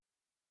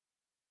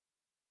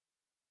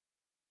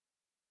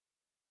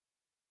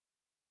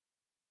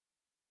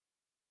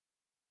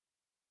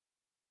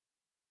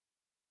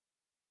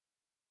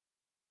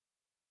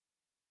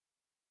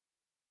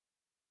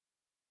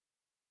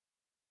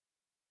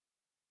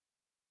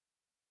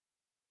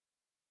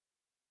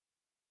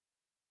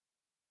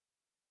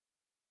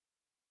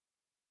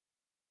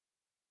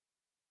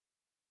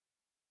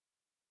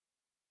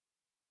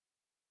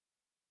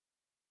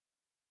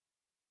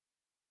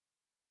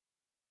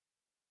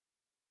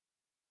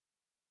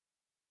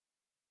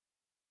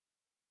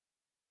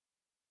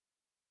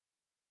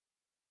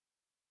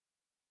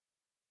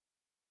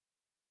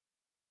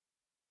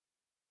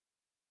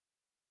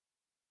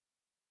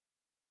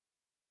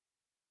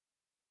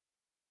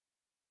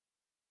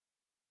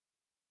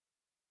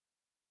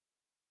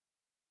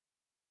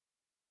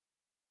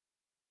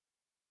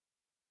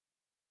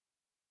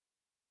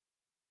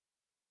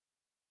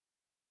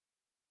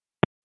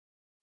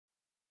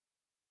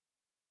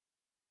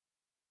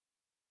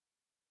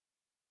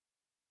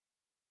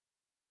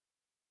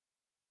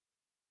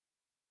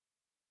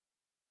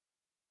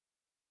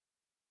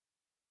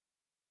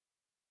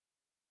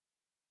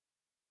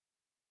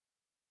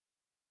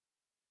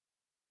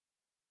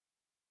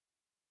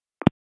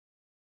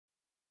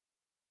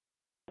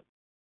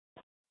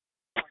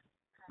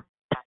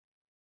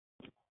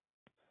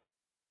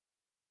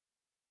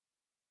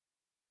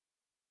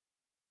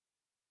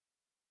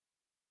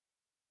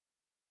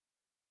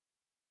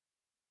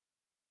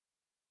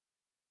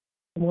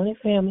Good morning,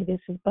 family. This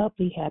is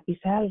Bubbly. Happy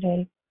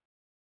Saturday.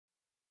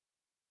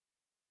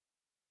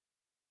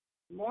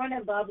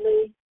 Morning,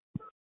 Bubbly.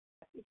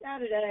 Happy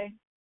Saturday.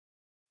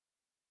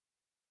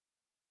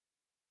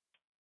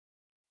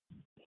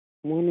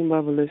 Morning,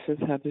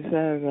 Bubblicious. Happy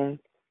Saturday.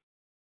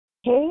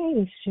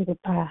 Hey, Sugar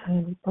Pie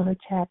Honey Bunch.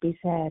 Happy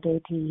Saturday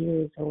to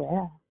you as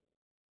well.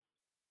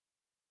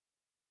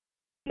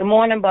 Good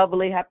morning,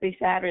 Bubbly. Happy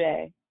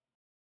Saturday.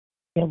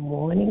 Good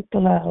morning,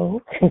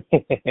 Flo.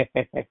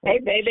 Hey,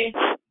 baby.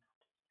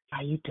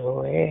 How you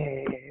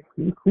doing?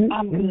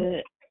 I'm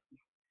good.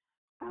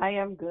 I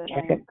am good.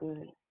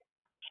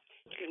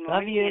 Good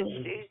Love morning,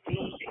 you. it's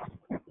Susie.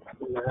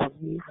 Love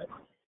you,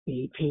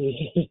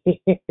 BP.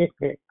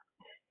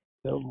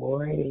 Good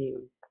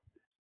morning.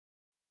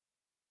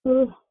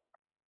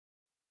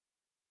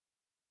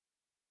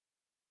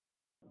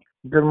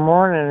 Good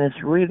morning,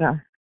 it's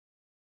Rita.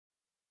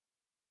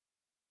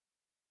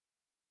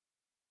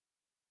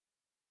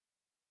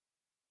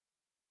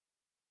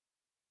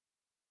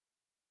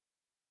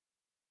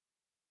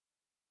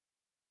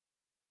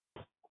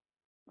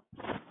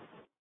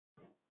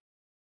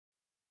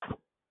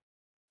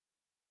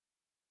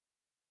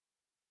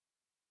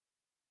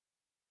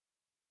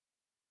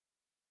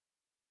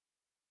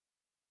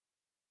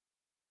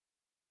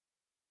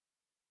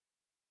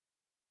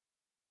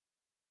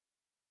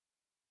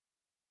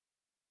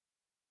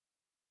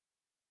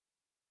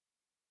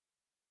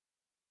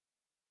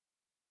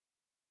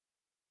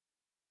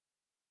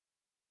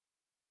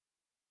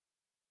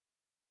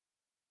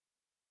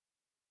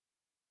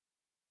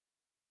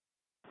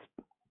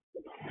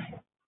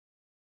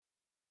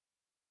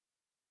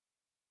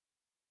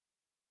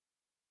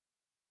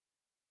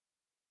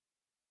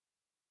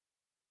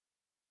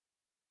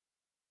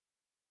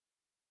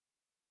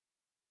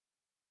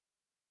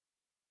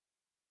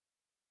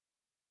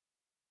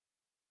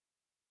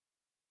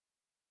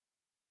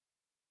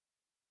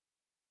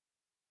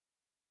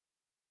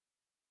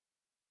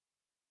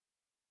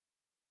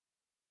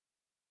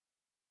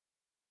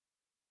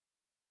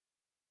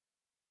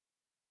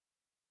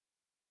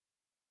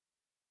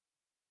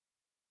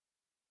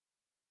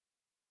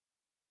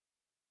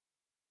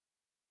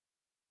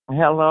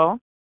 Hello?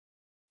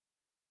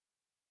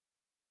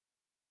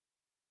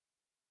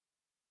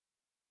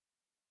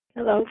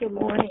 Hello, good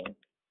morning.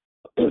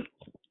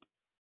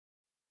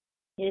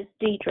 It's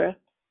Deidre.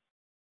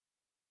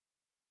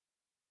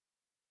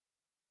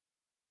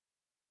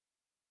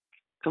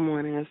 Good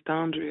morning, it's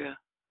Dondria.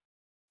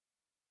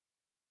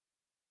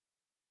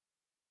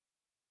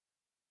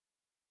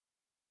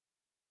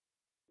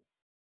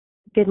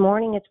 Good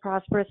morning. It's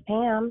Prosperous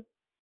Pam.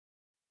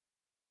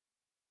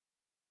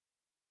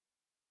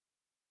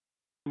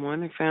 Good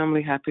morning,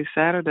 family. Happy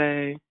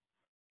Saturday.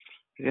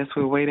 I guess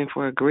we're waiting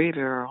for a greeter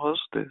or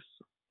hostess.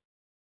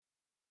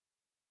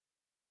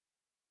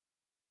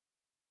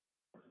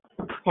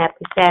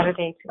 Happy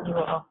Saturday to you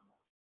all.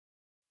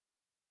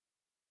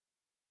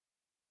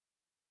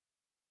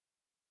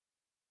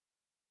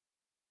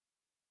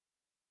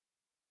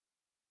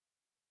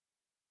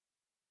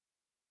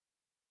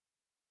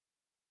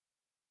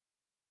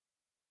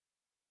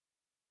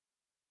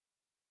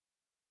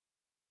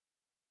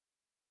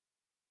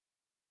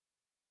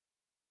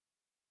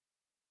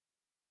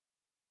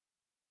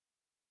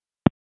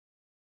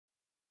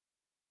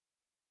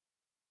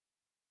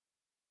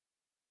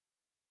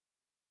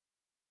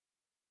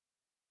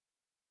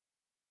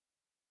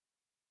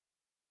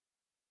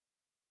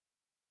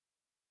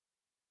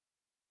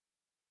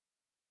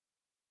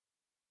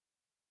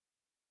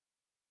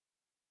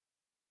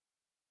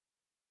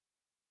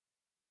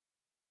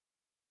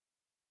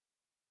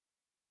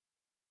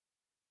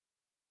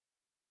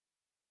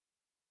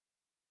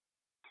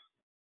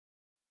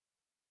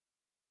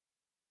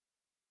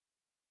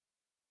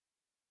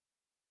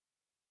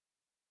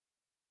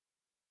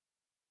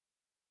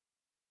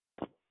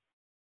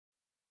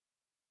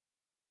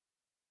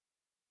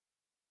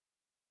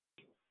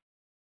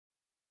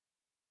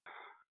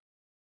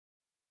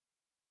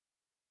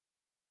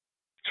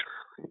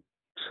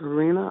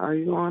 Serena, are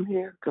you on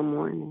here? Good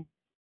morning.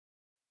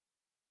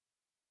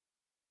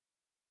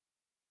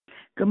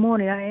 Good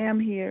morning. I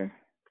am here.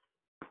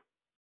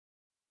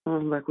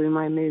 Like we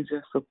might need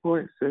your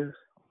support, sis.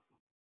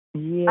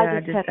 Yeah, I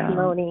just text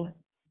Moni.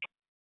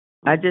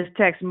 I just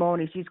text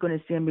Moni. She's going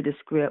to send me the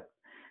script.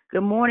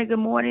 Good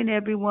morning,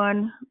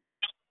 everyone.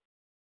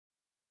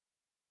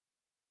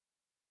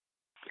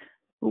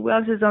 Who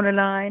else is on the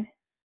line?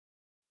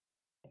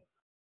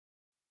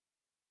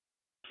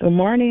 Good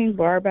morning,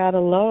 Barbara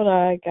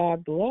Lodi.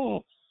 God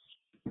bless.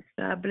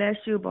 God bless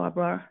you,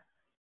 Barbara.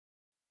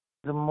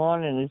 Good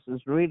morning, this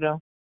is Rita.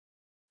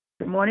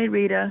 Good morning,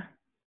 Rita.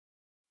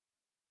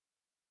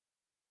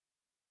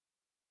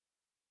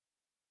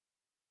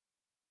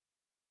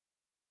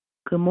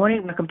 Good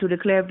morning. Welcome to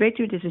Declare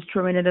Victory. This is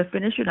Trina the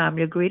Finisher. I'm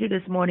your greeter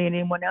this morning.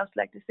 Anyone else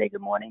like to say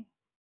good morning?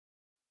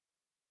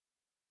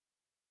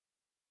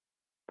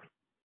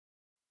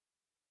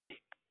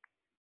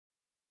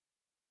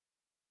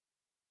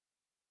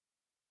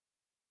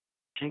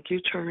 Thank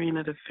you,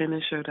 Tarina, the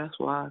finisher. That's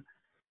why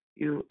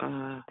you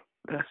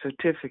that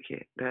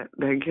certificate, that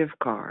gift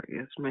card.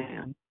 Yes,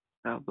 ma'am.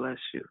 God bless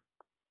you.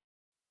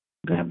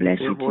 God bless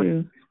Your you voice,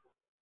 too.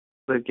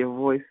 but your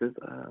voice is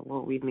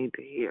what we need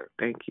to hear.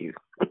 Thank you.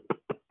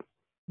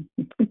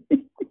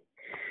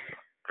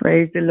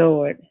 Praise the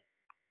Lord.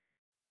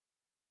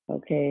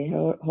 Okay,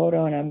 hold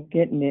on. I'm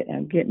getting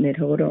it.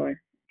 Hold on.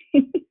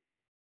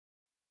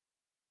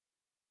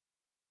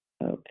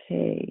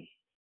 Okay.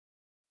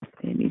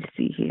 Let me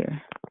see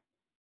here.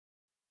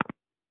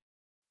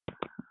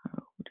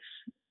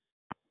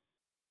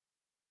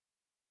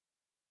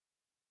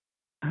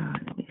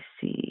 Let me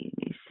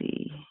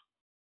see.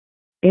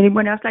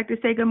 Anyone else like to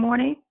say good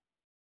morning?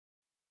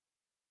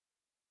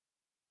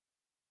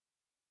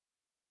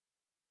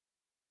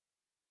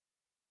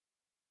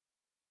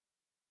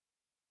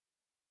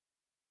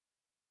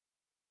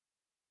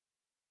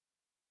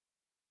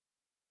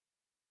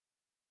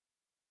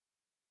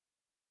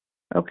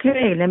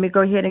 Okay, let me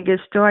go ahead and get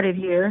started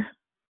here.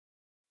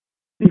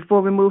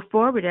 Before we move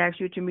forward, I ask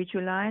you to mute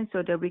your line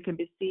so that we can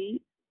be seen.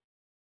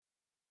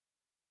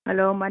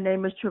 Hello, my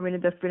name is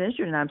Tremina the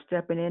Finisher, and I'm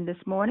stepping in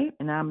this morning,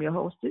 and I'm your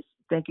hostess.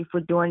 Thank you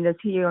for joining us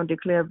here on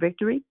Declare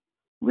Victory.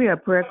 We are a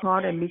prayer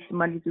call that meets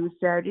Monday through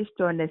Saturday,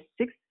 starting at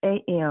 6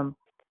 a.m.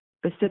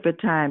 Pacific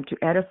time to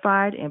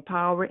edify,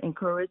 empower,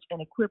 encourage,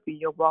 and equip you in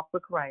your walk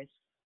with Christ.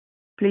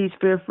 Please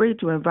feel free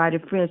to invite a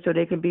friend so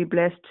they can be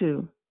blessed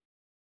too.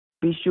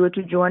 Be sure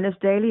to join us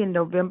daily in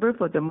November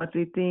for the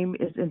monthly theme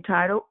is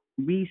entitled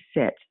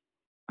Reset.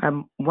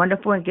 Our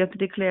wonderful and gifted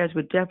declares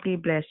will definitely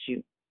bless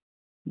you.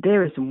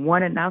 There is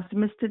one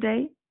announcement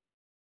today.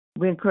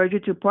 We encourage you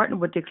to partner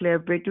with Declare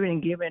Victory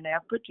and give an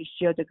effort to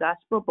share the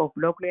gospel both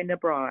locally and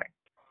abroad.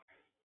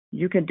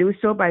 You can do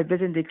so by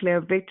visiting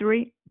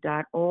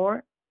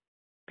declarevictory.org,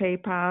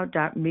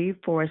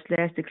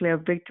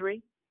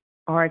 paypal.me/declarevictory,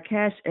 or our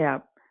Cash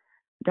App,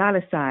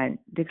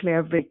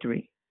 $Declare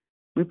Victory.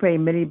 We pray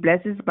many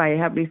blessings by your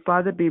Heavenly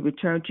Father be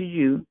returned to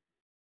you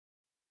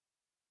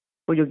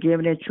for your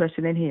giving and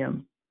trusting in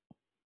Him.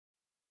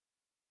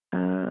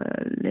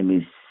 Let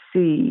me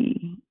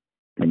see.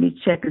 Let me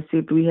check and see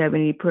if we have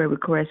any prayer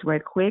requests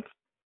right quick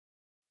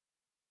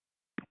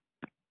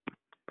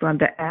from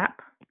the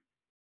app.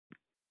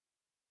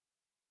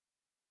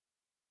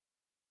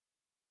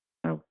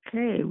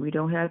 Okay, we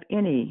don't have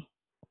any.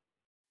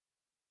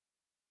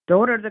 The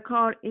order of the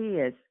call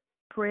is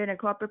prayer and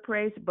corporate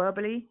praise,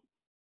 Bubbly,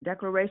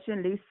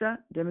 declaration, Lisa.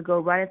 Then we go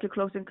right into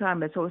closing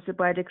comments hosted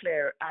by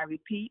Declare. I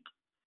repeat,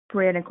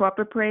 prayer and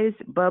corporate praise,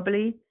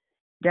 Bubbly,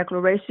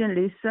 declaration,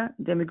 Lisa.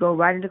 Then we go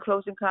right into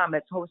closing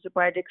comments hosted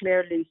by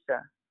Declare,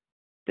 Lisa.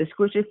 The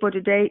scripture for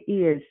today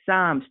is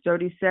Psalms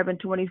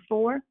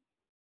 37:24.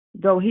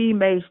 Though he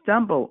may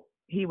stumble,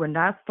 he will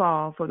not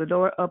fall, for the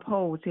Lord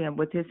upholds him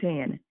with his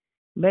hand.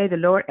 May the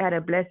Lord add a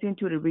blessing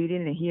to the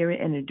reading and hearing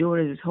and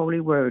enduring of his holy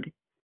word.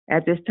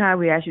 At this time,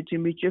 we ask you to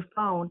mute your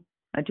phone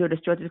until the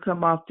instructions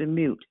come off the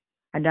mute.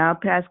 And now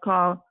pass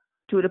call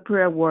to the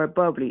prayer word,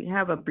 Bubbly.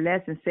 Have a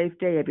blessed and safe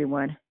day,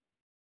 everyone.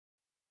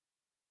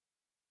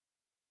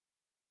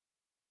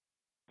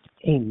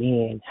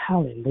 Amen.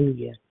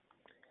 Hallelujah.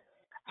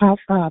 Our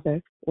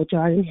Father, which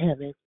art in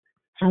heaven,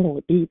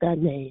 hallowed be thy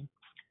name.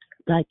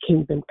 Thy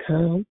kingdom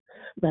come,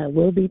 thy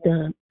will be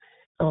done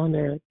on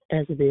earth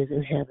as it is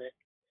in heaven.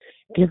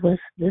 Give us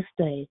this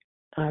day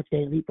our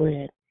daily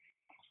bread,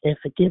 and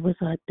forgive us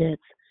our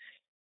debts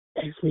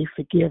as we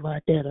forgive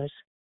our debtors.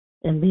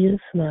 And lead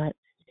us not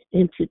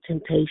into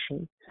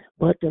temptation,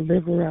 but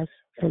deliver us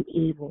from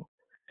evil.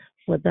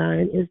 For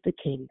thine is the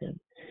kingdom,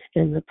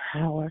 and the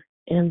power,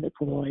 and the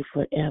glory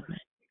forever.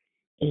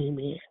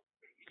 Amen.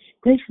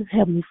 Gracious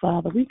Heavenly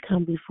Father, we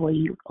come before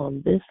you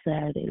on this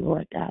Saturday,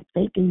 Lord God,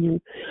 thanking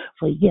you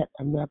for yet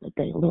another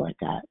day, Lord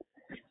God,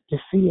 to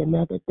see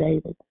another day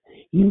that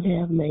you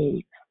have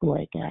made,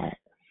 Lord God.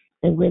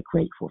 And we're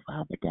grateful,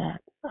 Father God.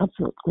 I'm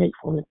so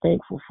grateful and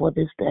thankful for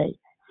this day,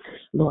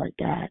 Lord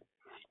God.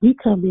 We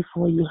come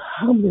before you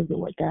humbly,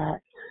 Lord God,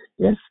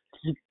 just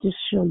to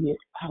show you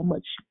how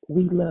much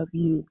we love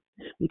you,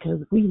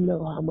 because we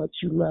know how much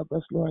you love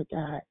us, Lord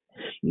God.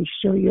 You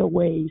show your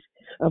ways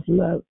of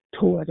love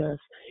toward us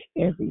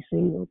every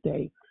single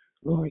day,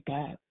 Lord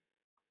God.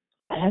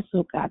 I ask,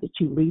 oh God, that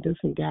you lead us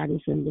and guide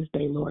us in this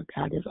day, Lord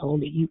God, as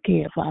only you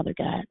can, Father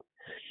God.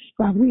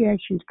 Father, we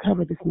ask you to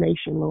cover this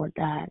nation, Lord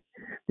God.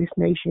 This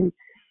nation,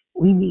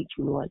 we need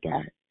you, Lord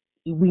God.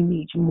 We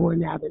need you more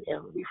now than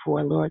ever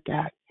before, Lord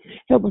God.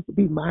 Help us to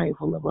be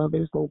mindful of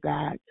others, oh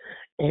God,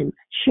 and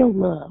show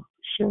love.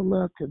 Show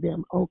love to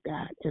them, oh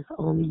God, as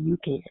only you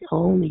can.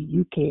 Only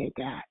you can,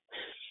 God.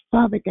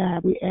 Father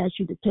God, we ask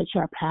you to touch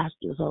our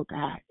pastors, oh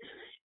God,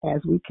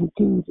 as we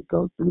continue to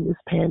go through this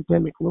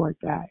pandemic, Lord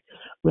God.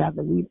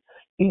 Whether we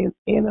in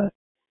a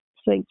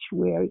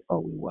sanctuary or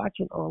we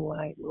watching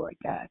online, Lord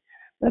God.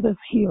 Let us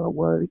hear a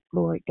word,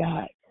 Lord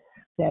God,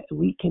 that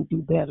we can do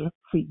better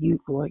for you,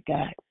 Lord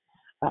God.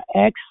 I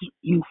ask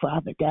you,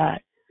 Father God,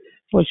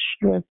 for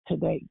strength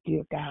today,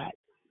 dear God.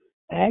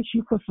 I ask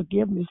you for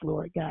forgiveness,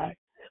 Lord God,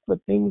 for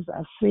things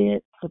I've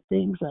said, for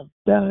things I've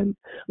done,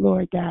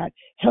 Lord God.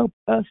 Help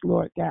us,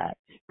 Lord God.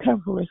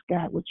 Cover us,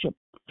 God, with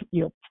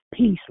your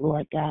peace,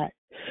 Lord God.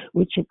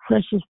 With your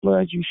precious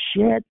blood you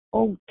shed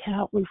on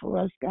Calvary for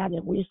us, God,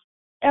 and we're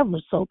ever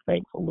so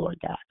thankful, Lord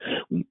God.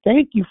 We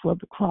thank you for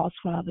the cross,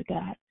 Father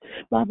God.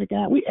 Father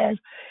God, we ask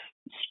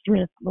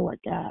strength, Lord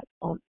God,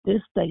 on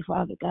this day,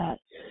 Father God,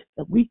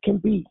 that we can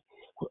be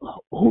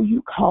who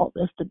you called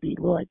us to be,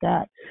 Lord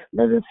God.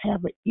 Let us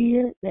have an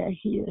ear that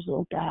hears,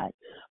 oh God.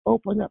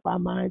 Open up our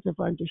minds of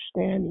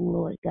understanding,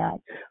 Lord God.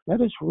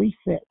 Let us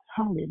reset,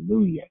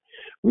 hallelujah.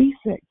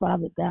 Reset,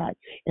 Father God,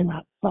 in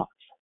our thoughts.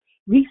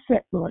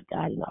 Reset, Lord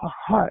God, in our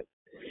heart.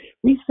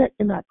 Reset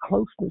in our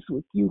closeness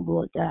with you,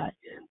 Lord God.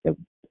 That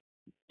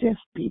just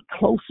be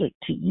closer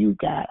to you,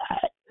 God.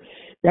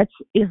 That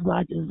is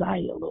my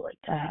desire, Lord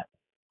God.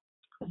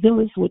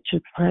 Fill us with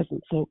your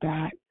presence, oh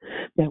God,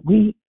 that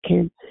we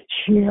can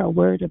share a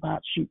word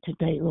about you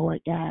today, Lord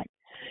God.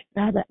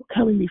 God, I'm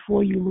coming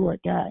before you,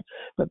 Lord God,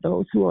 for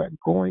those who are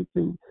going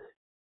through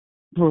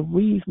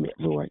bereavement,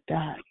 Lord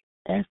God.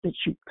 Ask that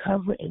you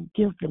cover and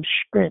give them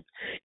strength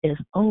as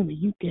only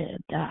you can,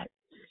 God.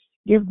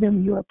 Give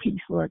them your peace,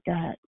 Lord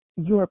God.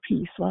 Your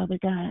peace, Father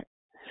God.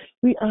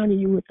 We honor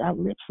you with our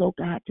lips, oh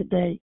God,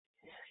 today.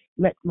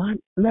 Let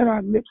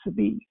our lips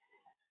be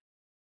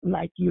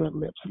like your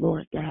lips,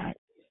 Lord God.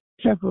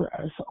 Cover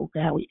us, oh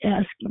God. We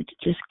ask you to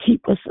just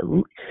keep us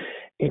and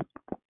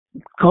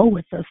go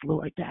with us,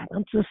 Lord God.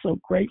 I'm just so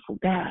grateful,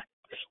 God.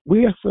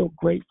 We are so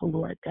grateful,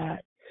 Lord God.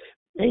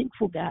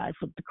 Thankful, God,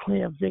 for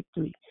Declare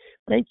Victory.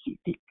 Thank you,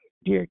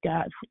 dear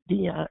God, for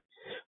Dion,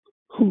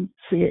 who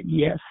said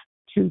yes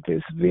to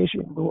this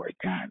vision, Lord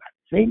God.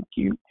 I thank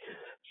you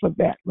for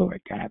that,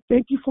 Lord God.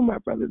 Thank you for my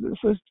brothers and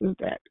sisters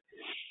that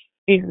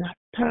in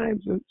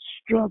times of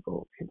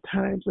struggle, in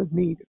times of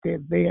need, that they're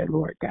there,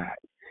 Lord God.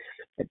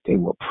 That they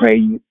will pray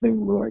you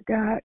through, Lord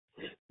God.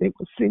 They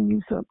will send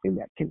you something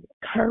that can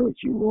encourage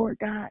you, Lord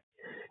God.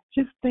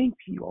 Just thank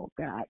you, oh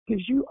God,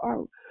 because you are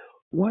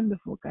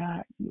wonderful,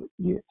 God.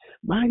 You're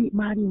mighty,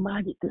 mighty,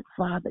 mighty good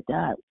Father,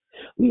 God.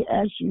 We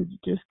ask you to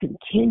just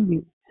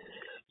continue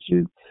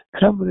to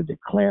cover the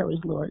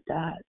declarers, Lord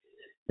God,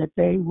 that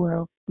they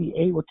will be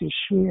able to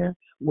share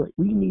what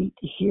we need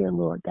to hear,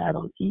 Lord God,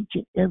 on each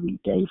and every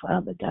day,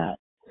 Father God.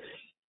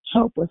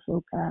 Help us,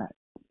 oh God.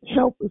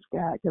 Help us,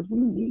 God, because we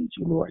need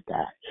you, Lord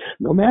God.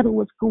 No matter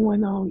what's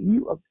going on,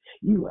 you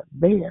are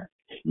there.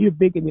 You're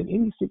bigger than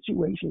any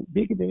situation,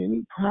 bigger than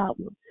any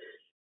problem,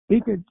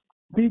 bigger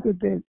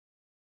than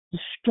the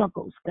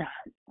struggles, God,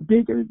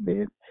 bigger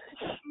than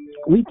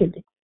we can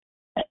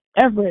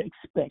ever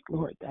expect,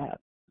 Lord God.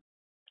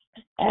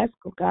 Ask,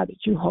 oh God,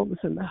 that you hold us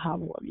in the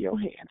hollow of your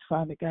hands,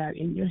 Father God.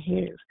 In your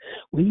hands,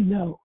 we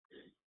know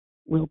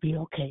we'll be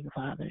okay,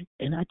 Father.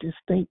 And I just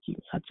thank you.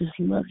 I just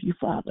love you,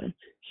 Father.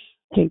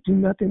 Can't do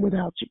nothing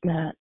without you,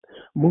 God.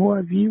 More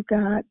of you,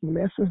 God,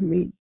 less of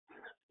me.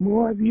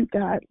 More of you,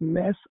 God,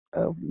 less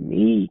of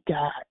me,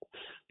 God.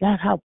 God,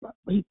 how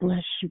we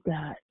bless you,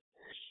 God.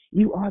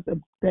 You are the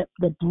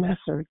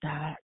blesser,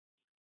 God.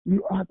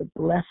 You are the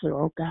blesser,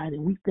 oh God,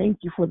 and we thank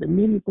you for the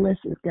many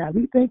blessings, God.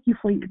 We thank you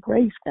for your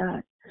grace,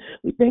 God.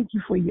 We thank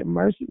you for your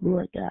mercy,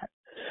 Lord God.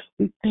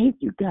 We thank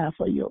you, God,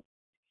 for your,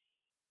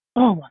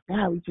 oh my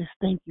God, we just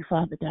thank you,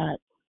 Father God.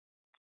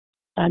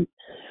 And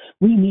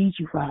we need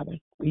you, Father.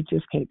 We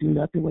just can't do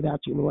nothing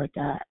without you, Lord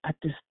God. I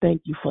just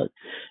thank you for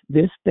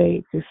this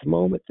day, this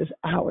moment, this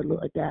hour,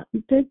 Lord God.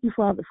 We thank you,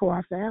 Father, for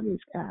our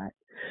families, God.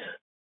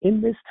 In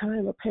this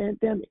time of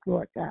pandemic,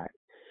 Lord God,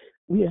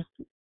 we are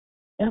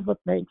ever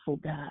thankful,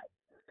 God,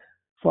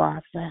 for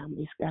our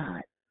families,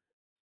 God.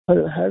 For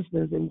the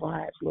husbands and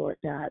wives, Lord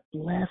God.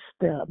 Bless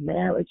their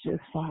marriages,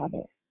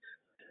 Father.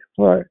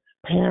 For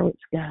parents,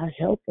 God,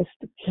 help us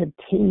to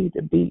continue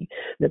to be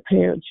the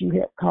parents you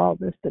have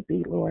called us to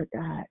be, Lord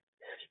God.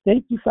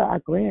 Thank you for our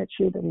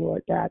grandchildren,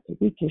 Lord God, that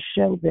we can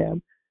show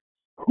them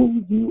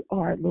who you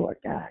are, Lord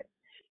God.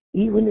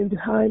 Even in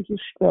times of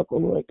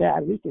struggle, Lord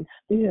God, we can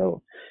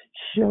still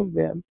show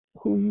them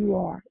who you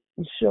are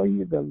and show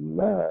you the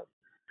love.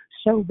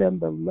 Show them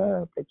the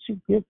love that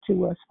you give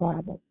to us,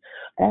 Father.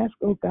 Ask,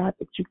 oh God,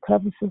 that you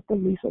cover Sister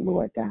Lisa,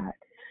 Lord God.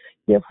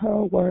 Give her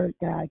a word,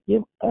 God.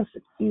 Give us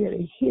an ear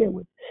to hear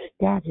what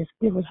God has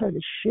given her to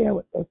share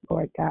with us,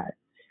 Lord God.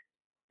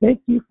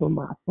 Thank you for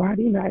my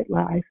Friday Night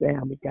Live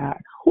family, God.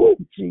 Oh,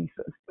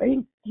 Jesus.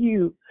 Thank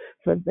you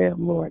for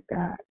them, Lord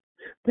God.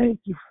 Thank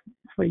you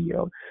for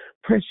your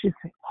precious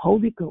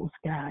Holy Ghost,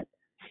 God.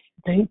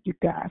 Thank you,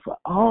 God, for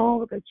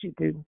all that you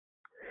do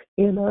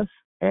in us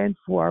and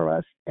for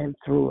us and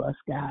through us,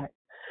 God.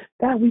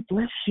 God, we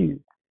bless you.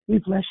 We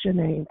bless your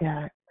name,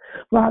 God.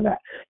 Father,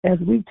 as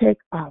we take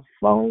our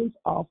phones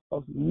off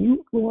of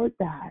mute, Lord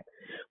God,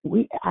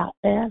 we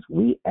ask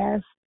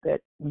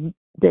that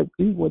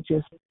we will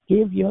just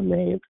give your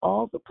name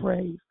all the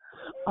praise,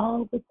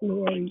 all the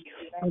glory,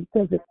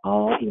 because it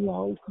all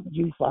belongs to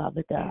you,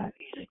 Father God.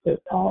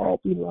 It all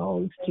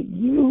belongs to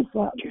you,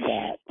 Father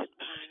God.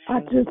 I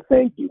just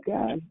thank you,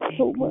 God,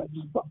 so much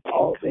for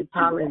all that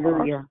you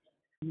are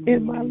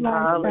in my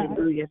life,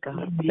 Hallelujah,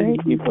 God.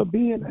 Thank you for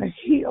being a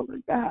healer,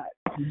 God.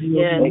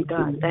 Yes,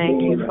 God.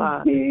 Thank you,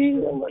 Father.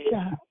 Healer,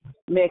 God.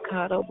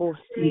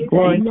 Mekadobosi.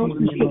 Glory Thank to you,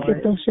 you, Lord.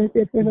 Jesus.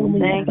 Thank you.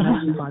 Thank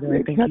you. Father,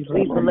 I thank you,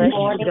 We Lord. bless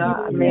you,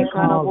 God.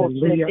 Mekadobosi.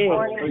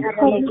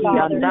 Siki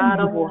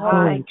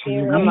andarabohai.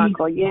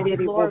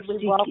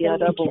 Amakoyeribosiki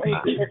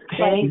adaboha.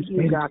 Thank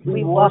you, God.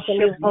 We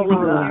worship you,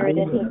 God.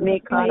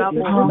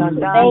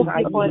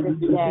 Mekadabosandahai.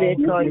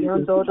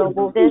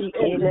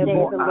 Lekoyondodobosiki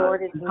leboha.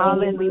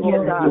 Hallelujah,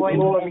 God.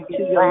 Glory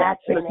to your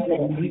matchless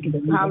name.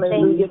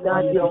 Hallelujah,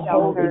 God. You're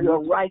holy.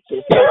 You're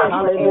righteous.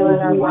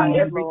 Hallelujah. You are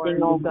everything,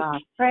 oh God.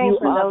 You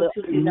are the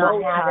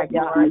most high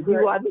God.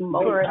 You are the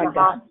most high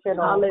God.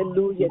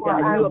 Hallelujah, God.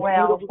 You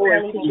are beautiful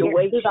in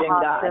situation,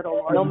 God.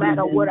 No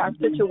matter what our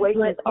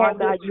situations are,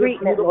 God, you're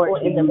beautiful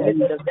in the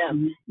midst of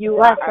them. You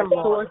are our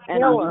source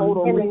and our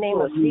total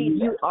resource.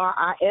 You are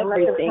our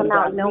everything,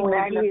 God. We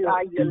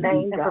magnify your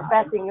name, God.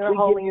 We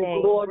give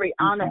you glory,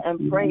 honor,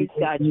 and praise,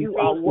 God. You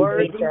are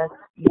worthy,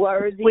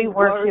 worthy,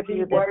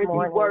 worthy, worthy,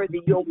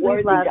 worthy. You're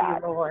worthy,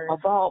 God,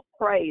 of all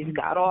praise,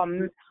 God.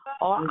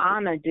 All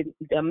honor,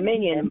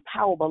 dominion, and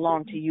power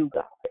belong to you,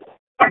 God.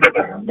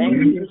 Thank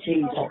you,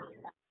 Jesus.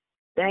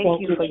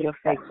 Thank you for your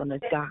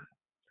faithfulness, God.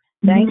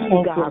 Thank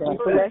you, God. We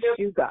bless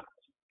you, God.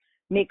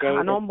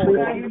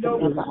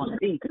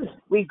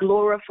 We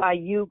glorify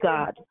you,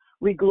 God.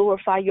 We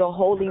glorify your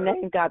holy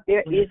name, God.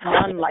 There is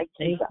none like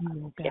you, God.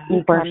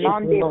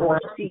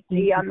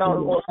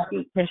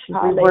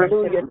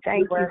 Hallelujah.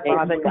 Thank you,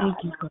 Father God,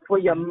 for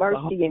your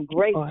mercy and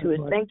grace to us.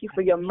 Thank you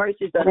for your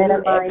mercies that are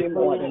new every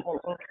morning.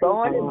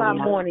 Morning by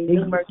morning,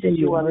 your mercies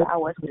you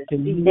allow us to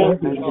see.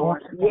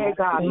 Yeah,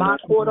 God.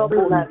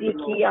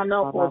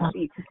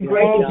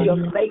 Great is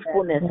your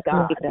faithfulness,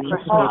 God.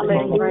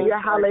 Hallelujah,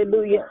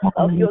 hallelujah.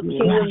 Of your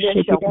kingdom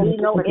there shall be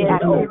no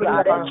end, oh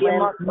God.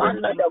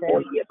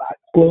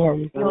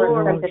 Glory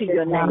to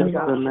your name,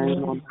 God.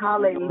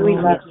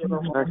 Hallelujah.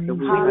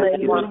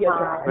 Hallelujah,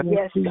 God.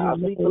 Yes,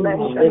 God. We bless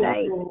your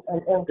name.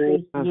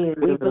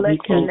 We bless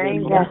your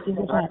name, God.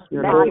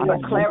 Thank you for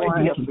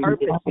clarity of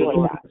purpose, Lord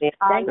God.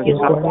 Thank you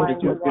for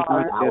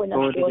allowing us,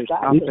 Lord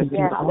God, to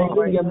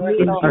hallelujah,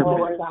 meet us,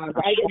 Lord God,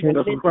 right in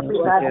the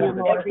midst of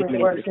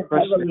everything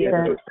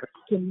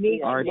to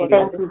meet you, Lord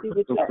God, to see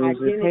what your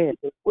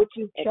identity, what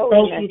you've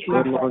chosen us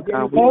to do.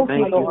 Thank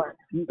you, Lord.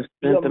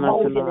 Your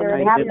mold and your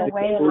identity,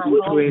 what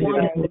you want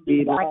us to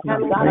be. God,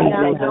 I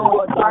know,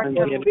 Lord God,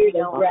 your spirit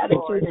of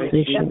gratitude and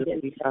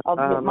acceptance of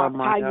my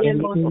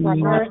high-end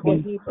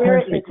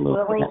Spirit is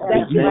willing.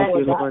 Thank you,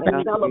 Lord God, for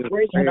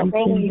celebration of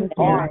who you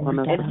are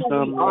and who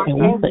we are.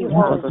 Thank you,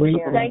 Holy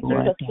Spirit. Thank you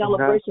for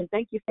celebration.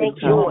 Thank you for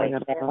joy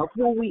of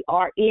who we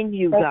are in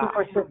you, God.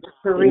 Thank you for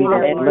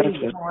Serena and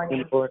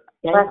Lord.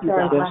 Thank you,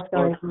 God.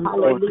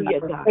 Hallelujah,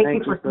 God.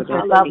 Thank you for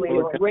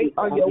hallelujah. Great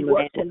are your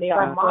works and they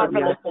are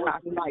marvelous in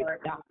our sight,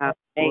 God.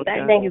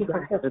 Thank you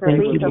for Sister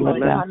Lisa,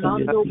 Lord God.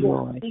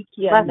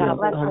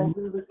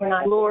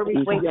 Glory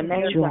to your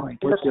name, God.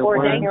 Look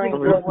forward to hearing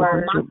your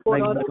word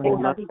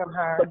from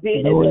her. For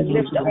being able to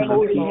lift up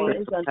holy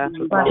hands unto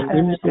you, God.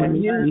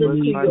 And use us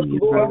to your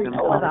glory,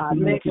 oh God.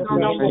 Make it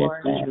no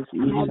more.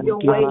 Have your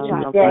way,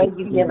 God. Thank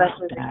you give us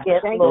this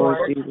gift, Lord.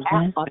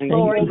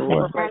 Authority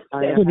and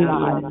access,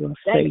 God.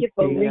 Thank you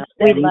for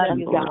resetting us,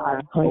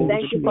 God.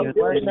 Thank you for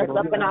building us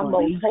up in our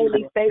most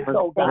holy faith,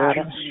 oh God.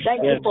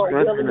 Thank you for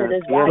willing and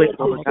desire to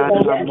say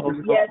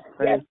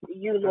yes to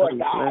you, Lord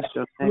God.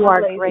 You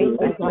are great.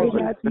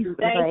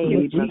 Thank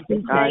you,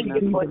 Jesus. Thank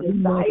you for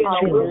desire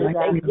to will and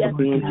say yes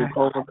to you,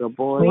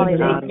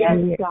 God. Yes,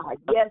 God.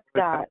 Yes,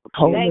 God.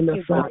 Thank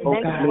you, God.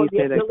 Thank you for the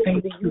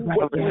ability to use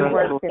what we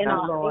work in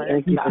our Lord.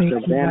 Thank you for the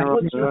banner of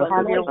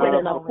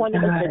and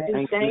appointed us to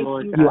do. Thank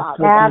you,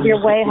 Father. Have your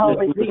way,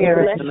 Holy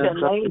Spirit. We bless your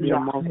name,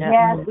 God.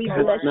 Yes, we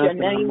bless your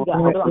name,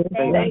 God.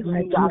 Thank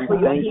you, God, for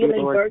your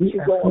healing virtue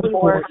going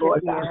forward,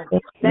 Lord God.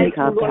 Thank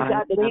you, Lord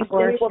God, that you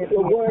send forth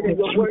your word and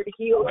your word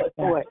heals us,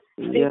 Lord.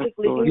 Physically,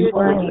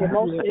 spiritually,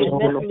 emotionally,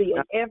 mentally,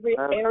 in every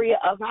area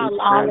of our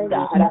lives,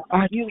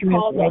 God. You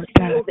call us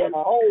healed and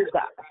whole,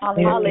 God.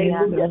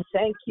 Hallelujah.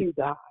 Thank you,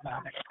 God.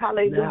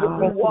 Hallelujah.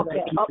 We walk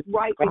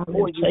upright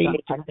before you,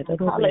 God.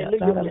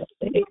 Hallelujah.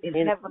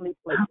 In heavenly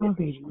places.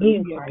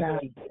 In your God.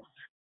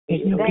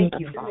 Thank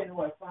you, Father.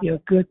 Your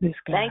goodness,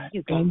 God. Thank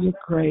you, God. And your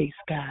grace,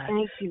 God.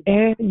 Thank you,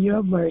 God. And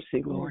your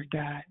mercy, Lord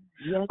God.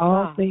 Yes,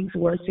 all God. things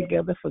work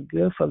together for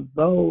good for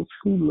those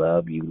who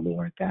love you,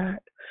 Lord God.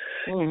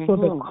 For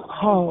the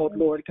called,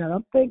 Lord God.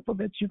 I'm thankful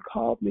that you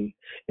called me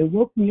and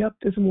woke me up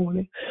this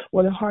morning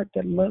with a heart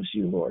that loves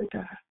you, Lord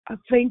God. I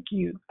thank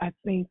you. I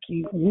thank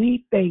you.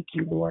 We thank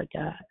you, Lord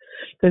God,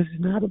 because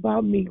it's not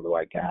about me,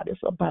 Lord God.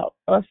 It's about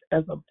us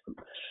as a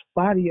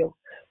body of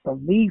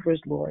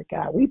believers, Lord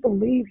God. We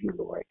believe you,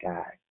 Lord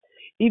God.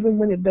 Even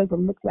when it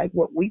doesn't look like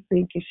what we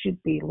think it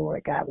should be,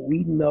 Lord God, we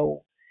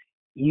know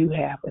you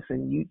have us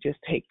and you just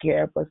take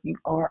care of us. You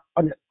are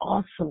an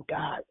awesome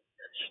God.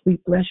 We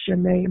bless your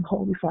name,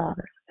 Holy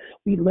Father.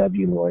 We love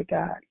you, Lord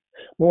God,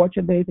 more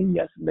today than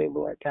yesterday,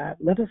 Lord God.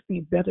 Let us be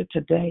better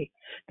today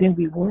than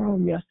we were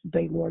on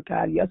yesterday, Lord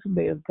God.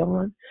 Yesterday is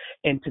gone,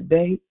 and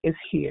today is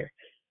here.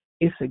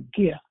 It's a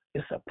gift.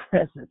 It's a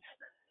presence,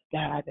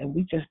 God, and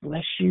we just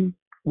bless you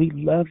We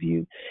love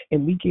you,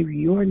 and we give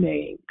your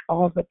name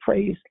all the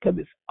praise because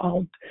it's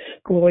all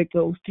glory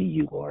goes to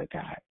you, Lord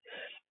God.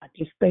 I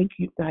just thank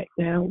you right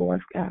now,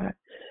 Lord God,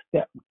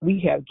 that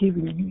we have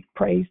given you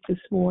praise this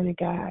morning,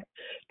 God.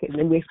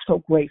 And we're so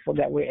grateful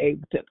that we're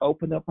able to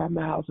open up our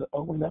mouths and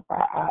open up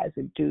our eyes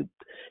and do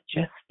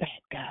just that,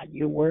 God.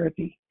 You're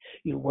worthy.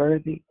 You're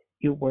worthy.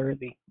 You're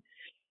worthy.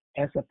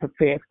 As I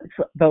prepare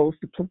for those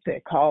to put their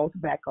calls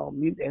back on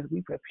mute, as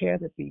we prepare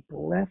to be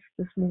blessed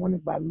this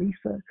morning by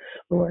Lisa,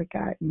 Lord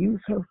God,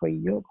 use her for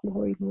your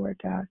glory, Lord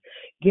God.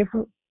 Give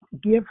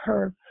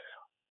her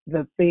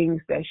the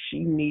things that she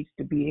needs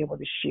to be able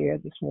to share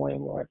this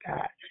morning, Lord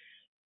God.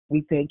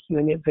 We thank you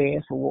in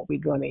advance for what we're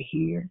going to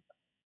hear,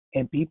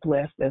 and be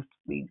blessed as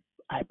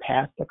I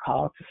pass the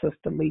call to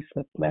Sister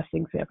Lisa.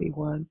 Blessings,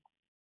 everyone.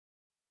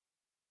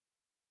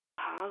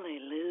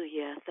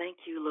 Hallelujah. Thank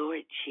you,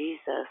 Lord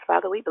Jesus.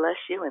 Father, we bless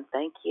you and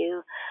thank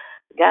you.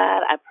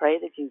 God, I pray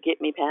that you get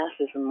me past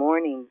this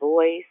morning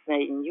voice,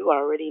 and you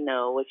already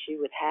know what you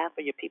would have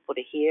for your people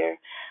to hear.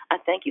 I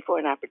thank you for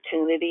an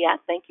opportunity. I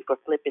thank you for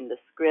flipping the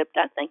script.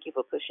 I thank you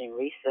for pushing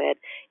reset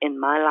in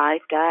my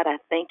life, God. I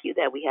thank you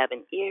that we have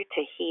an ear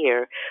to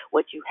hear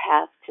what you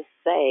have to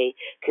say,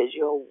 because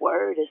your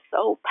word is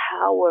so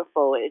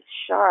powerful. It's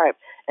sharp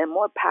and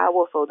more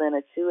powerful than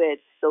a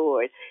two-edged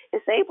sword.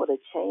 It's able to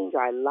change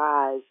our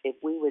lives if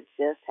we would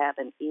just have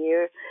an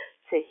ear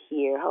to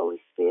hear.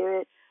 Holy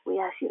Spirit, we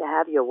ask you to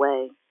have your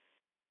way.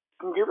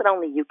 Do what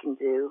only you can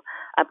do.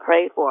 I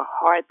pray for a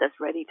heart that's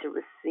ready to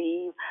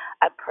receive.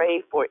 I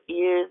pray for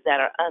ears that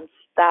are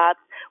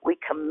unstopped. We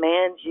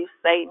command you,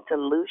 Satan, to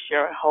loose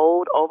your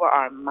hold over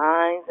our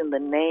minds in the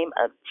name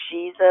of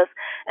Jesus.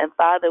 And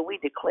Father, we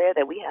declare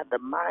that we have the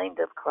mind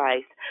of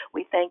Christ.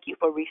 We thank you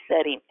for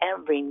resetting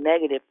every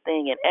negative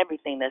thing and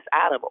everything that's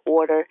out of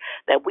order,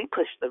 that we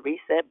push the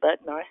reset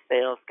button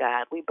ourselves,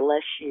 God. We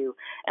bless you,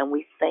 and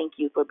we thank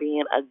you for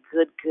being a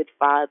good, good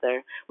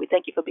Father. We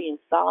thank you for being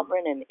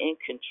sovereign and in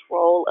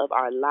control of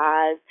our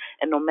lives.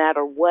 And no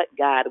matter what,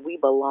 God, we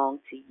belong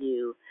to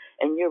you,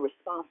 and you're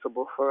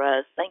responsible for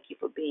us. Thank you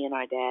for being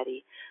our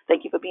daddy.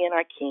 Thank you for being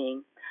our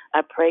king.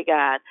 I pray,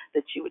 God,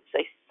 that you would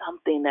say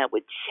something that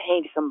would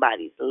change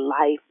somebody's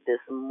life this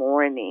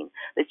morning,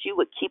 that you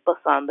would keep us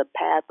on the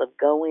path of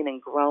going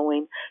and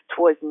growing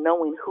towards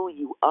knowing who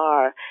you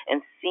are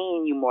and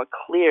seeing you more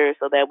clear,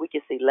 so that we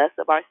can see less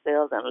of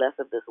ourselves and less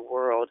of this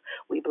world.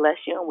 We bless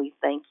you and we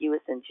thank you.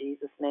 It's in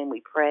Jesus' name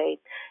we pray.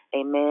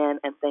 Amen.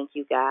 And thank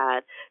you,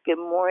 God. Good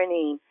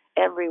morning,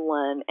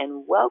 everyone,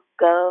 and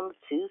welcome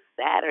to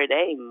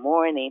Saturday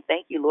morning.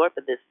 Thank you, Lord,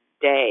 for this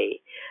day.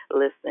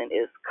 Listen,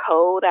 it's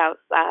cold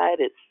outside.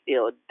 It's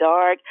still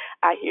dark.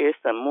 I hear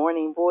some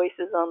morning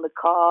voices on the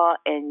call,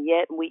 and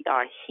yet we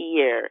are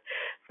here.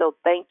 So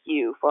thank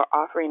you for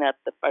offering up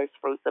the first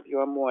fruits of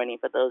your morning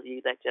for those of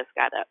you that just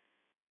got up.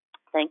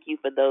 Thank you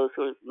for those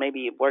who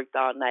maybe worked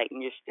all night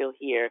and you're still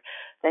here.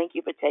 Thank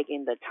you for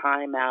taking the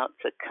time out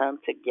to come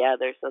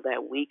together so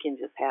that we can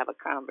just have a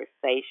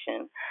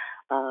conversation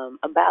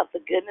about the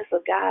goodness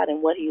of God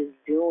and what He is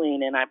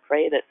doing. And I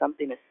pray that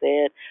something is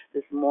said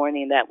this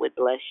morning that would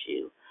bless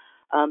you.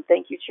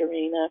 Thank you,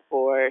 Charina,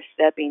 for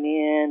stepping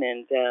in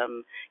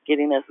and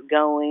getting us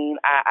going.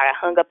 I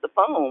hung up the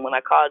phone when I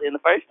called in the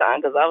first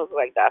time because I was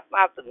like, that's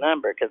not the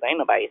number, because ain't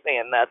nobody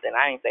saying nothing.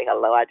 I ain't say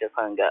hello. I just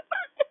hung up.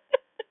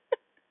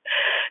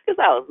 Because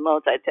I was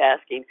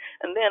multitasking.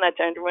 And then I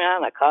turned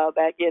around, I called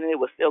back in, and it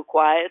was still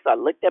quiet. So I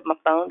looked at my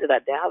phone. Did I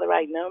dial the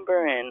right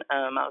number? And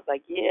I was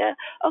like, yeah,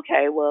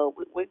 okay, well,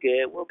 we're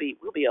good. We'll be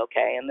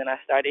okay. And then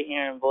I started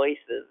hearing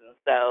voices. And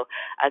so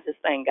I just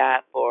thank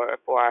God for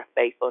our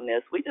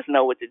faithfulness. We just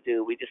know what to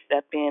do. We just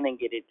step in and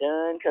get it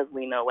done because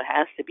we know what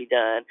has to be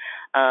done.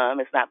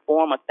 It's not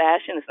form or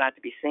fashion. It's not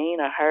to be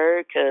seen or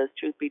heard, because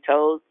truth be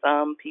told,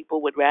 some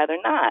people would rather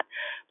not.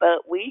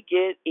 But we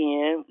get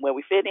in where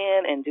we fit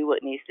in and do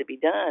what needs to be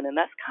done. And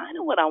that's kind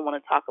of what I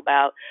want to talk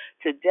about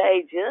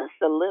today,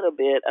 just a little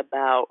bit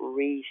about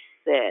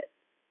reset.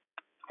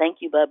 Thank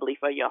you, Bubbly,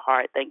 for your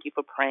heart. Thank you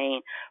for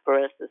praying for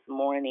us this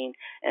morning.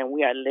 And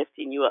we are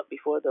lifting you up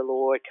before the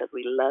Lord because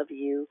we love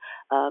you.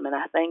 And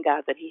I thank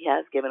God that He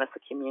has given us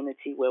a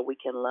community where we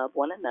can love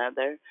one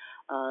another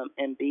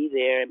and be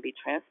there and be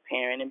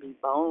transparent and be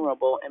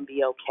vulnerable and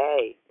be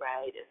okay,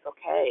 right? It's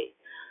okay.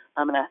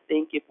 And I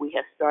think if we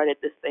had started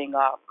this thing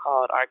off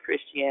called Our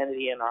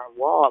Christianity and Our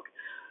Walk,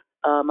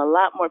 a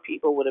lot more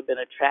people would have been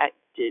attracted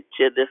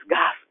to this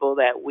gospel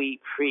that we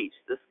preach,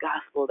 this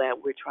gospel that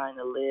we're trying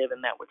to live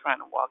and that we're trying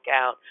to walk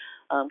out.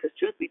 Because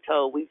truth be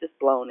told, we've just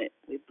blown it.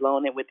 We've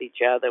blown it with each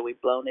other. We've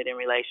blown it in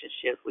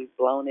relationships. We've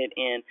blown it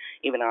in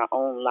even our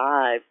own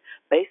lives,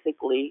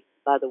 basically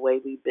by the way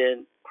we've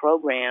been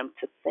programmed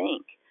to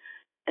think.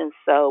 And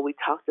so we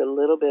talked a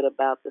little bit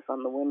about this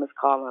on the women's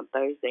call on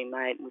Thursday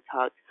night. And we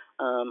talked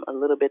a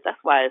little bit. That's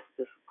why it's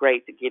just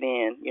great to get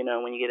in,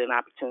 when you get an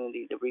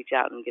opportunity to reach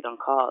out and get on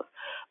calls.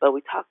 But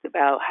we talked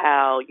about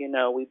how,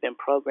 we've been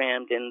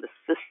programmed and the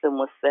system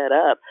was set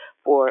up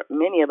for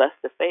many of us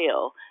to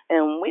fail.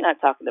 And we're not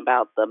talking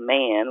about the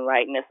man,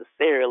 right,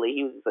 necessarily.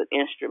 He was an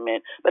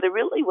instrument. But it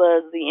really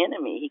was the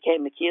enemy. He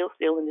came to kill,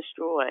 steal, and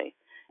destroy.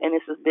 And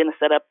this has been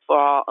set up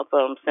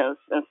since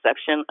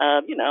inception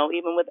of,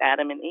 even with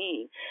Adam and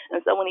Eve.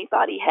 And so when he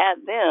thought he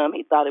had them,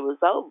 he thought it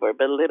was over.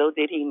 But little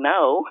did he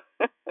know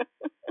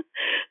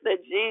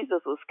that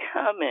Jesus was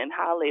coming.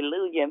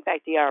 Hallelujah. In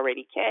fact, he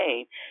already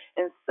came.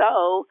 And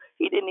so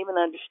he didn't even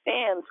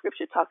understand.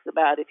 Scripture talks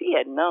about if he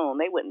had known,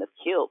 they wouldn't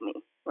have killed me,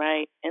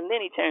 right? And then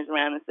he turns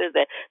around and says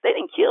that they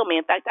didn't kill me.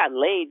 In fact, I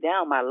laid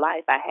down my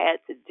life. I had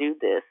to do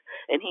this.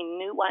 And he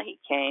knew why he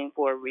came,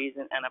 for a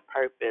reason and a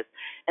purpose.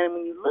 And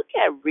when you look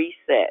at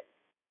reset,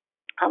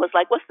 I was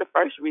like, what's the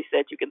first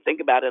reset you can think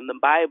about in the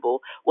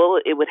Bible? Well,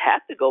 it would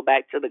have to go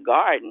back to the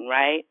garden,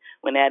 right?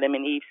 When Adam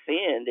and Eve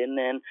sinned. And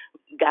then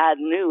God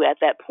knew at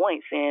that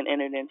point sin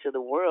entered into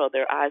the world.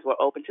 Their eyes were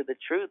open to the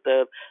truth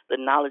of the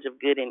knowledge of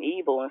good and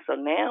evil. And so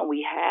now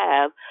we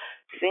have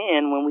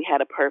sin when we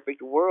had a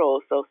perfect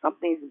world. So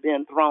something's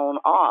been thrown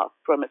off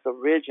from its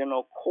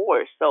original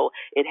course. So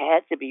it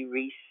had to be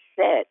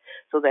reset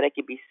so that it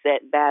could be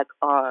set back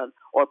on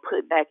or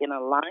put back in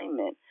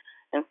alignment.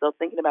 And so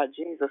thinking about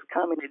Jesus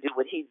coming to do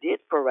what he did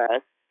for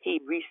us, he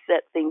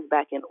reset things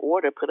back in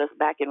order, put us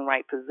back in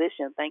right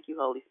position. Thank you,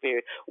 Holy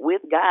Spirit,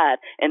 with God,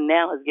 and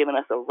now has given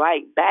us a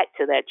right back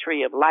to that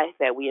tree of life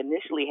that we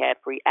initially had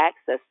free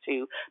access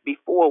to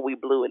before we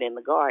blew it in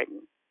the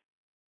garden.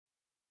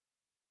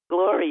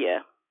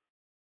 Gloria.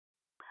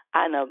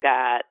 I know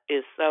God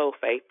is so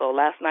faithful.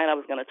 Last night I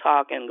was going to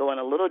talk and go in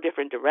a little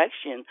different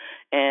direction,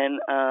 and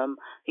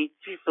he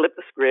flipped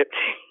the script.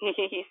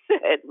 He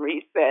said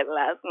reset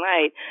last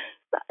night.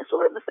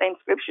 Sort of the same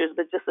scriptures,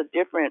 but just a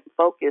different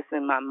focus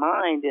in my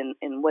mind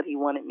and what he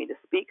wanted me to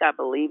speak, I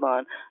believe,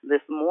 on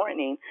this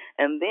morning.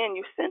 And then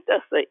you sent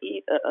us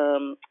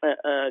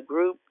a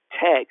group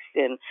text,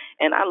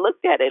 and I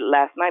looked at it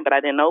last night, but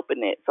I didn't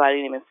open it, so I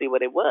didn't even see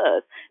what it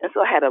was. And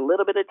so I had a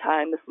little bit of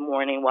time this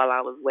morning while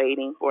I was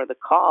waiting for the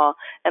call,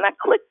 and I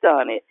clicked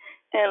on it,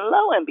 and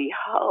lo and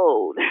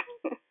behold,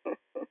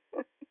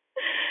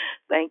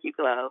 thank you,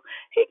 Chloe.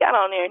 He got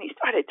on there and he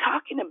started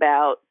talking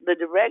about the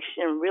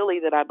direction really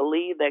that I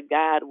believe that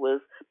God was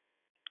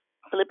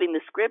flipping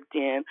the script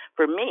in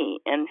for me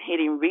and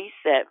hitting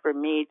reset for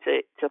me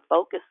to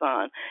focus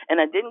on. And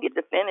I didn't get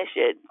to finish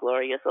it,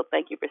 Gloria, so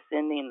thank you for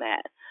sending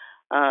that.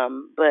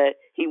 But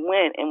he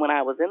went, and when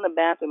I was in the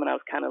bathroom and I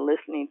was kind of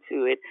listening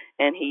to it,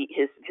 and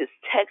his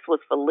text was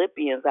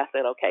Philippians, I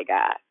said, okay,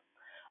 God.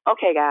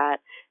 Okay, God,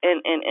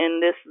 and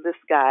this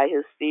guy,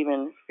 his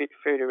Stephen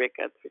Frederick,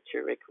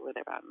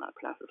 whatever, I'm not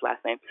pronouncing his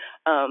last name.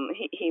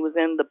 He was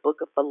in the book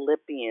of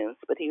Philippians,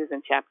 but he was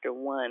in chapter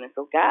 1. And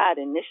so God,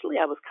 initially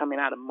I was coming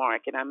out of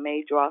Mark, and I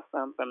may draw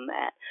some from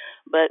that,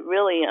 but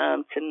really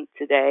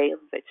today,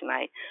 let's say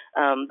tonight,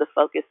 the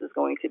focus is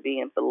going to be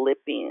in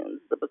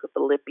Philippians, the book of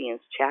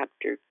Philippians,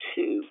 chapter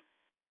 2.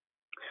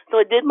 So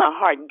it did my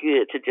heart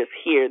good to just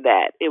hear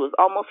that. It was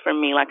almost for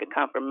me like a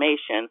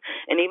confirmation.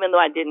 And even though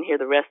I didn't hear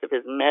the rest of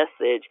his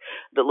message,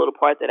 the little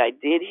part that I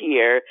did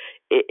hear,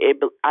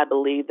 I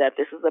believe that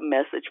this is a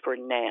message for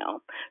now.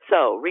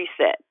 So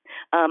reset.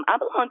 I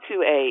belong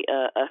to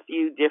a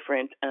few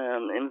different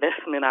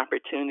investment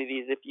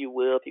opportunities, if you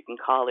will, if you can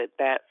call it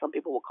that. Some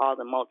people will call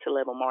them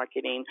multi-level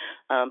marketing.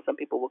 Some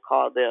people will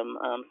call them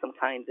some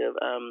kind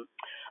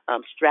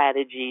of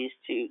strategies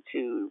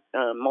to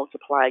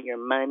multiply your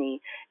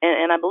money.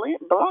 And I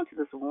belong to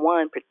this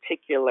one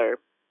particular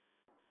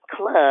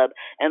club,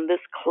 and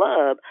this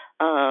club,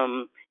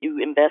 you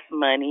invest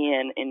money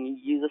and you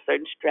use a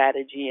certain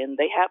strategy, and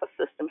they have a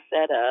system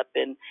set up,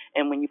 and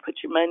when you put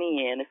your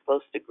money in, it's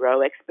supposed to grow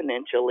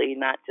exponentially,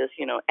 not just,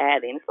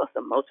 adding. It's supposed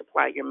to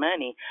multiply your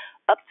money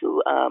up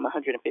to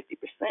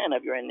 150%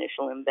 of your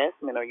initial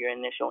investment or your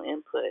initial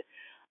input.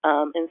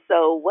 And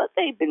so what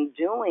they've been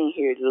doing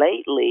here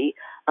lately,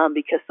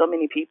 because so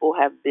many people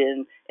have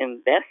been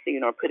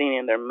investing or putting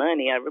in their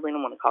money, I really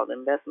don't want to call it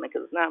investment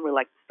because it's not really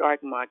like the stock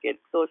market.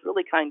 So it's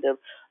really kind of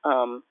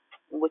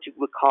what you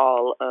would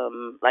call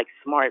like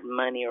smart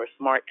money or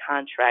smart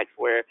contracts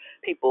where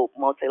people,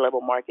 multi-level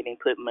marketing,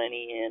 put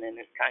money in, and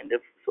it's kind of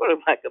sort of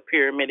like a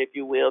pyramid, if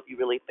you will, if you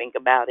really think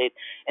about it,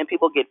 and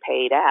people get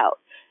paid out.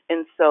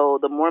 And so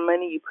the more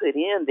money you put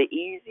in, the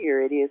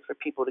easier it is for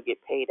people to get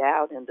paid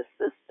out in the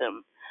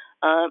system.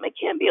 It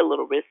can be a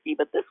little risky,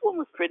 but this one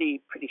was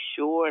pretty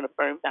sure and a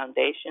firm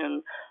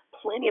foundation.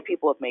 Plenty of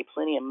people have made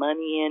plenty of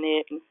money in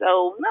it, and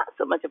so not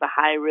so much of a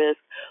high risk.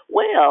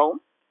 Well,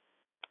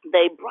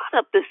 they brought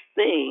up this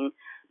thing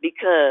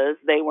because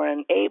they were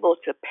unable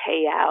to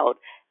pay out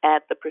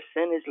at the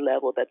percentage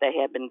level that they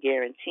had been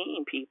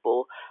guaranteeing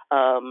people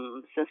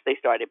since they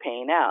started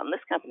paying out. And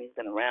this company's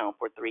been around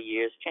for 3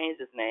 years,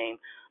 changed its name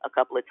a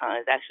couple of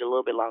times, actually a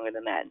little bit longer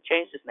than that, and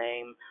changed its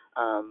name.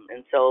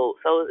 And so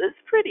it's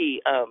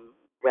pretty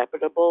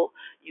reputable,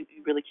 you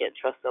really can't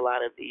trust a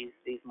lot of these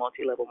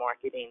multi-level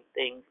marketing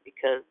things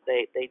because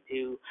they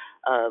do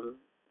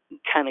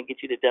kind of get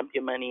you to dump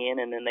your money in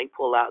and then they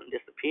pull out and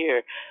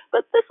disappear.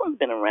 But this one's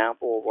been around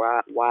for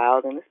a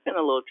while and it's been a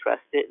little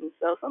trusted, and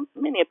so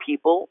many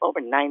people, over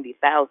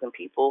 90,000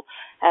 people,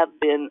 have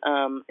been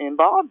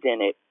involved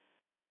in it.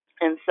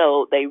 And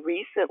so they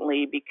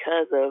recently,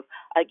 because of,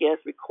 I guess,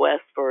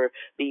 requests for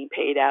being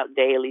paid out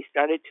daily,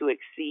 started to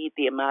exceed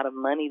the amount of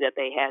money that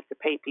they had to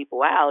pay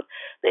people out.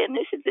 They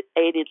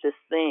initiated this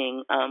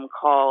thing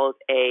called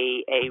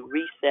a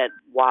reset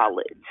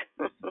wallet.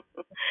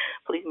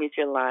 Please mute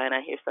your line. I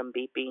hear some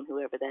beeping.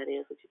 Whoever that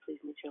is, would you please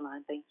mute your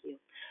line? Thank you.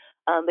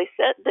 They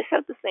set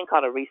this thing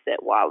called a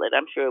reset wallet.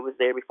 I'm sure it was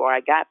there before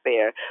I got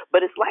there,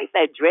 but it's like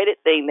that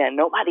dreaded thing that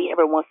nobody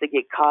ever wants to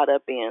get caught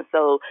up in.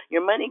 So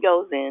your money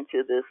goes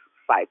into this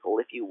cycle,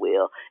 if you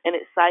will, and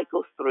it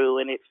cycles through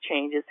and it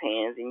changes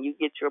hands, and you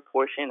get your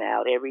portion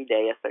out every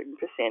day, a certain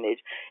percentage.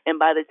 And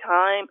by the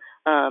time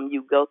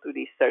you go through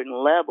these certain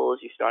levels,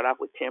 you start off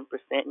with 10%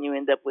 and you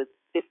end up with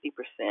 50%,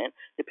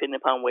 depending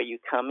upon where you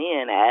come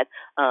in at,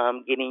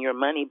 getting your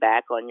money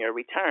back on your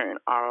return,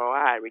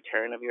 ROI,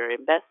 return of your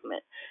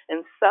investment.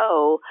 And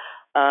so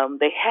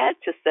they had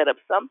to set up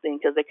something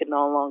because they could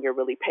no longer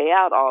really pay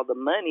out all the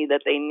money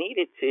that they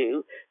needed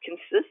to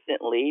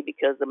consistently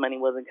because the money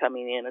wasn't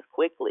coming in as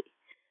quickly.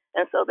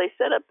 And so they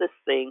set up this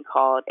thing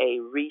called a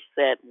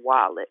reset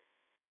wallet.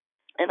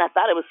 And I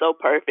thought it was so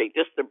perfect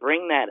just to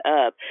bring that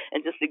up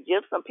and just to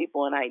give some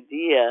people an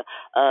idea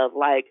of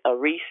like a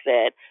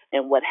reset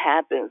and what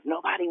happens.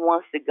 Nobody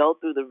wants to go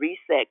through the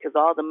reset because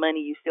all the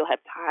money you still have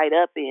tied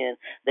up in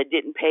that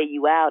didn't pay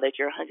you out at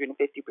your 150%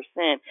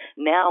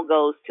 now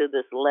goes to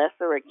this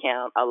lesser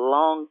account, a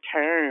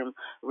long-term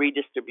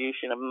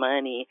redistribution of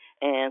money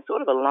and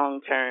sort of a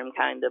long-term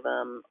kind of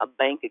a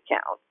bank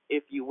account,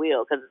 if you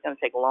will, because it's going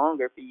to take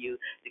longer for you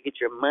to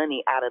get your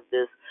money out of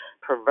this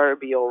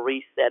proverbial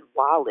reset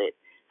wallet.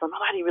 So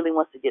nobody really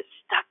wants to get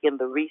stuck in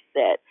the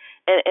reset.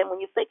 And when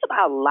you think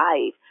about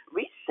life,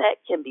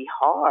 reset can be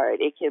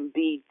hard. It can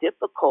be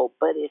difficult,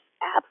 but it's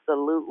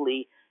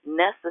absolutely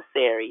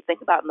necessary.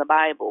 Think about in the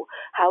Bible.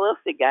 How else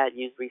did God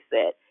use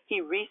reset? He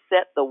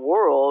reset the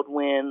world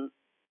when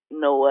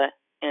Noah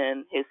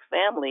and his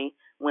family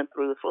went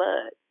through the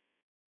flood.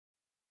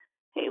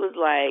 He was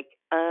like,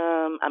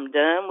 I'm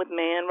done with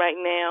man right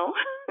now.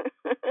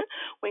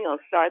 We're going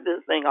to start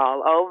this thing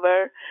all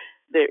over.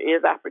 There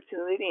is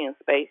opportunity and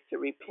space to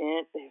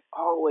repent. There's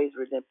always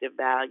redemptive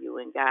value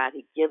in God.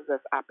 He gives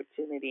us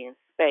opportunity and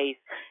space.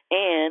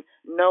 And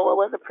Noah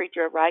was a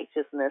preacher of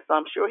righteousness, so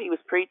I'm sure he was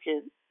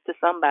preaching to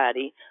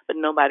somebody, but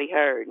nobody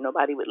heard.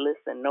 Nobody would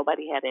listen.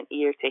 Nobody had an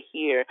ear to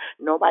hear.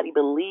 Nobody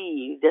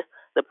believed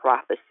the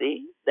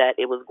prophecy that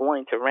it was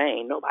going to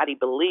rain. Nobody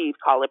believed,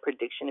 call it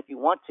prediction if you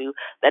want to,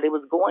 that it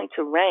was going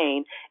to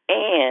rain,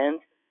 and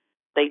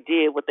they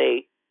did what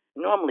they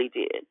normally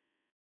did.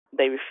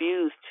 They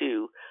refused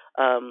to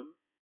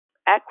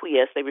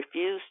acquiesce. They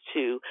refused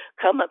to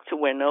come up to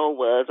where Noah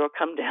was or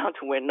come down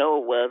to where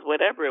Noah was,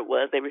 whatever it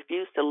was. They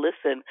refused to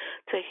listen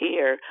to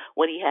hear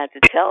what he had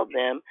to tell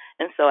them.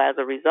 And so as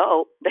a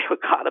result, they were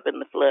caught up in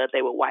the flood.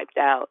 They were wiped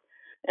out.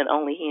 And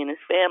only he and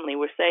his family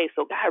were saved.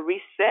 So God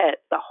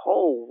reset the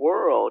whole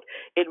world.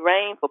 It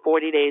rained for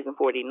 40 days and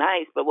 40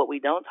 nights, but what we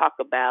don't talk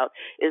about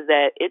is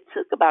that it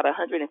took about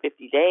 150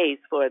 days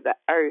for the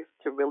earth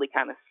to really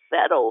kind of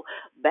settle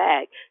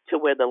back to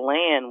where the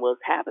land was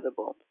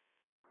habitable.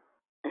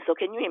 And so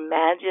can you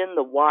imagine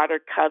the water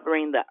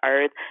covering the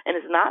earth? And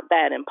it's not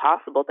that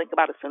impossible. Think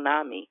about a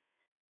tsunami.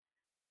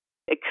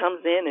 It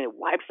comes in and it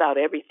wipes out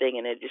everything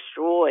and it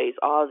destroys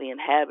all the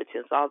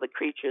inhabitants, all the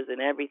creatures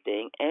and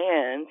everything.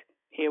 And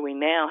here we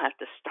now have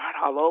to start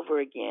all over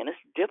again.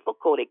 It's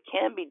difficult. It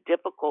can be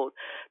difficult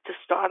to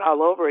start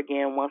all over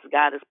again once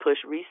God has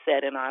pushed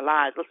reset in our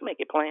lives. Let's make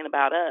it plain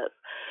about us.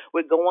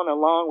 We're going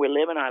along. We're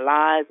living our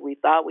lives. We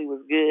thought we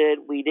was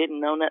good. We didn't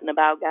know nothing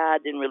about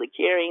God, didn't really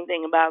care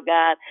anything about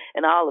God.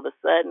 And all of a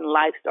sudden,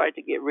 life started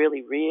to get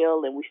really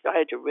real, and we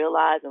started to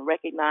realize and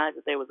recognize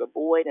that there was a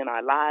void in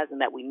our lives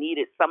and that we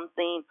needed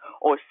something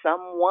or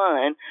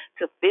someone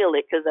to fill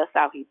it, because that's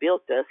how he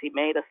built us. He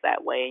made us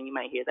that way, and you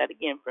might hear that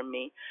again from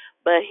me.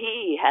 But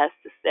he has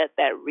to set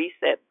that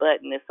reset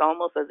button. It's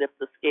almost as if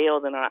the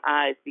scales in our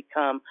eyes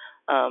become,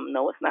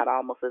 no, it's not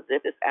almost as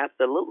if, it's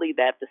absolutely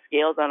that. The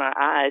scales on our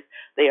eyes,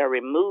 they are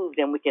removed,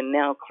 and we can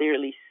now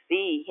clearly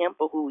see him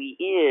for who he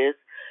is,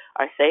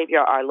 our Savior,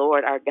 our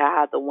Lord, our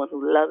God, the one who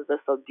loves us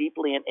so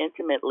deeply and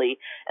intimately.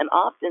 And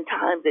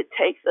oftentimes it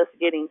takes us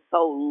getting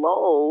so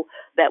low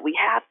that we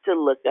have to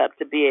look up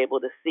to be able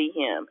to see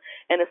him.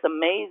 And it's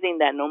amazing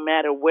that no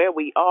matter where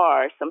we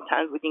are,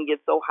 sometimes we can get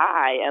so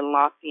high and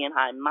lofty and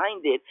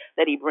high-minded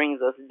that he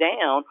brings us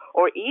down.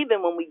 Or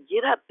even when we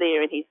get up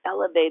there and he's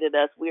elevated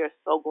us, we are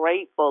so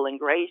grateful and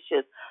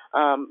gracious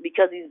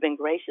because he's been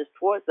gracious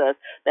towards us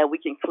that we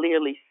can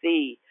clearly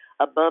see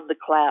above the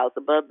clouds,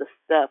 above the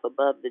stuff,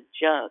 above the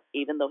junk,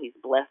 even though he's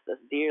blessed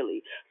us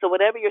dearly. So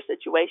whatever your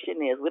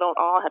situation is, we don't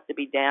all have to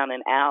be down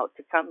and out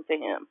to come to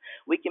him.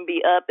 We can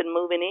be up and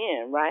moving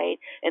in, right?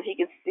 And he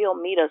can still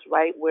meet us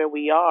right where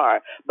we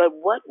are. But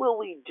what will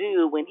we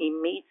do when he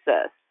meets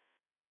us?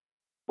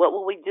 What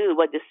will we do?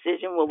 What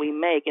decision will we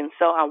make? And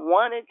so I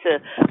wanted to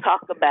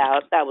talk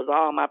about, that was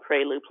all my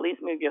prelude. Please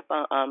mute your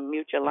phone,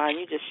 mute your line.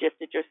 You just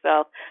shifted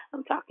yourself.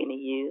 I'm talking to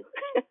you.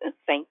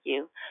 Thank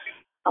you.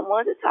 I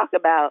wanted to talk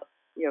about,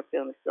 your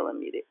film is still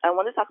unmuted. I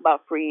want to talk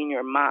about freeing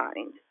your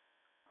mind.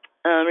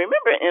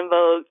 Remember En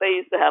Vogue, they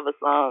used to have a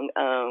song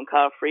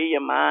called Free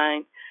Your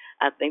Mind.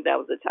 I think that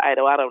was the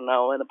title. I don't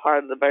know. And a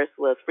part of the verse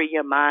was free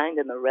your mind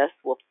and the rest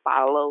will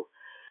follow.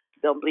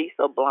 Don't be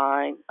so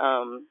blind.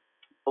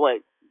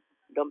 What?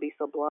 Don't be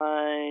so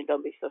blind.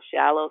 Don't be so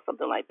shallow.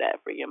 Something like that.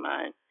 Free your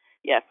mind.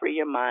 Yeah, free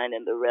your mind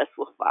and the rest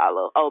will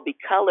follow. Oh, be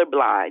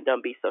colorblind.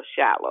 Don't be so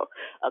shallow.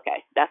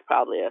 Okay, that's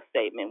probably a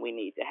statement we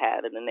need to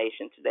have in the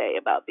nation today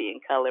about being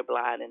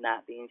colorblind and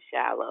not being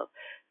shallow.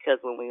 Because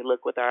when we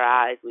look with our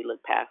eyes, we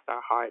look past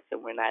our hearts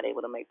and we're not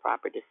able to make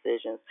proper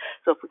decisions.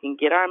 So if we can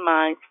get our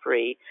minds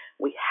free,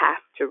 we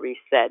have to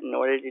reset. In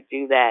order to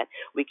do that,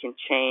 we can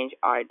change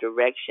our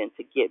direction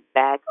to get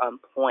back on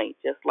point,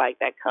 just like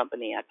that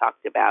company I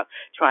talked about,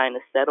 trying to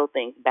settle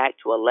things back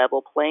to a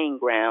level playing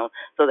ground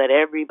so that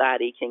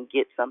everybody can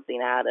get something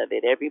out of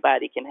it.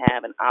 Everybody can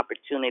have an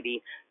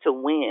opportunity to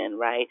win,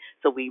 right?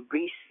 So we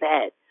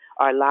reset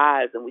our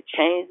lives and we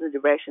change the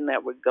direction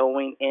that we're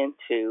going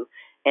into.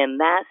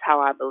 And that's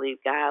how I believe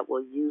God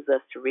will use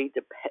us to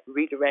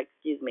redirect,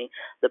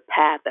 the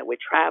path that we're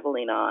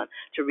traveling on,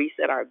 to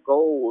reset our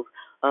goals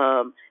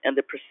and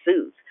the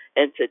pursuits,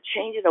 and to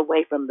change it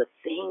away from the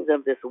things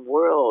of this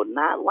world,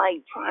 not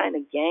like trying to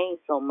gain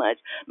so much.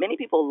 Many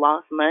people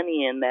lost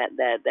money in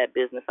that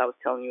business I was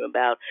telling you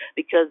about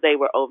because they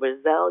were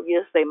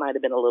overzealous. They might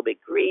have been a little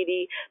bit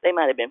greedy. They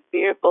might have been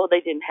fearful.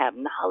 They didn't have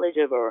knowledge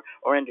of or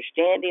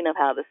understanding of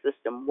how the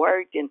system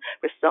worked. And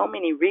for so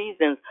many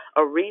reasons,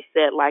 a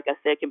reset, like I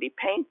said, can be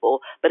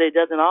painful, but it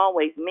doesn't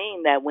always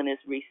mean that when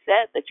it's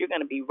reset that you're going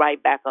to be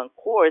right back on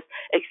course,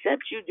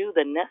 except you do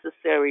the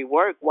necessary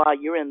work while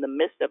you're in the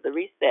midst of the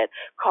reset.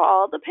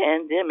 Call the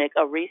pandemic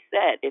a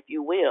reset, if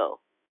you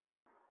will.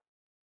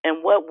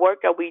 And what work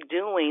are we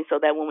doing so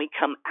that when we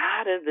come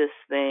out of this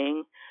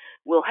thing,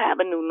 we'll have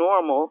a new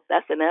normal?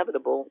 That's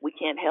inevitable. We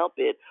can't help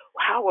it.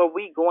 How are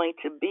we going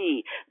to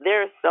be?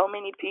 There are so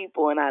many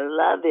people, and I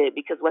love it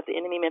because what the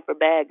enemy meant for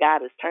bad,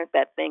 God has turned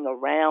that thing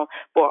around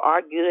for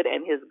our good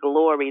and his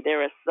glory.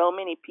 There are so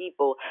many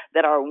people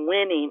that are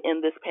winning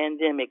in this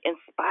pandemic in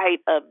spite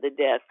of the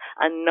deaths.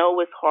 I know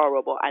it's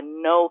horrible. I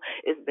know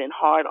it's been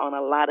hard on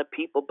a lot of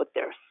people, but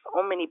there are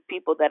so many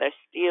people that are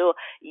still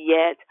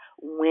yet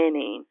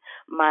winning.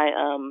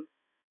 My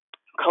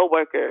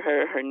coworker,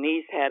 her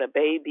niece had a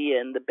baby,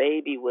 and the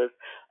baby was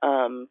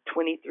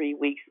 23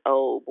 weeks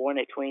old, born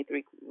at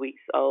 23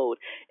 weeks old,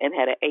 and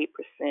had an 8%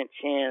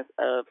 chance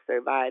of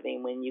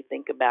surviving. When you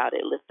think about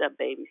it, lift up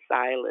baby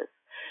Silas.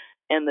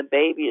 And the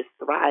baby is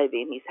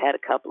thriving. He's had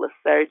a couple of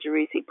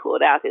surgeries. He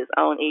pulled out his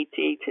own ET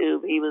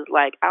tube. He was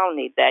like, I don't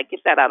need that.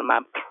 Get that out of my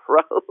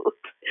throat.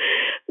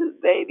 This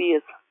baby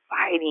is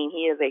fighting.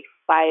 He is a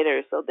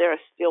fighter. So there are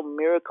still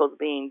miracles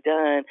being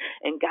done,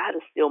 and God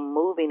is still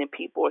moving, and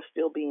people are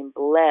still being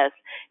blessed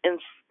in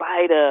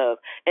spite of.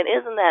 And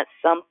isn't that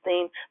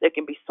something? There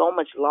can be so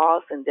much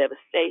loss and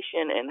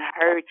devastation and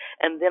hurt,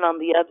 and then on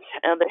the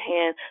other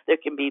hand,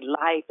 there can be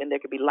life, and there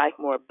can be life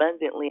more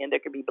abundantly, and there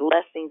can be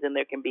blessings, and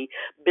there can be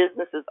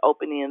businesses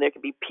opening, and there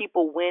can be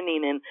people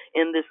winning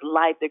in this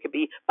life. There could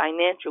be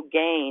financial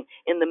gain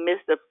in the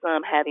midst of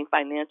some having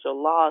financial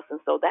loss. And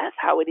so that's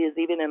how it is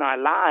even in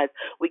our lives.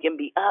 We can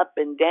be up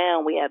and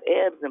down. We have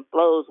ebbs and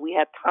flows. We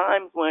have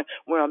times when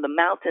we're on the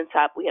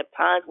mountaintop. We have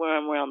times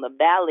when we're on the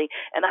valley.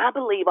 And I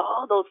believe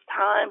all those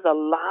times, a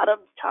lot of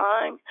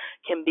times,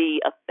 can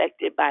be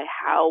affected by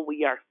how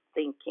we are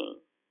thinking.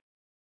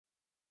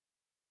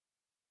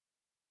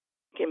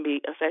 Can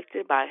be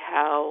affected by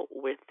how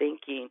we're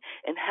thinking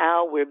and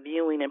how we're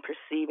viewing and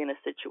perceiving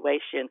a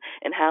situation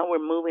and how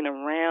we're moving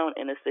around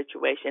in a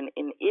situation,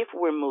 and if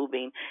we're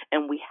moving,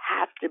 and we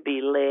have to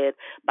be led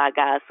by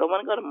God. So I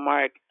want to go to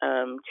Mark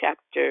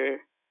chapter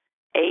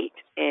 8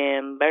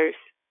 and verse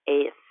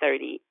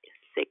 36.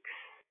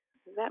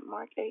 Is that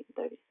Mark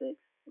 8:36?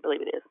 I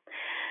believe it is.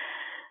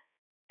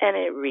 And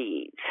it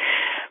reads,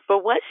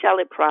 for what shall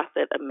it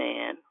profit a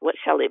man? What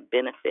shall it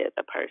benefit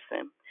a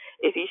person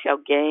if he shall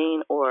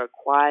gain or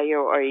acquire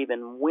or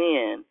even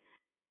win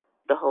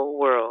the whole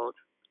world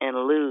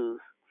and lose,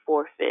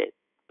 forfeit,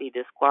 be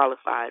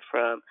disqualified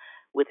from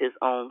with his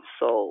own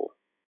soul?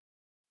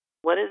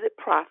 What does it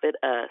profit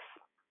us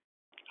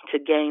to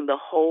gain the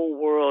whole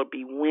world,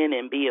 be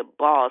winning, be a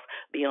boss,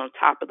 be on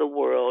top of the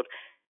world,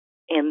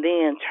 and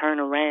then turn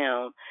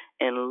around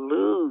and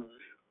lose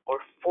or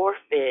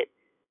forfeit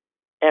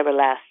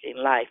everlasting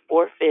life,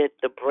 forfeit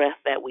the breath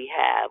that we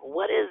have?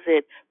 What does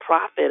it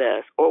profit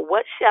us? Or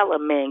what shall a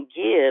man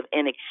give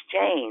in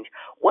exchange?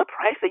 What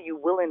price are you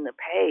willing to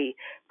pay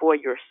for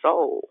your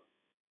soul?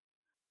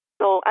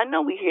 So I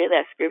know we hear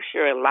that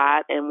scripture a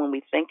lot, and when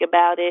we think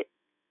about it,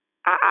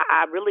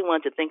 I really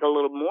want to think a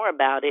little more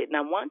about it, and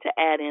I want to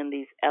add in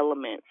these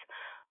elements.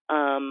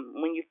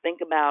 When you think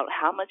about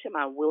how much am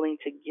I willing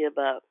to give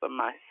up for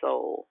my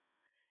soul?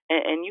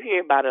 And you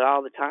hear about it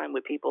all the time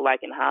with people like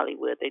in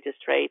Hollywood. They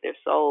just trade their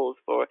souls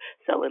for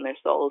selling their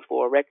souls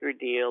for a record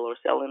deal, or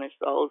selling their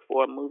souls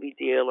for a movie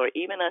deal, or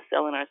even us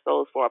selling our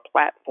souls for a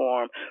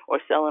platform,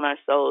 or selling our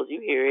souls. You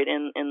hear it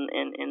in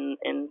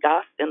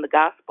the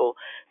gospel,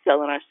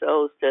 selling our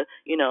souls to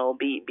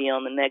be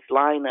on the next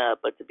lineup,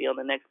 or to be on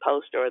the next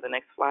poster or the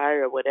next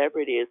flyer or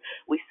whatever it is.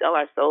 We sell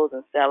our souls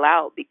and sell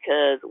out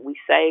because we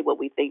say what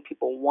we think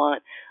people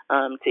want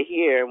to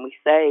hear, and we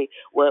say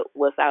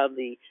what's out of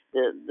the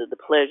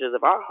pleasures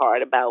of our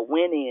heart about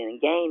winning and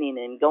gaining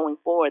and going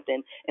forth,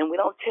 and we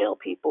don't tell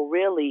people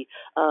really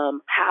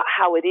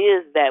how it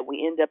is that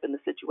we end up in the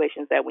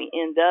situations that we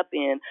end up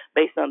in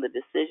based on the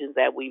decisions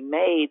that we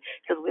made,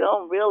 because we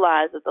don't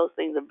realize that those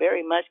things are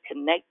very much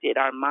connected.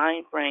 Our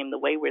mind frame, the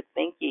way we're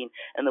thinking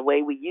and the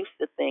way we used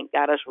to think,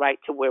 got us right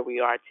to where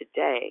we are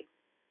today.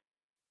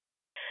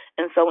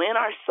 And so in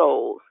our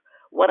souls,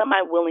 what am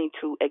I willing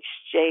to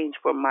exchange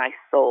for my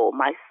soul?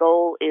 My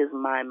soul is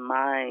my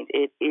mind.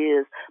 It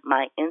is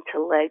my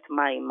intellect,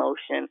 my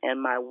emotion,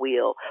 and my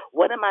will.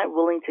 What am I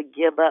willing to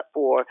give up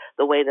for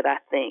the way that I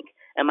think?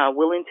 Am I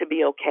willing to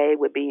be okay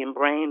with being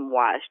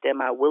brainwashed?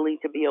 Am I willing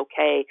to be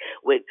okay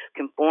with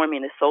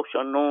conforming to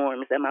social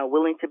norms? Am I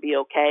willing to be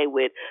okay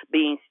with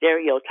being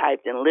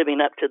stereotyped and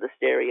living up to the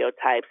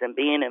stereotypes, and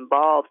being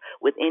involved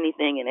with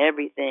anything and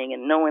everything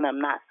and knowing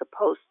I'm not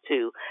supposed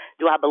to?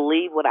 Do I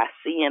believe what I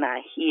see and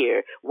I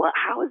hear?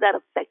 How is that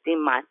affecting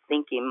my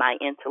thinking, my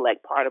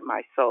intellect, part of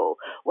my soul?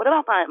 What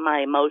about my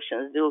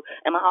emotions?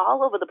 Am I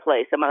all over the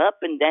place? Am I up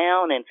and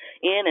down and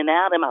in and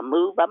out? Am I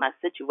moved by my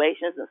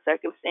situations and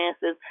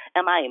circumstances?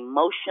 Am I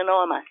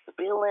emotional? Am I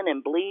spilling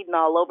and bleeding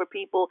all over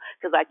people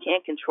because I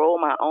can't control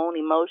my own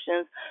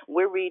emotions?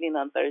 We're reading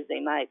on Thursday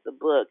night the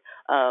book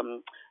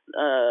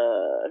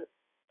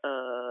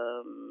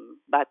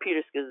by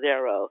Peter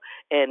Scazzero,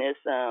 and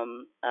it's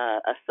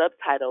a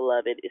subtitle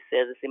of it. It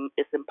says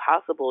it's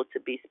impossible to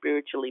be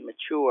spiritually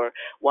mature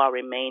while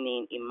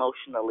remaining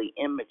emotionally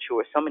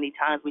immature. So many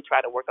times we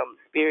try to work on the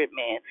spirit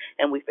man,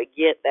 and we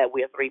forget that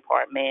we're a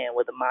three-part man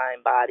with a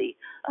mind, body,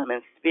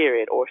 and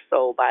spirit, or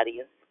soul, body,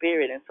 and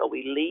spirit. And so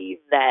we leave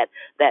that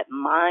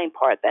mind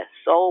part, that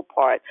soul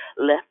part,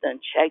 left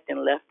unchecked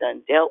and left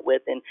undealt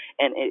with, and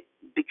it,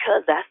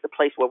 because that's the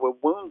place where we're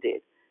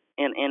wounded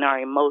in our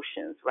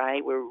emotions,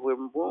 right? We're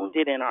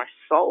wounded in our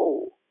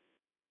soul.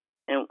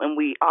 And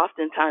we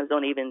oftentimes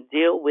don't even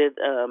deal with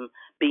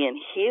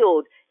being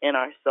healed in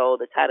our soul.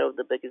 The title of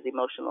the book is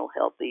Emotional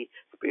Healthy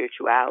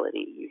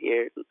Spirituality. You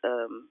hear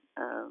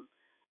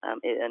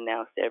it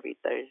announced every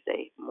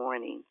Thursday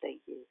morning.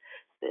 Thank you,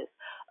 sis.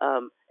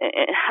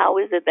 And how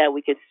is it that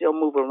we can still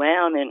move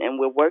around, and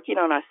we're working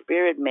on our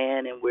spirit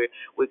man, and we're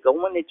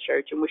going to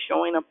church, and we're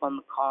showing up on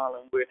the call,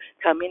 and we're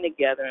coming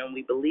together, and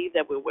we believe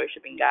that we're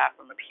worshiping God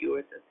from a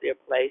pure, sincere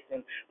place,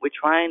 and we're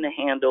trying to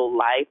handle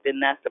life,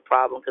 and that's the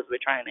problem, because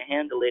we're trying to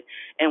handle it,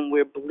 and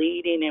we're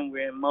bleeding, and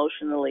we're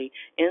emotionally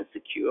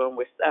insecure, and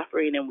we're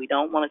suffering, and we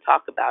don't want to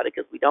talk about it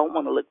because we don't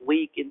want to look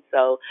weak, and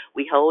so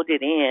we hold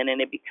it in, and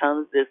it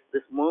becomes this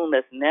wound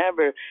that's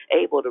never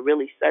able to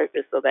really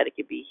surface so that it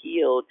can be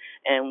healed.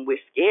 And we're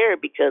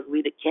scared because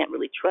we can't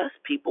really trust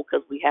people,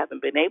 because we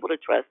haven't been able to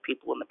trust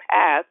people in the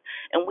past,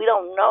 and we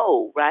don't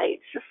know, right?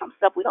 It's just some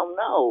stuff we don't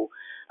know.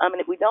 And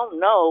if we don't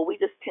know, we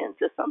just tend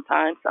to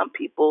sometimes, some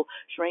people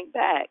shrink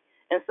back,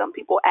 and some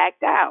people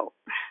act out.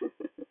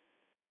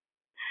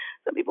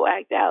 Some people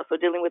act out. So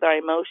dealing with our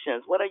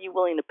emotions, what are you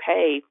willing to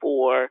pay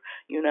for,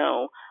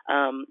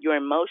 your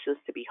emotions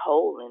to be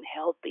whole and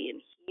healthy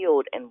and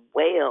healed and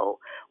well?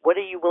 What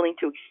are you willing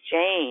to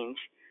exchange?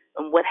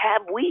 And what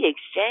have we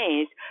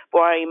exchanged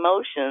for our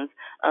emotions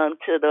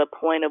to the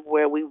point of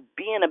where we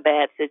be in a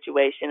bad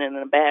situation and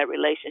in a bad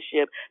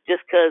relationship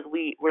just because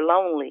we're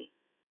lonely?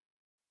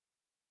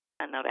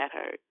 I know that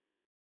hurt.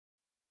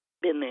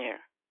 Been there.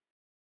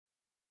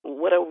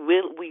 What are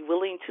we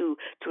willing to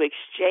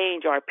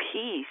exchange our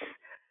peace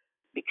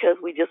because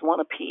we just want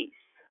a peace?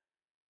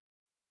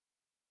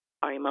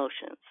 Our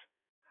emotions.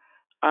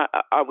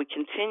 Are we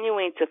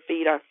continuing to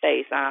feed our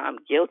face? I'm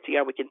guilty.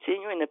 Are we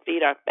continuing to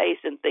feed our face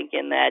and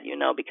thinking that,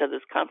 because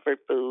it's comfort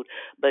food?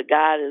 But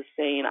God is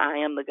saying, I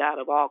am the God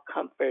of all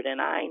comfort,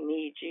 and I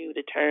need you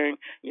to turn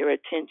your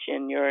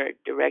attention, your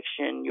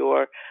direction,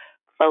 your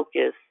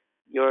focus,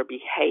 your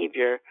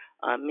behavior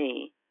on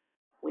me.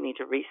 We need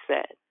to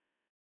reset.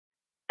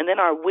 And then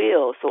our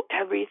will, so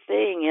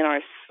everything in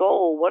our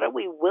soul, what are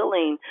we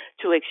willing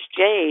to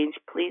exchange?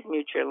 Please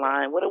mute your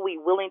line. What are we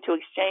willing to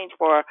exchange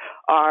for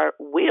our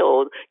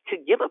will, to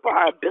give up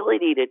our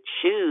ability to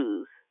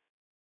choose?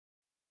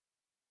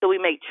 So we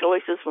make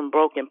choices from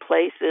broken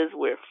places.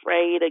 We're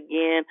afraid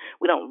again.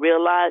 We don't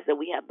realize that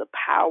we have the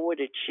power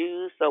to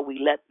choose, so we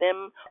let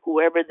them,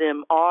 whoever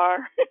them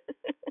are,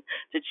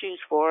 to choose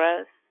for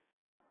us.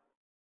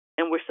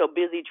 And we're so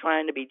busy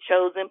trying to be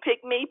chosen.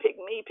 Pick me, pick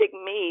me, pick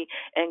me.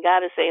 And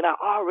God is saying, I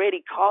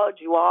already called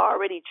you. I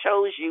already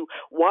chose you.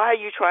 Why are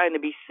you trying to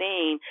be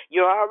seen?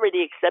 You're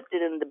already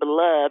accepted in the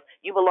beloved.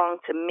 You belong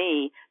to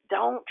me.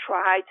 Don't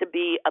try to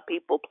be a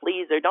people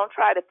pleaser. Don't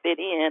try to fit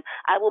in.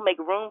 I will make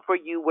room for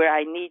you where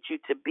I need you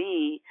to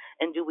be.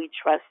 And do we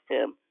trust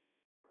him?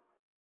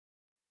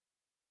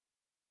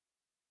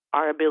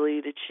 Our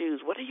ability to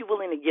choose. What are you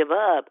willing to give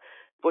up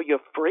for your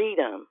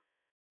freedom?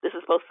 This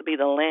is supposed to be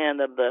the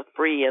land of the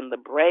free and the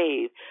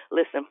brave.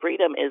 Listen,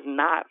 freedom is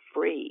not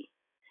free.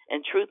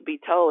 And truth be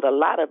told, a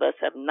lot of us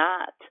have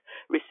not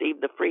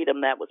received the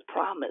freedom that was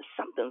promised.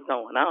 Something's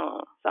going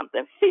on.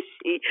 Something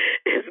fishy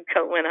is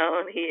going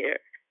on here.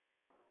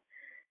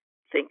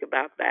 Think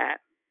about that.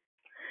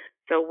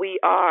 So we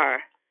are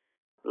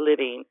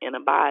living in a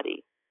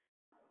body.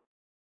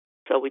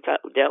 So we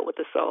dealt with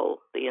the soul,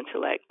 the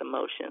intellect, the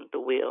emotion, the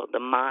will, the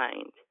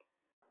mind,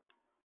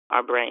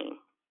 our brain.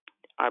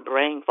 Our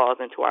brain falls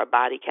into our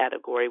body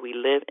category. We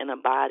live in a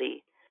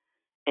body,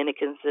 and it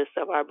consists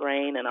of our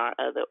brain and our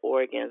other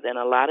organs. And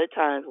a lot of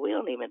times we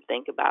don't even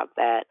think about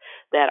that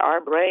our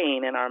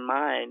brain and our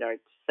mind are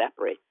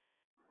separate.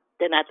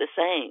 They're not the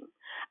same.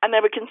 I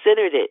never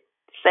considered it.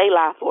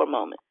 Selah for a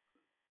moment.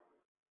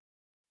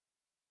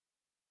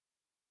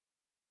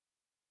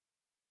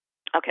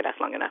 Okay, that's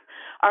long enough.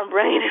 Our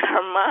brain and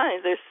our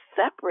minds are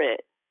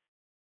separate.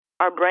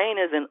 Our brain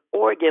is an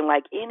organ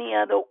like any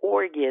other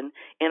organ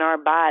in our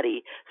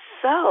body.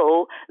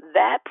 So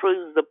that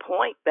proves the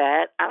point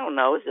that, I don't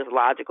know, it's just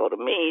logical to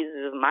me,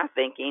 this is my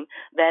thinking,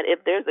 that if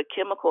there's a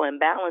chemical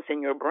imbalance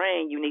in your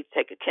brain, you need to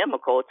take a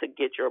chemical to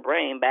get your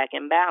brain back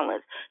in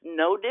balance.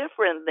 No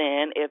different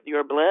than if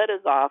your blood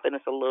is off and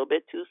it's a little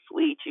bit too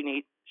sweet, you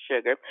need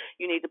sugar.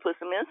 You need to put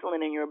some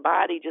insulin in your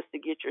body just to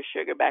get your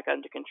sugar back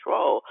under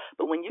control.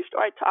 But when you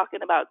start talking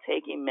about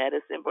taking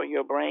medicine for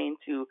your brain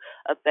to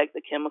affect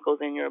the chemicals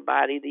in your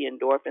body, the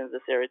endorphins,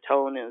 the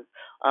serotonins,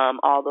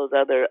 all those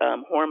other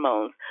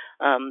hormones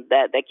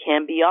that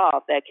can be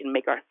off, that can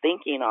make our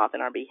thinking off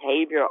and our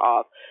behavior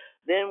off,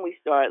 then we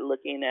start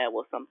looking at,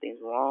 well,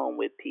 something's wrong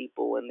with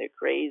people and they're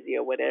crazy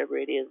or whatever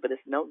it is. But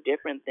it's no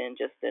different than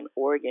just an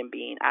organ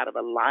being out of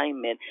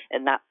alignment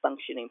and not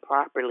functioning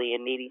properly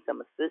and needing some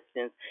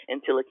assistance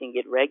until it can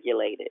get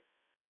regulated.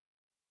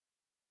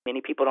 Many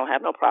people don't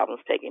have no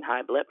problems taking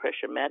high blood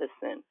pressure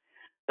medicine,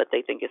 but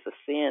they think it's a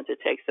sin to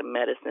take some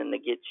medicine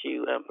to get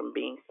you from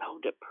being so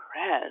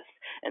depressed.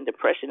 And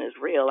depression is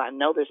real. I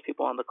know there's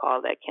people on the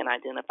call that can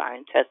identify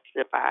and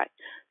testify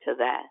to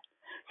that.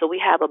 So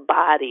we have a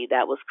body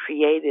that was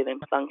created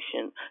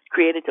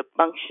to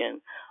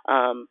function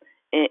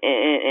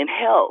in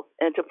health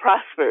and to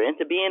prosper and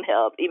to be in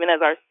health, even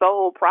as our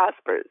soul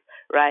prospers,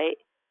 right?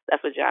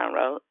 That's what John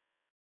wrote.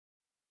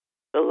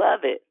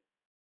 Beloved,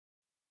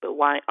 but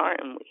why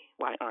aren't we?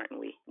 Why aren't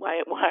we?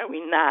 Why are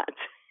we not?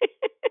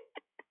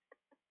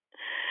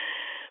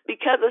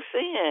 Because of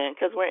sin,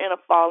 because we're in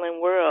a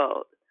fallen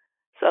world.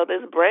 So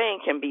this brain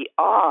can be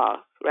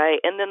off, right?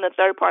 And then the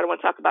third part I want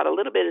to talk about a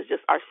little bit is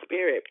just our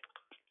spirit.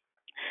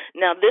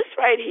 Now, this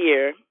right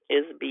here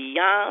is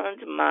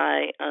beyond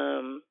my,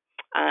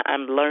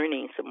 I'm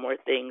learning some more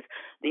things.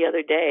 The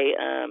other day,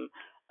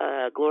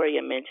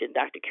 Gloria mentioned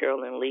Dr.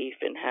 Carolyn Leaf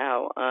and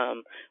how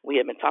we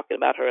have been talking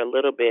about her a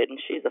little bit, and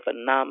she's a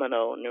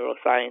phenomenal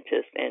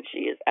neuroscientist, and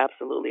she is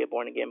absolutely a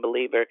born-again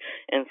believer.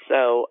 And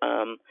so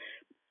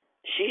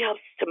she helps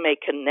to make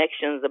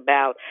connections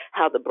about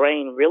how the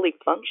brain really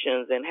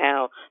functions and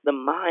how the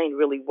mind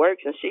really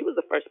works. And she was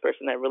the first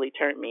person that really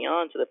turned me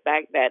on to the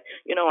fact that,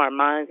 our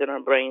minds and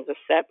our brains are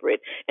separate.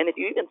 And if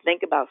you even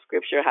think about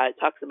Scripture, how it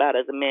talks about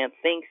as a man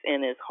thinks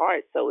in his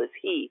heart, so is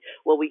he.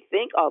 Well, we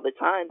think all the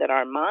time that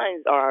our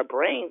minds or our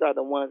brains are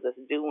the ones that's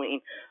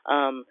doing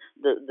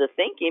the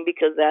thinking,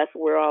 because that's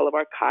where all of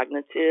our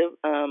cognitive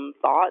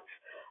thoughts,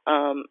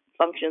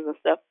 functions and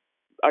stuff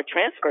are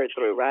transferred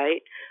through,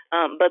 right?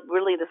 But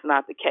really that's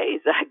not the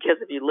case. I guess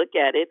if you look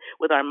at it,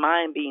 with our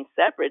mind being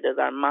separate, does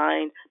our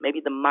mind, maybe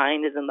the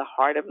mind is in the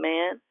heart of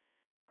man?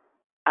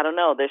 I don't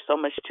know. There's so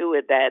much to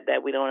it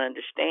that we don't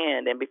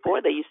understand. And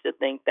before they used to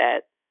think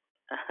that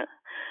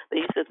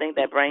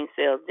brain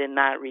cells did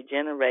not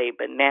regenerate,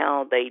 but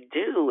now they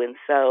do. And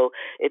so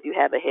if you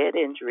have a head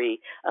injury,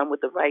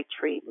 with the right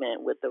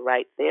treatment, with the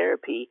right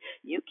therapy,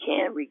 you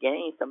can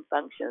regain some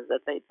functions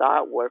that they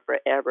thought were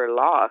forever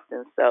lost.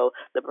 And so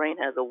the brain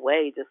has a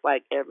way, just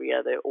like every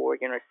other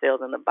organ or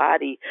cell in the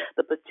body,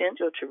 the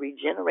potential to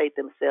regenerate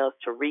themselves,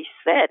 to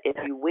reset, if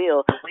you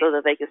will, so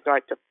that they can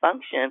start to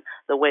function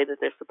the way that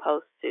they're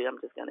supposed to. I'm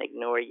just going to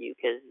ignore you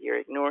because you're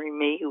ignoring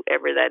me,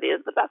 whoever that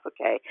is, but that's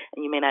okay.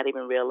 And you may not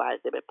even realize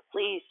it, but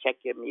please check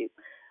your mute.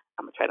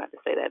 I'm going to try not to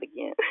say that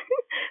again.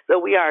 So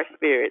we are a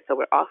spirit, so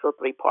we're also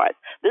three parts.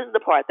 This is the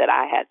part that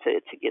I had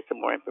to get some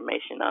more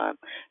information on.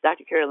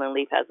 Dr. Carolyn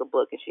Leaf has a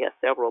book, and she has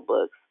several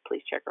books.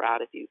 Please check her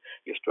out if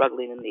you're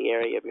struggling in the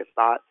area of your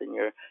thoughts and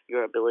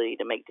your ability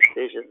to make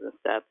decisions and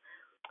stuff.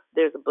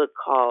 There's a book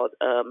called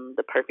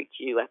The Perfect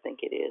You, I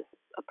think it is.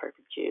 a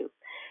perfect Jew.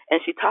 And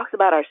she talks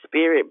about our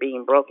spirit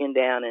being broken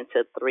down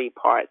into three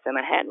parts. And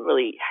I hadn't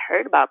really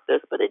heard about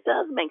this, but it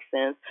does make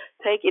sense.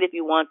 Take it if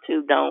you want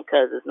to, don't,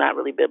 because it's not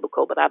really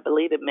biblical, but I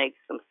believe it makes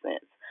some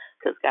sense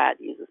because God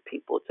uses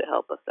people to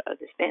help us to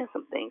understand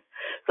some things.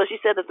 So she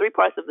said the three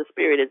parts of the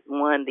Spirit is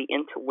one, the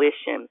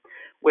intuition,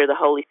 where the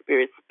Holy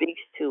Spirit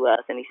speaks to us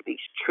and he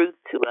speaks truth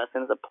to us,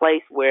 and it's a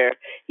place where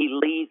he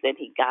leads and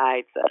he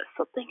guides us.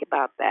 So think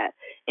about that,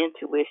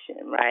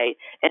 intuition, right?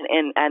 And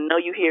I know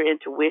you hear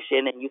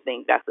intuition and you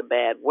think that's a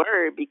bad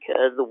word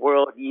because the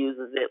world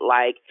uses it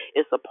like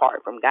it's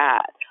apart from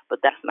God,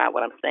 but that's not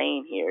what I'm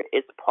saying here.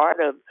 It's part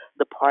of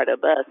the part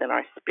of us and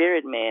our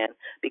spirit man,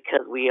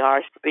 because we are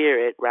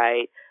spirit,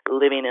 right?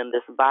 Living in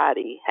this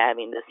body,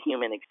 having this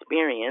human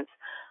experience.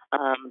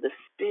 The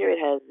spirit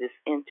has this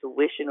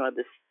intuition or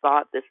this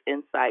thought, this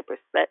insight,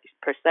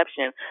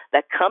 perception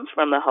that comes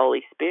from the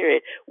Holy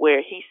Spirit,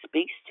 where he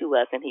speaks to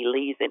us and he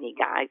leads and he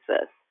guides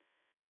us.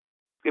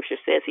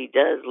 Scripture says he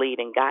does lead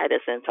and guide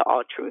us into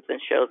all truth and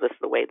shows us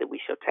the way that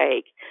we shall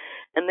take.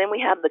 And then we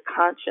have the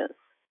conscience,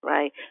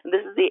 right? And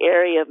this is the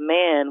area of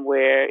man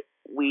where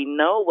we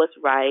know what's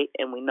right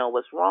and we know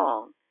what's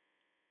wrong.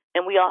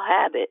 And we all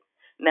have it.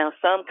 Now,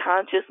 some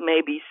conscience may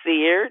be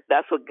seared.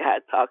 That's what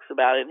God talks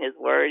about in his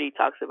word. He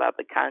talks about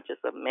the conscience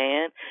of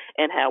man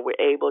and how we're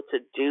able to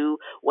do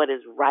what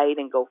is right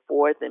and go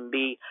forth and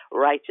be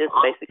righteous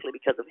basically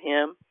because of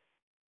him,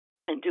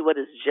 and do what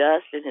is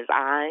just in his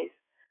eyes.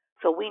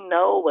 So we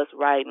know what's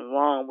right and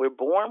wrong. We're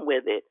born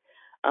with it.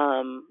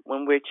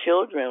 When we're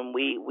children,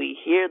 we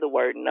hear the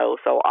word no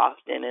so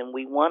often, and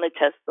we want to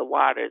test the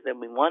waters, and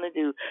we want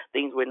to do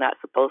things we're not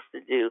supposed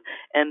to do.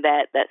 And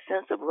that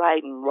sense of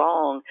right and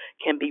wrong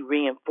can be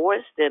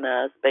reinforced in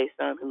us based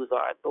on who's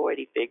our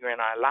authority figure in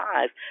our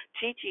lives,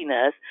 teaching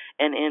us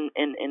and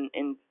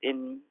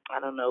in I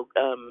don't know,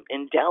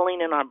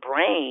 indwelling in our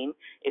brain,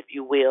 if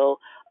you will,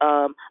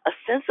 a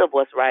sense of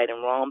what's right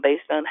and wrong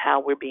based on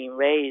how we're being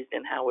raised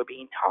and how we're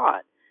being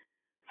taught.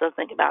 So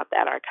think about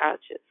that, our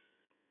conscience.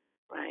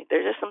 Right.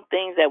 There's just some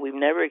things that we've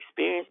never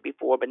experienced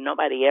before, but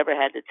nobody ever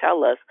had to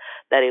tell us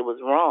that it was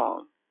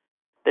wrong.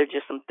 There's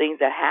just some things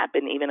that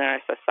happen even in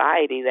our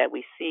society that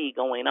we see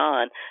going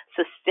on.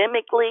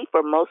 Systemically,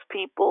 for most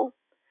people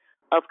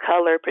of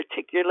color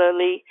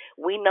particularly,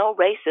 we know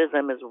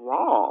racism is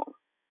wrong,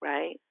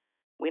 right?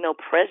 We know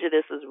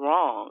prejudice is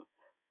wrong.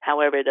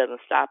 However, it doesn't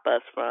stop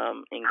us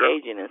from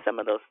engaging in some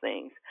of those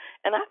things.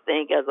 And I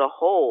think as a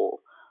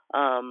whole,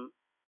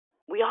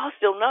 we all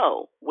still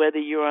know, whether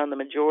you're on the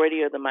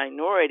majority or the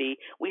minority,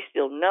 we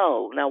still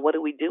know. Now, what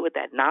do we do with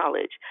that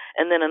knowledge?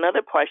 And then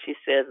another part she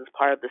says is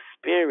part of the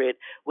spirit,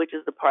 which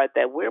is the part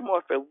that we're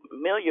more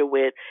familiar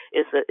with,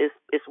 is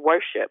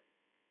worship.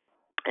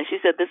 And she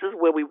said this is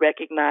where we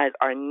recognize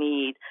our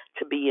need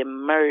to be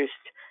immersed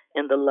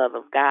in the love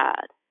of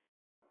God.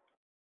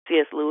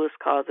 C.S. Lewis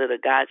calls it a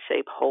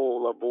God-shaped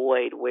hole, a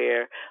void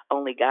where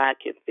only God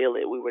can fill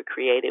it. We were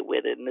created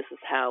with it, and this is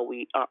how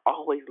we are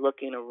always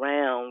looking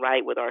around,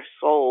 right, with our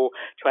soul,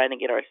 trying to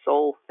get our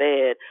soul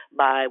fed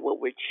by what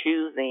we're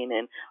choosing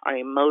and our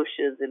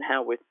emotions and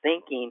how we're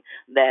thinking,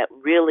 that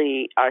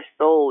really our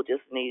soul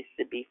just needs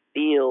to be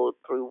filled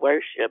through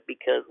worship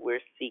because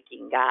we're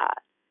seeking God.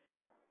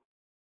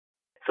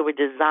 So we're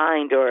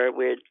designed, or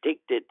we're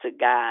addicted to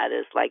God.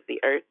 It's like the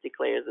earth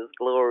declares his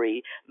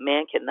glory.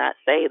 Man cannot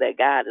say that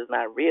God is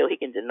not real. He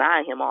can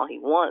deny him all he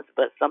wants,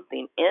 but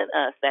something in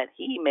us that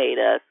he made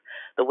us,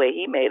 the way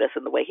he made us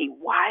and the way he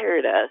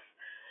wired us,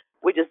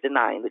 we're just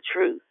denying the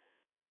truth.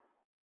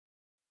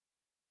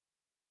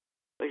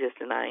 We're just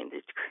denying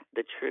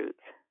the truth.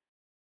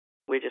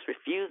 We're just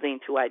refusing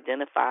to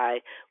identify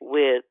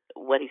with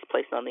what he's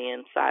placed on the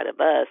inside of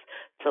us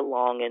to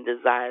long and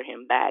desire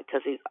him back,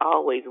 because he's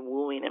always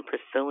wooing and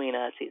pursuing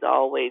us. He's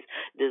always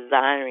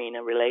desiring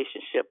a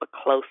relationship, a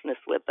closeness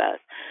with us.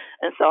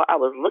 And so I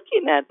was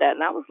looking at that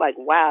and I was like,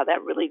 wow,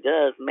 that really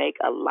does make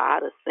a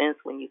lot of sense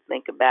when you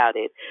think about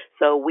it.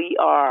 So we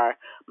are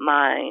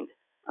mind,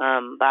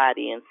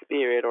 body, and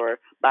spirit, or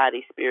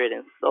body, spirit,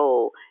 and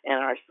soul. And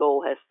our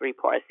soul has three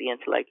parts: the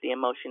intellect, the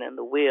emotion, and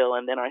the will.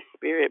 And then our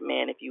spirit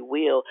man, if you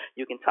will,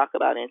 you can talk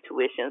about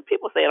intuition.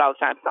 People say it all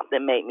the time,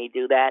 something made me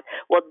do that.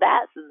 Well,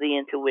 that's the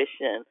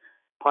intuition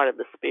part of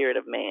the spirit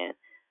of man,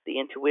 the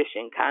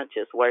intuition,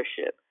 conscious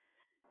worship.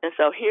 And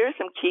so here are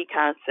some key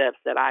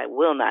concepts that I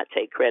will not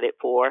take credit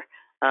for,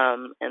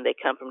 and they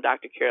come from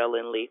Dr.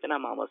 Carolyn Leaf, and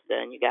I'm almost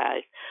done, you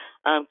guys.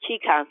 Key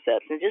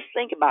concepts, and just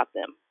think about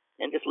them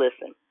and just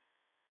listen.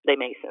 They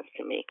make sense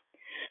to me.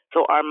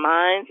 So our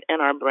minds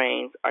and our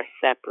brains are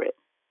separate.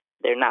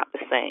 They're not the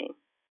same.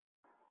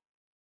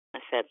 I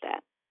said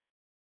that.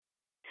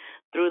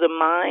 Through the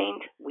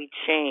mind, we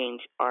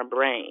change our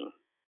brain.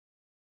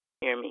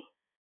 Hear me,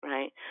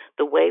 right?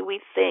 The way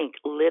we think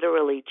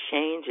literally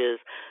changes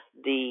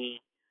the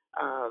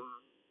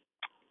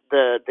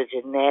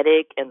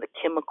genetic and the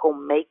chemical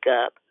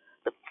makeup,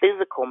 the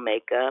physical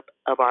makeup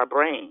of our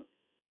brain.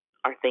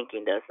 Our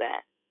thinking does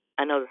that.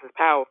 I know this is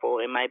powerful.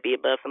 It might be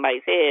above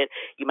somebody's head.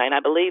 You might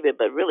not believe it,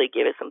 but really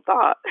give it some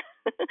thought.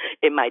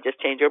 It might just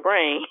change your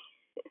brain.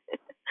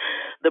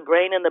 The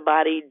brain and the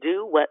body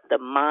do what the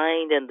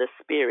mind and the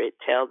spirit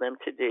tell them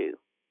to do.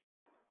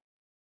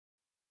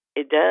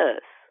 It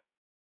does.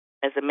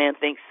 As a man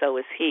thinks, so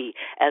is he.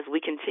 As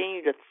we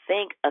continue to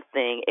think a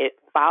thing, it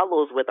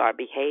follows with our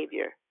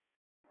behavior.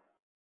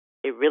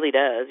 It really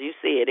does. You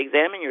see it.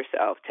 Examine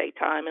yourself. Take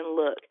time and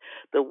look.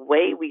 The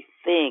way we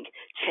think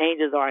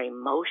changes our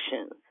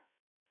emotions.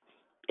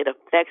 It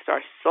affects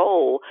our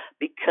soul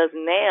because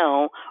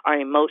now our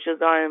emotions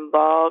are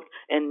involved,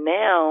 and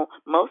now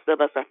most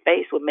of us are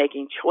faced with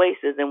making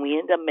choices, and we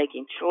end up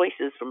making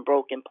choices from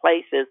broken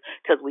places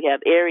because we have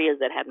areas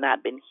that have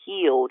not been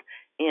healed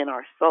in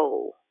our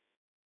soul.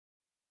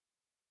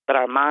 But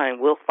our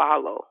mind will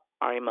follow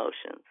our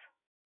emotions,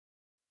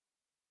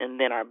 and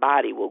then our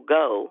body will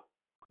go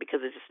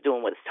because it's just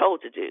doing what it's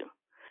told to do.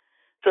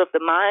 So if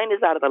the mind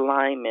is out of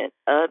alignment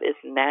of its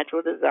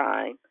natural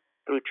design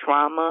through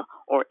trauma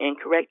or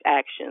incorrect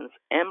actions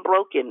and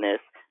brokenness,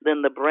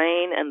 then the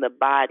brain and the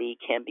body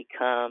can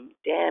become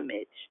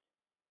damaged.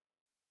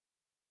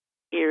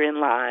 Herein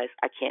lies,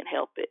 I can't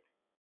help it.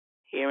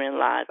 Herein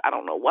lies, I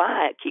don't know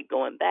why I keep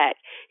going back.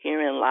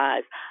 Herein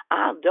lies,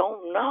 I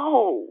don't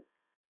know,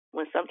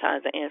 when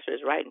sometimes the answer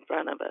is right in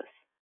front of us.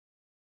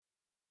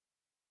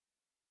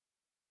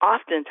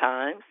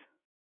 Oftentimes,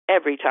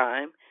 every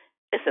time,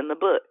 it's in the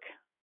book.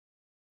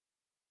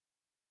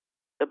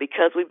 But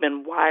because we've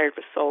been wired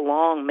for so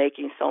long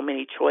making so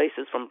many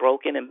choices from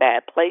broken and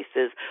bad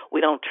places, we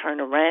don't turn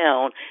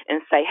around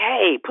and say,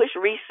 hey, push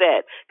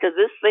reset, because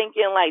this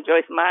thinking, like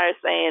Joyce Meyer is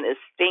saying, is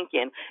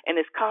stinking, and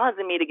it's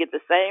causing me to get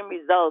the same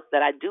results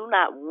that I do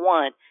not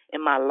want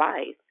in my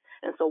life.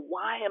 And so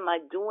why am I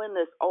doing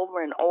this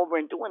over and over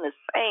and doing the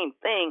same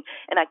thing?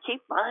 And I keep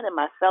finding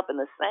myself in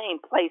the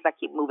same place. I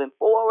keep moving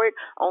forward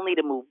only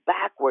to move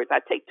backwards. I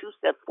take 2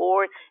 steps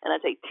forward and I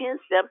take 10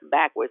 steps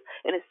backwards.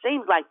 And it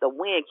seems like the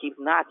wind keeps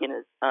knocking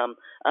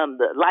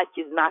the life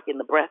keeps knocking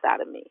the breath out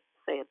of me.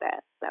 Say it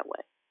that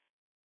way.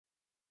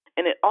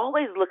 And it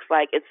always looks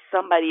like it's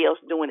somebody else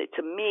doing it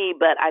to me,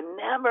 but I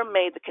never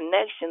made the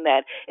connection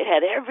that it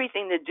had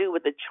everything to do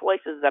with the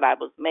choices that I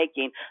was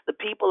making, the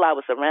people I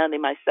was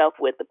surrounding myself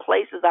with, the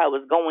places I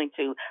was going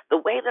to, the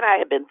way that I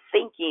had been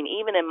thinking,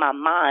 even in my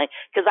mind,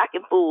 because I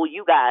can fool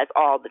you guys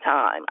all the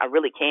time. I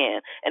really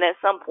can. And at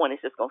some point,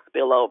 it's just going to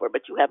spill over.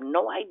 But you have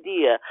no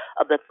idea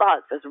of the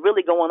thoughts that's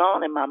really going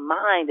on in my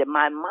mind, and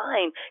my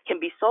mind can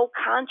be so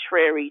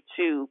contrary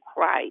to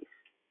Christ.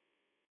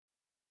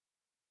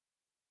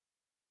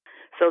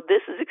 So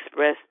this is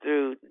expressed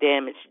through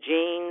damaged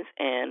genes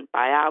and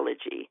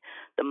biology.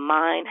 The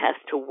mind has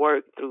to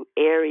work through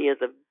areas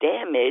of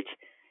damage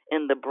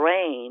in the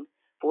brain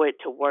for it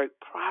to work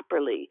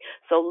properly.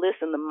 So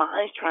listen, the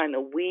mind's trying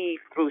to weave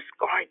through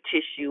scar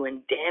tissue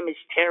and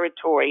damaged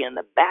territory and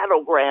the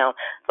battleground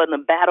from the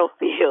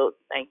battlefield.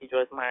 Thank you,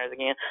 Joyce Myers,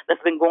 again.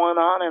 That's been going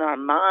on in our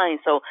mind,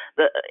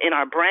 in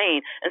our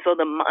brain. And so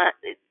the mind,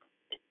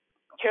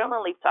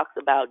 Carolyn Leaf talks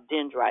about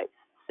dendrites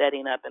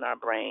setting up in our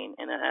brain,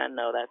 and I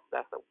know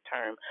that's a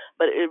term,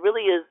 but it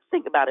really is,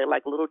 think about it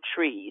like little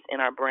trees in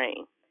our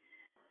brain.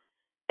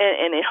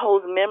 And it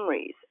holds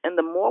memories. And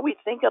the more we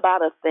think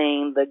about a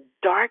thing, the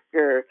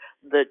darker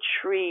the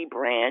tree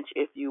branch,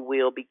 if you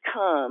will,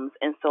 becomes,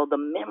 and so the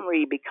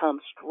memory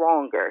becomes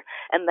stronger.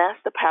 And that's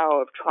the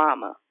power of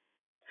trauma.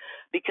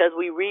 Because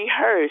we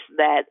rehearse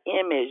that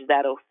image,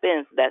 that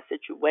offense, that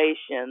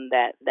situation,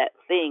 that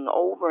thing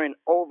over and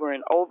over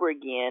and over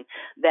again,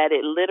 that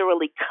it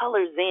literally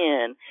colors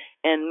in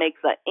and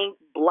makes an ink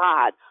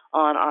blot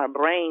on our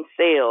brain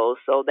cells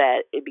so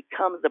that it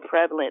becomes the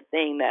prevalent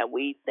thing that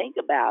we think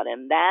about.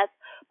 And that's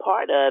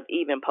part of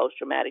even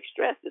post-traumatic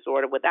stress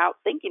disorder without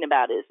thinking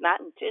about it. It's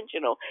not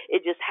intentional.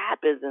 It just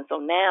happens. And so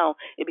now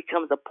it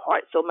becomes a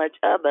part so much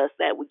of us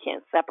that we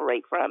can't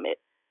separate from it.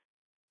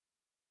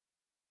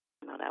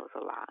 No, that was a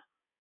lot.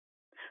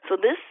 So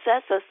this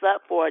sets us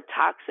up for a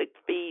toxic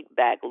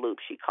feedback loop,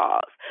 she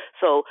calls.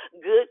 So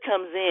good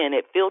comes in,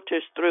 it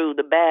filters through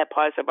the bad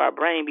parts of our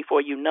brain.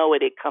 Before you know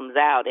it, it comes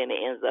out and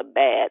it ends up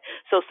bad.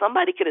 So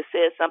somebody could have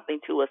said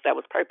something to us that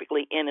was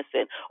perfectly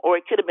innocent, or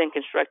it could have been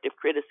constructive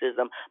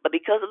criticism. But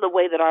because of the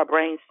way that our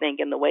brains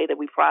think and the way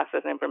that we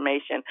process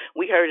information,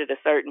 we heard it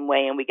a certain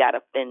way and we got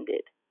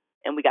offended.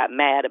 And we got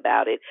mad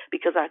about it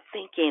because our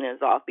thinking is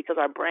off, because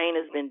our brain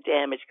has been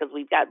damaged, because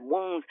we've got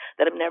wounds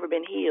that have never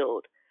been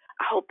healed.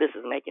 I hope this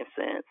is making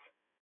sense.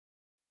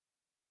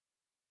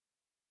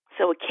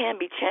 So it can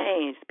be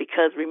changed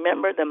because,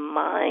 remember, the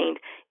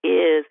mind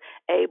is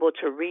able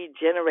to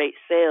regenerate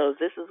cells.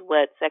 This is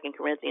what 2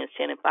 Corinthians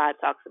 10:5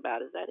 talks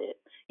about. Is that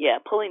it? Yeah,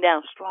 pulling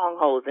down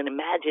strongholds and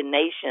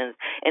imaginations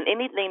and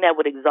anything that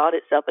would exalt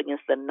itself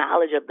against the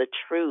knowledge of the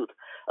truth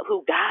of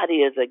who God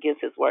is,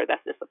 against his word.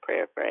 That's just a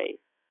prayer phrase.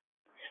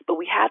 But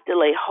we have to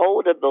lay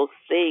hold of those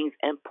things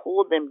and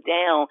pull them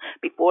down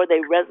before they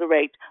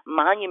resurrect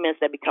monuments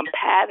that become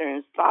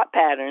patterns, thought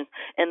patterns,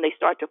 and they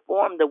start to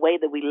form the way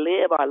that we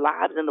live our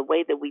lives and the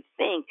way that we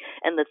think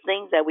and the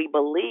things that we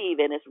believe.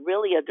 And it's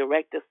really a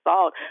direct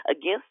assault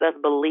against us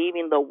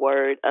believing the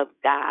word of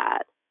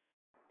God.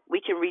 We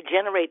can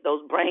regenerate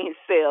those brain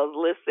cells.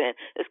 Listen,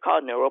 it's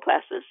called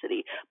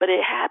neuroplasticity. But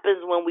it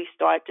happens when we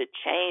start to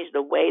change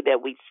the way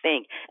that we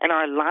think. And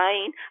our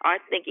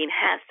thinking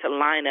has to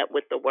line up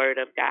with the Word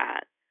of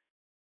God.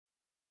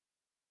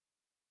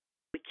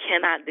 We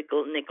cannot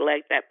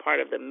neglect that part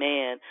of the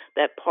man,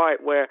 that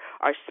part where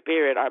our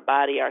spirit, our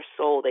body, our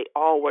soul, they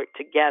all work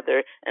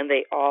together, and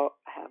they all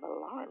have an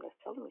alarm that's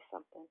telling me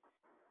something.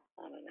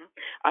 I don't know.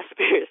 Our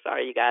spirit,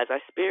 sorry, you guys.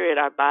 Our spirit,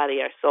 our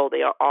body, our soul,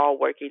 they are all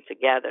working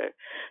together.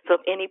 So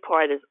if any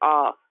part is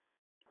off,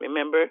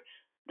 remember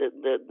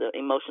the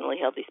emotionally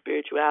healthy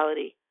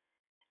spirituality?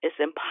 It's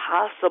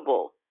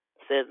impossible,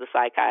 says the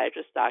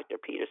psychiatrist Dr.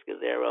 Peter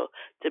Scazzero,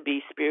 to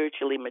be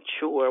spiritually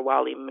mature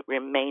while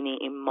remaining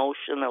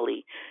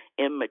emotionally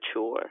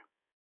immature.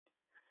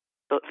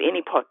 So if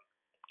any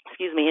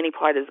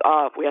part is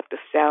off, we have to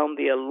sound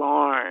the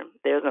alarm.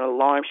 There's an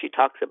alarm she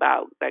talks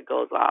about that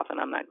goes off, and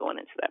I'm not going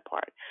into that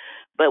part.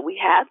 But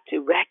we have to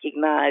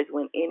recognize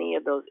when any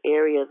of those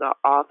areas are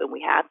off, and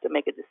we have to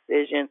make a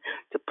decision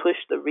to push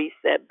the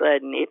reset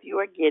button. If you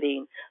are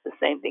getting the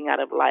same thing out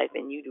of life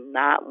and you do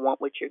not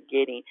want what you're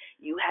getting,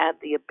 you have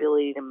the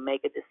ability to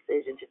make a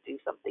decision to do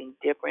something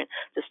different,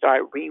 to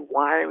start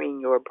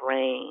rewiring your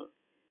brain.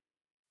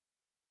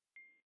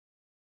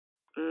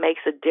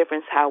 Makes a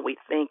difference how we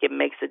think. It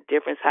makes a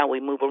difference how we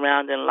move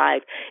around in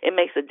life. It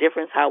makes a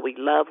difference how we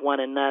love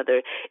one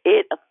another.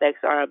 It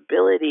affects our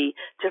ability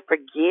to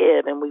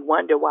forgive, and we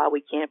wonder why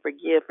we can't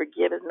forgive.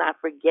 Forgive is not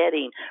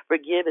forgetting.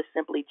 Forgive is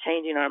simply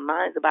changing our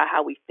minds about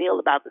how we feel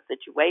about the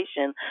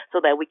situation so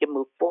that we can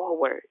move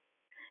forward.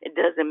 It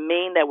doesn't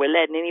mean that we're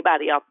letting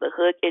anybody off the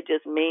hook. It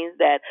just means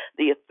that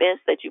the offense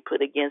that you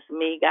put against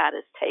me, God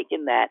has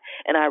taken that,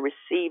 and I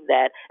receive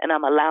that, and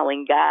I'm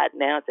allowing God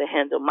now to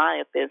handle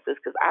my offenses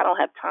because I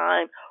don't have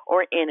time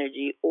or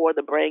energy or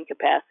the brain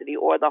capacity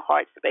or the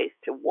heart space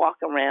to walk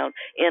around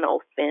in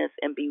offense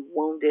and be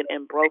wounded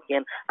and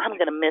broken.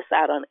 I'm going to miss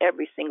out on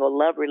every single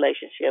love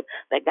relationship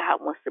that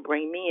God wants to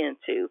bring me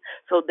into.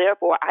 So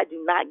therefore, I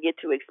do not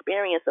get to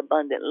experience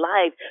abundant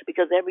life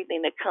because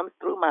everything that comes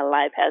through my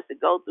life has to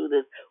go through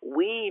this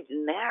weaved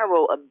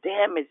narrow of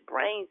damaged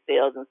brain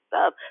cells and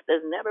stuff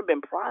that's never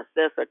been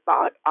processed or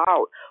thought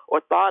out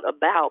or thought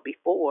about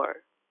before.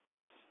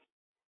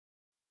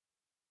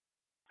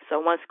 So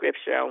one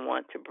scripture I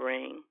want to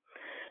bring,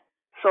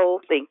 soul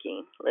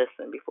thinking.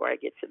 Listen, before I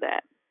get to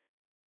that.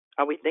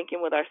 Are we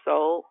thinking with our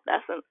soul?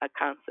 That's a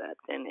concept,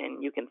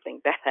 and you can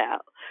think that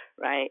out,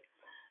 right?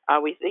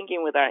 Are we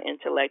thinking with our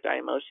intellect, our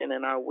emotion,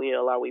 and our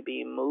will? Are we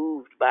being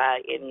moved by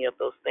any of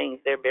those things?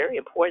 They're very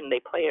important. They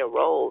play a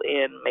role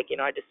in making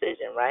our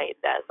decision, right?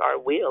 That's our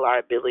will, our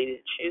ability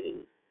to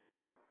choose.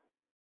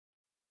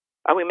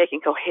 Are we making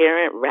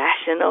coherent,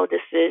 rational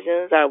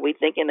decisions? Are we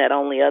thinking that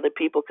only other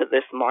people, because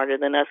they're smarter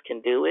than us,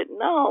 can do it?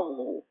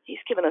 No. He's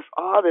given us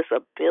all this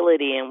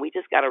ability, and we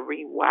just got to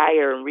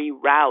rewire and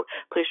reroute,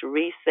 push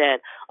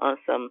reset on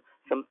some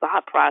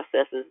thought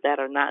processes that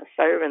are not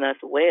serving us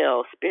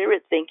well.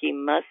 Spirit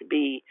thinking must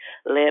be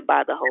led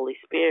by the Holy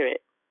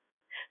Spirit.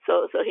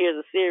 So here's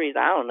a series,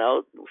 I don't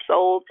know,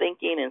 soul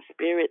thinking and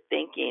spirit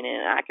thinking,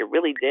 and I could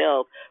really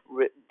delve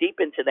deep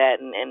into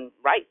that and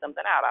write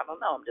something out. I don't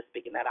know, I'm just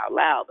speaking that out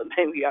loud, but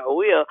maybe I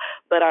will.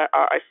 But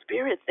our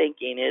spirit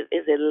thinking, is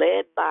it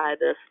led by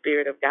the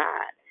Spirit of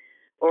God?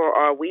 Or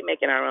are we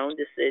making our own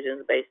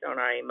decisions based on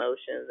our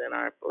emotions and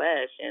our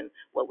flesh and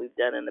what we've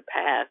done in the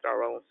past,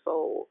 our own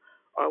soul?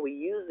 Are we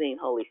using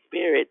Holy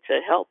Spirit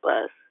to help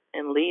us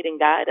and lead and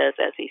guide us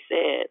as He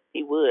said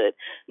He would?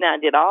 Now, I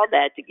did all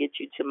that to get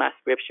you to my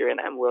scripture,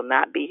 and I will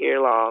not be here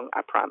long,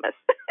 I promise.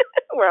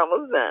 We're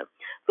almost done.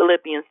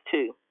 Philippians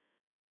 2.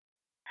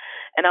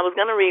 And I was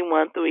going to read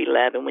 1 through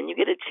 11. When you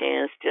get a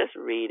chance, just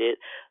read it.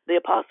 The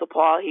Apostle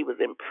Paul, he was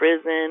in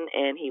prison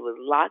and he was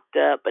locked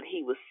up, but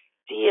he was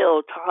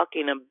still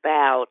talking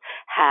about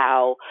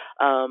how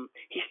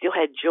he still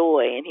had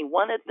joy, and he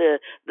wanted the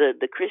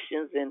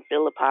Christians in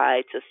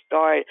Philippi to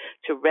start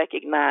to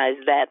recognize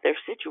that their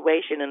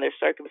situation and their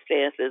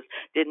circumstances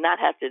did not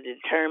have to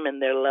determine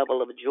their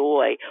level of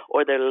joy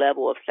or their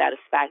level of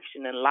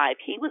satisfaction in life.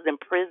 He was in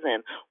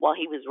prison while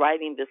he was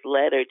writing this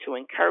letter to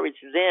encourage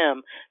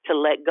them to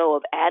let go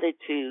of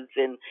attitudes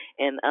and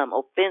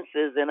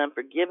offenses and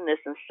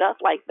unforgiveness and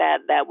stuff like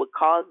that would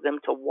cause them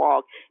to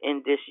walk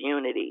in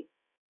disunity.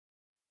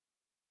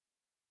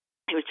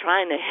 He was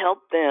trying to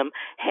help them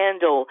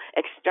handle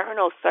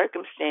external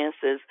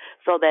circumstances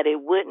so that it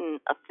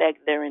wouldn't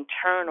affect their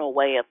internal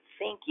way of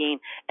thinking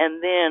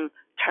and then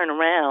turn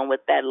around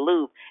with that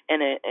loop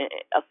and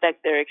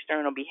affect their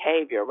external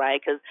behavior,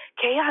 right? Because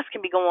chaos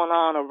can be going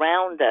on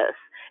around us,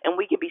 and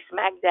we could be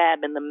smack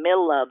dab in the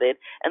middle of it,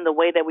 and the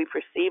way that we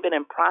perceive it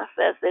and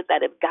process it,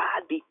 that if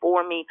God be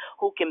for me,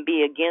 who can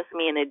be against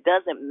me? And it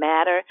doesn't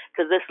matter,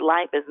 because this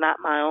life is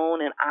not my own,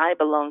 and I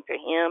belong to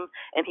Him,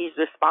 and He's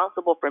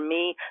responsible for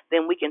me.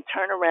 Then we can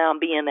turn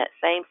around, be in that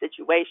same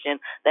situation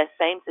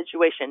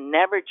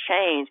never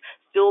change,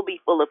 still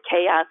be full of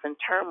chaos and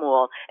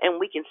turmoil, and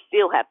we can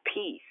still have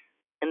peace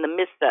in the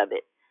midst of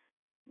it.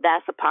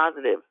 That's a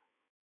positive.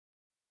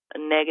 a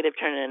negative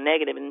turning a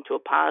negative into a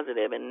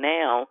positive. And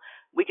now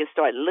we can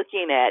start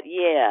looking at,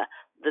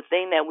 the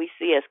thing that we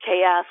see as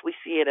chaos, we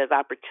see it as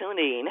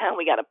opportunity. Now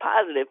we got a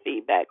positive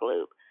feedback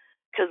loop.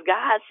 Because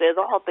God says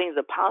all things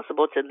are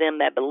possible to them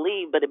that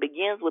believe, but it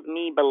begins with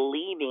me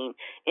believing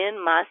in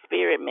my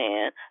spirit,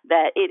 man,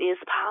 that it is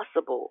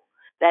possible.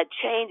 That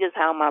changes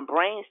how my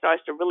brain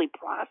starts to really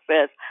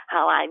process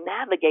how I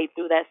navigate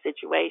through that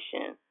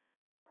situation.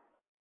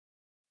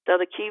 So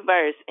the key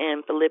verse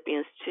in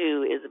Philippians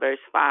 2 is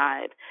verse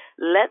 5.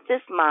 Let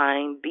this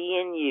mind be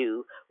in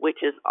you,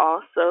 which is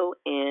also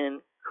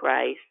in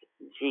Christ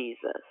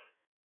Jesus.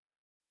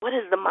 What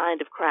is the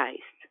mind of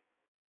Christ?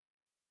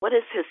 What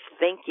is his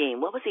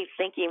thinking? What was he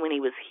thinking when he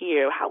was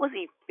here? How was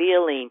he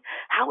feeling?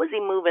 How was he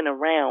moving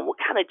around? What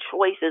kind of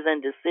choices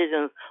and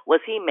decisions was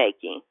he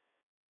making?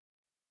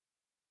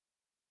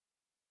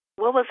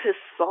 What was his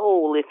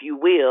soul, if you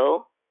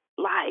will,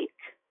 like?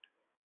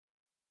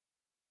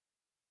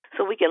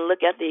 So we can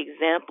look at the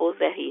examples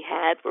that he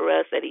had for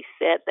us, that he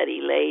set, that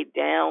he laid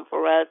down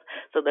for us,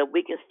 so that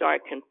we can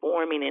start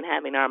conforming and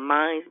having our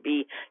minds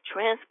be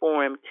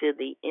transformed to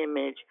the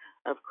image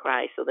of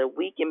Christ, so that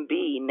we can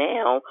be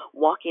now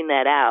walking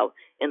that out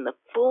in the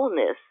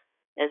fullness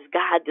as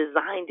God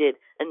designed it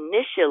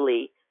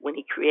initially when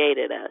he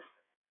created us.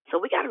 So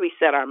we got to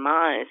reset our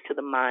minds to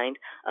the mind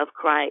of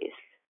Christ.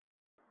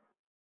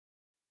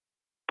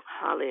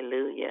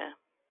 Hallelujah.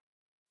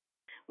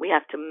 We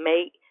have to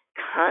make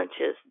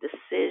conscious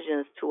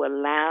decisions to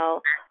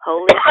allow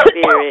Holy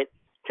Spirit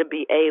to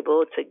be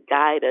able to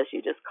guide us.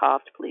 You just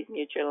coughed. Please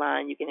mute your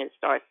line. You can hit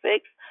 *6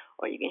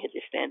 or you can hit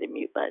your standard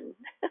mute button.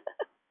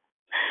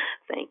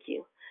 Thank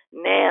you.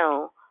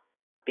 Now,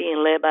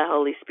 being led by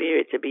Holy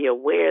Spirit to be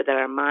aware that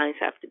our minds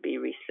have to be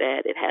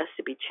reset. It has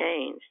to be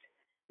changed.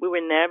 We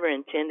were never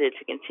intended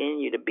to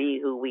continue to be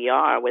who we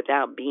are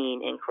without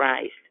being in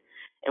Christ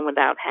and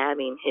without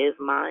having his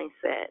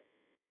mindset.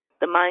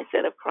 The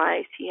mindset of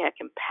Christ, he had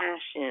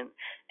compassion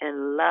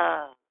and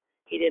love.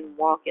 He didn't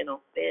walk in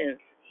offense.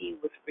 He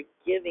was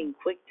forgiving,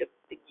 quick to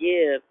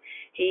forgive.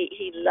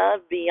 He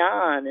loved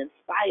beyond, in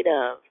spite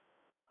of.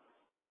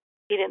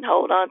 He didn't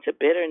hold on to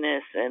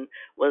bitterness and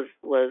was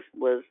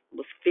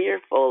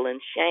fearful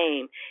and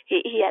shame.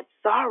 He had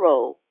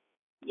sorrow.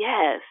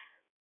 Yes.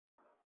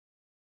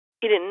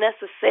 He didn't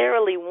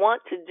necessarily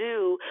want to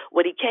do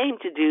what he came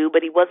to do,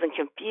 but he wasn't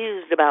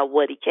confused about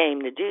what he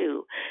came to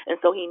do. And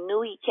so he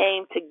knew he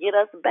came to get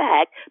us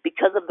back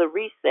because of the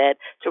reset,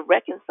 to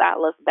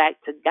reconcile us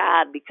back to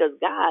God, because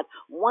God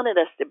wanted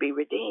us to be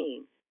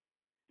redeemed,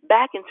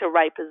 back into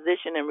right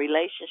position and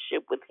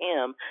relationship with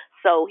him.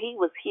 So he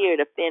was here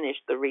to finish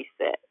the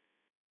reset.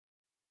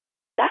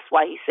 That's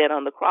why he said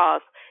on the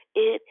cross,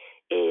 it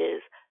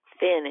is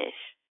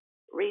finished.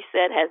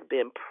 Reset has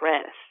been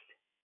pressed.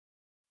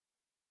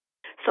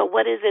 So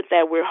what is it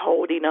that we're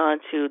holding on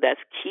to that's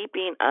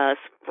keeping us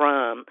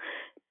from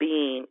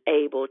being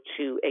able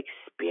to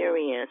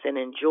experience and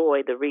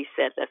enjoy the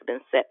reset that's been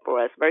set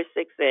for us? Verse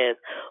 6 says,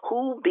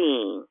 who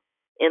being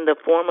in the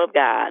form of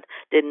God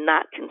did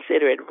not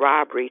consider it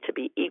robbery to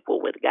be equal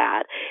with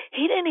God.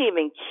 He didn't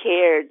even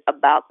care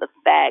about the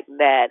fact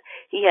that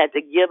he had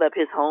to give up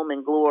his home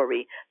and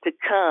glory to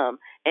come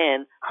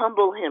and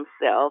humble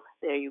himself,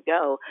 there you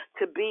go,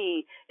 to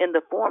be in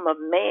the form of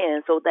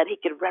man so that he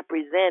could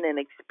represent and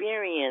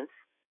experience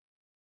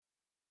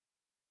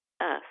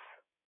us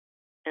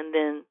and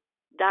then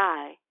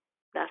die.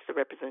 That's the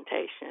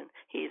representation.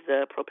 He's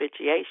the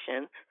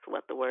propitiation, that's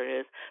what the word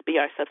is, be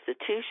our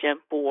substitution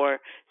for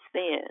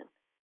sin.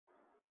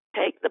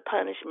 Take the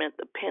punishment,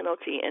 the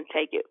penalty, and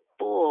take it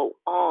full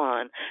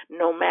on,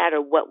 no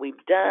matter what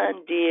we've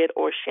done, did,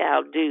 or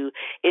shall do.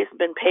 It's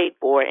been paid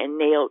for and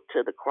nailed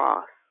to the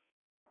cross.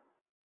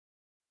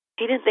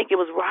 He didn't think it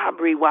was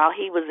robbery while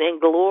he was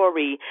in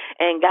glory.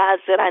 And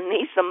God said, I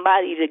need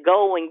somebody to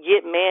go and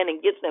get man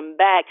and get them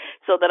back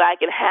so that I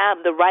can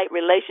have the right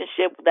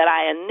relationship that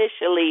I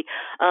initially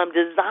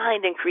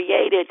designed and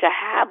created to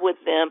have with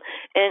them.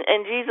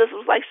 And Jesus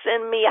was like,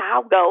 send me,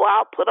 I'll go.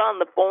 I'll put on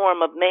the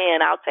form of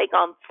man. I'll take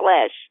on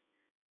flesh.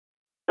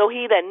 So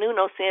he that knew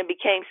no sin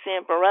became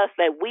sin for us,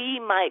 that we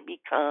might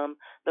become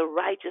the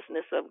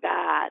righteousness of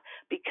God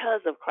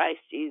because of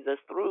Christ Jesus,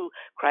 through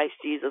Christ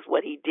Jesus,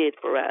 what he did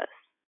for us.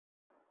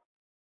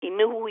 He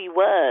knew who he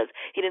was.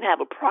 He didn't have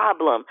a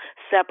problem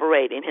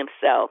separating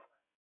himself.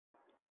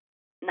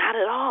 Not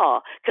at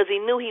all, because he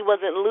knew he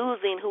wasn't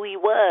losing who he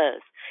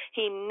was.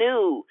 He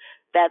knew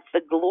that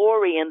the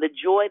glory and the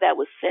joy that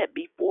was set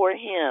before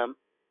him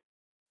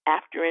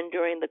after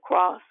enduring the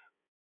cross,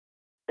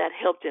 that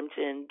helped him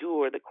to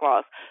endure the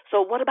cross.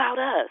 So what about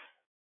us?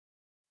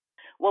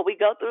 What we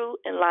go through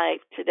in life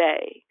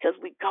today, because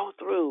we go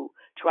through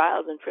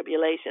trials and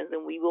tribulations,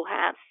 and we will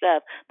have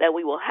stuff that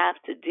we will have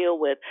to deal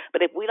with.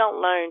 But if we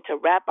don't learn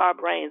to wrap our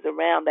brains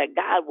around that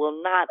God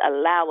will not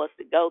allow us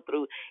to go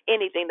through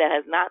anything that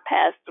has not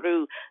passed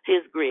through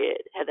his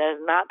grid, that has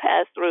not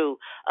passed through,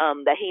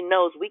 that he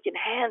knows we can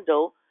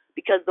handle,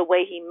 because the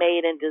way he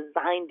made and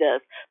designed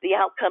us. The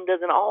outcome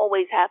doesn't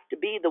always have to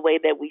be the way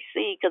that we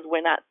see because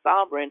we're not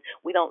sovereign.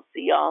 We don't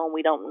see all and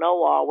we don't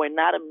know all. We're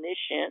not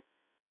omniscient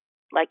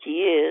like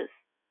he is.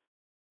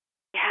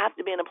 We have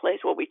to be in a place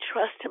where we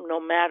trust him no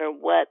matter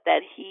what,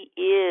 that he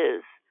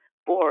is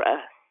for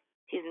us.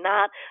 He's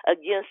not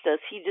against us.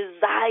 He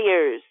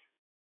desires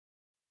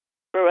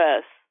for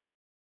us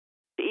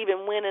to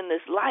even win in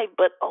this life,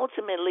 but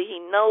ultimately he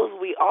knows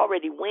we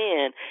already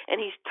win,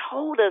 and he's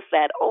told us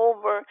that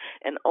over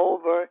and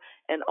over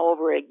and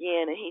over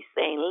again. And he's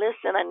saying,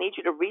 listen, I need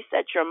you to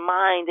reset your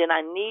mind, and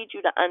I need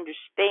you to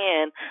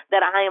understand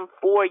that I am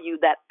for you,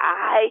 that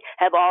I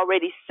have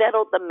already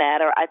settled the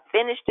matter. I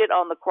finished it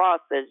on the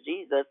cross, says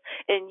Jesus,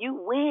 and you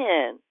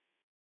win.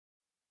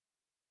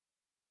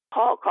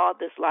 Paul called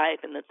this life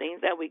and the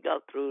things that we go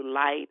through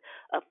light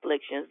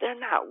afflictions. They're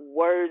not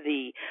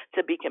worthy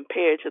to be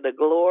compared to the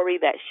glory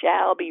that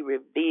shall be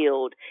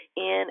revealed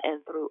in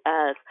and through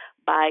us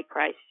by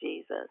Christ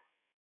Jesus.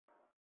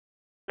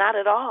 Not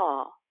at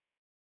all.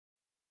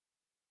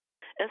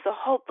 And so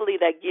hopefully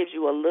that gives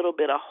you a little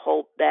bit of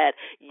hope that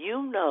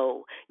you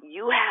know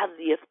you have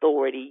the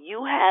authority,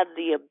 you have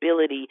the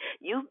ability,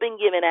 you've been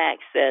given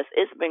access,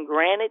 it's been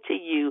granted to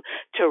you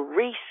to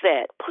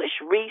reset, push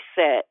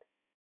reset.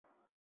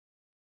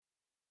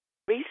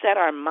 Reset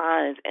our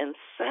minds and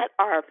set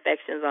our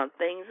affections on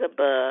things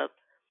above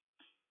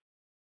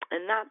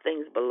and not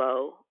things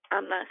below.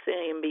 I'm not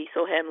saying be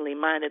so heavenly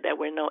minded that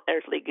we're no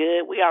earthly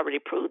good. We already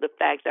proved the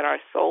fact that our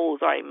souls,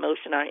 our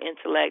emotion, our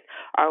intellect,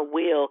 our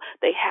will,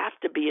 they have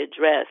to be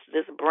addressed.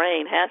 This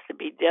brain has to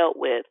be dealt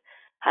with.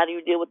 How do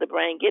you deal with the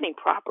brain? Getting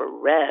proper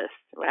rest,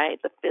 right?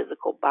 The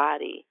physical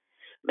body.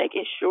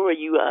 Making sure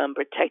you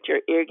protect your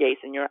ear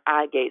gates and your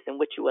eye gates and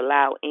what you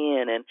allow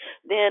in. And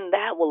then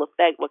that will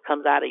affect what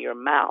comes out of your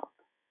mouth.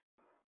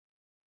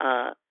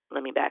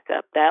 Let me back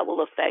up. That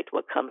will affect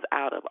what comes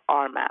out of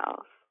our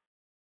mouths.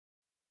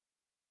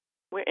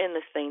 We're in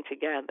this thing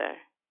together.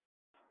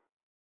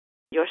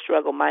 Your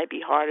struggle might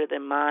be harder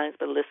than mine,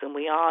 but listen,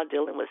 we all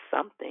dealing with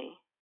something.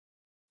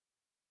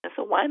 And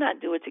so why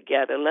not do it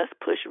together? Let's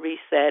push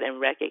reset and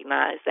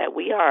recognize that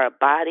we are a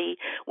body.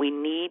 We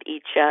need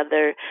each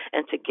other.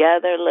 And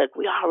together, look,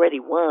 we already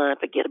won.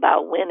 Forget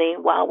about winning.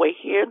 While we're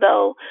here,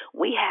 though,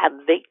 we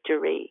have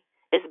victory.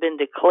 It's been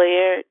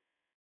declared.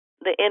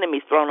 The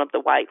enemy's thrown up the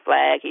white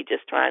flag. He's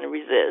just trying to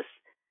resist.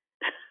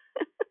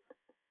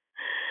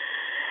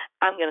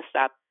 I'm going to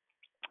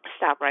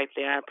stop right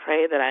there. I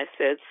pray that I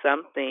said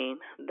something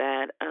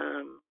that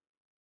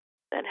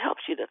that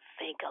helps you to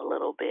think a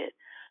little bit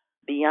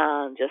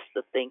beyond just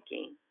the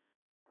thinking.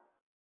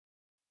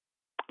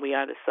 We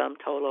are the sum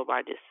total of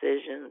our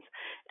decisions,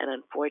 and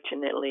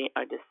unfortunately,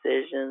 our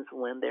decisions,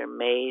 when they're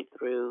made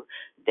through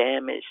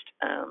damaged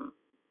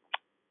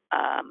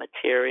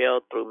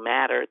material, through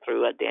matter,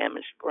 through a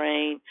damaged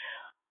brain,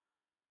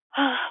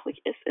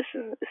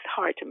 it's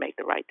hard to make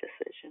the right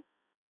decision.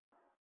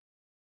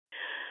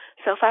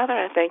 So, Father,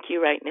 I thank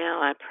you right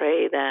now. I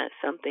pray that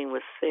something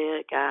was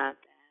said, God,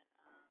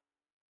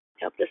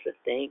 help us to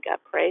think. I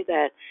pray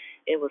that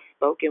it was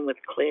spoken with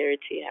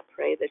clarity. I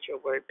pray that your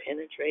word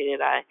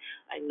penetrated. I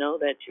know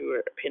that you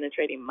are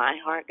penetrating my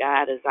heart,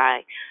 God, as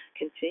I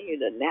continue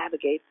to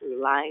navigate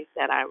through life,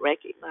 that I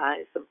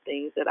recognize some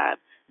things that I've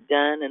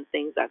done and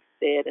things I've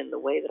said and the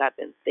way that I've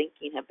been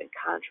thinking have been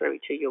contrary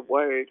to your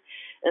word.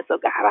 And so,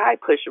 God, I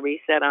push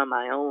reset on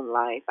my own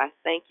life. I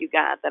thank you,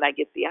 God, that I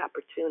get the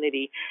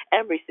opportunity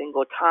every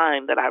single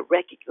time that I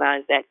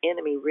recognize that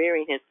enemy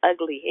rearing his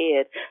ugly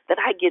head, that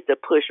I get to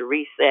push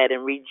reset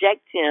and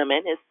reject him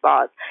and his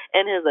thoughts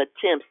and his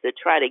attempts to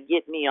try to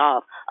get me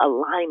off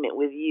alignment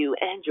with you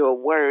and your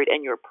word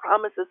and your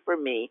promises for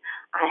me.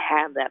 I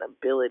have that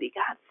ability.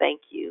 God,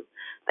 thank you.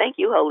 Thank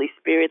you, Holy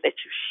Spirit, that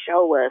you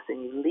show us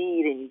and you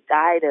lead and you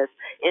guide us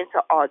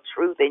into all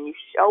truth, and you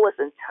show us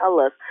and tell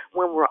us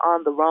when we're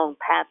on the wrong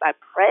path. I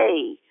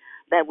pray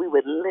that we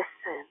would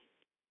listen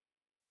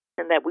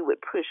and that we would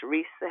push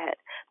reset,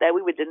 that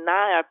we would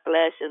deny our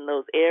flesh in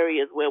those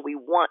areas where we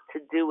want to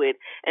do it,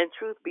 and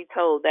truth be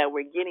told, that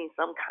we're getting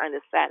some kind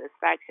of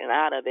satisfaction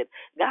out of it.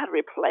 God,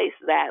 replace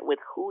that with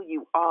who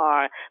you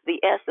are, the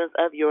essence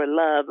of your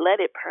love. Let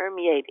it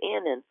permeate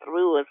in and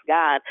through us,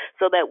 God,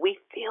 so that we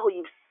feel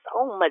you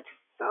so much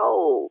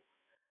so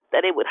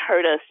that it would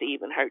hurt us to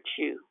even hurt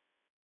you.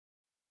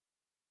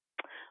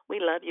 We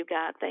love you,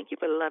 God. Thank you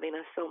for loving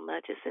us so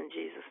much. It's in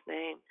Jesus'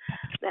 name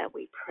that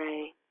we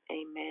pray.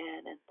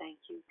 Amen. And thank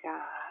you,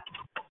 God.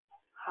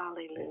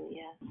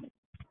 Hallelujah.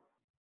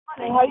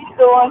 How you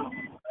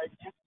doing?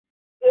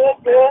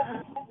 Good.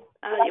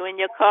 You in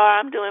your car?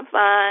 I'm doing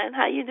fine.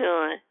 How you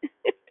doing?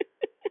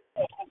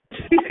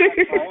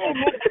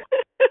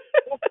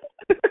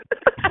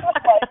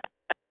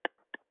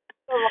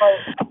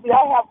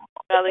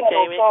 Brother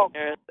came in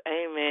here.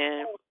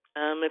 Amen.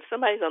 If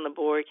somebody's on the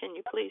board, can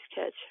you please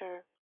catch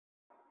her?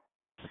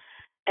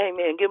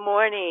 Amen. Good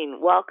morning.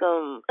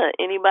 Welcome.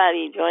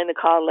 Anybody joined the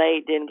call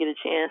late, didn't get a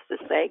chance to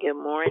say good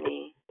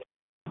morning?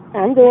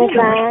 I'm doing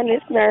fine.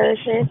 It's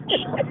Nursing.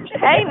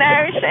 Hey,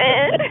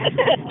 Nursing.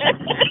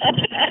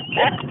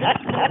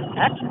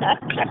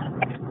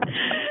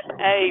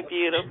 Hey,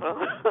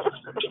 beautiful.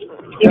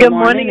 Good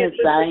morning, it's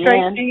Diane.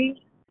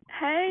 Tracy.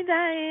 Hey,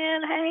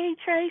 Diane. Hey,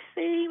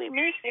 Tracy. We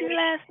missed you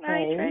last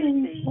night,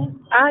 Tracy.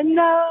 I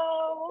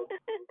know.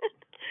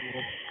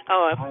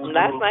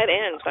 Last night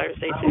and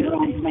Thursday, too.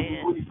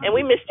 Amen. And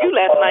we missed you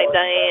last night,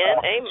 Diane.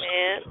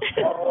 Amen.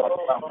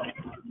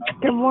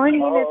 Good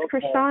morning, it's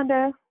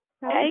Krishanda.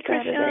 Hey,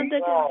 Krishanda.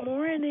 Good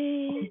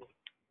morning.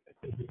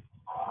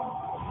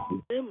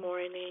 Good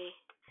morning.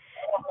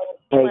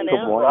 Hey,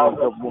 good morning.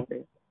 Good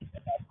morning.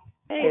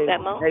 Hey, is that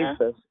Mona? Hey,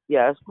 sis.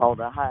 Yeah, it's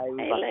Mona. Hi,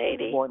 everybody. Hey,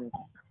 lady. Good morning.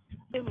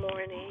 Good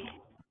morning.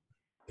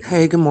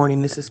 Hey, good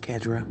morning. This is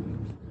Kedra.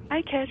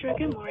 Hi, Kedra.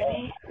 Good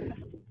morning.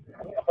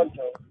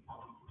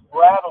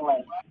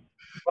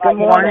 Good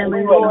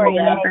morning,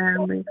 Gloria.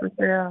 Family,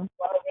 Michelle.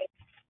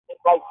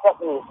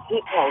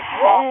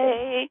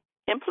 Hey.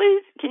 And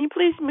please, can you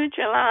please mute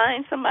your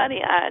line?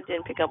 I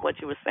didn't pick up what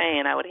you were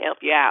saying. I would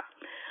help you out.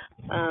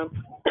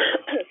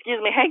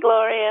 Excuse me. Hey,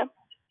 Gloria.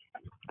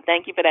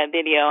 Thank you for that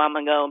video. I'm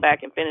going to go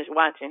back and finish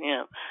watching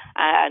him.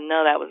 I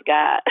know that was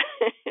God.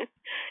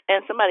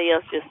 And somebody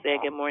else just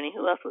said good morning.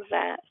 Who else was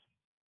that?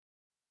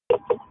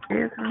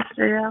 It's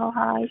Michelle.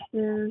 Hi,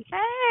 sis.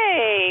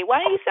 Hey,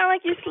 why do you sound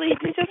like you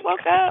sleep? You just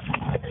woke up?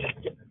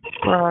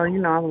 Well,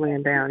 I'm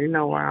laying down. You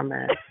know where I'm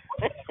at.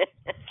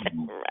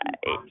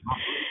 Right.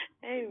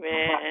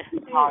 Amen.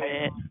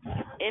 Amen.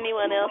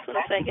 Anyone else want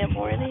to say good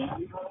morning?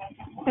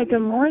 Hey, good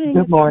morning.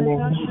 Good morning.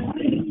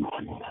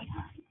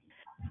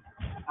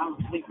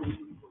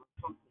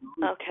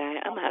 Okay,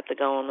 I'm going to have to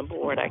go on the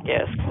board, I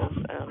guess,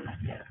 because I'm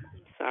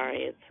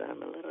sorry, it's a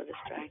little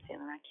distracting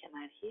and I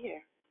cannot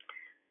hear.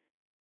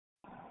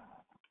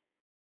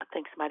 I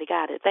think somebody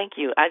got it. Thank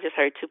you. I just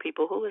heard two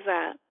people. Who was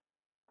that?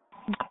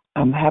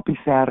 Happy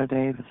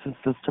Saturday. This is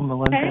Sister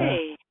Melinda.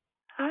 Hey.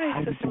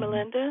 Hi, Sister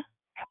Melinda.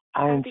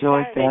 I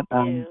enjoyed that.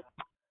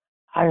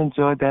 I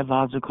enjoyed that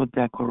logical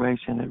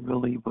declaration. It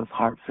really was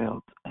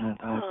heartfelt, and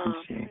I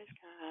appreciate it.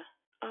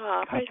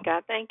 Praise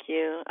God. Thank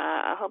you.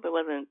 I hope it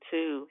wasn't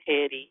too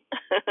heady.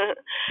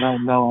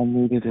 No, I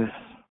needed it.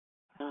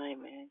 Oh,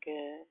 amen.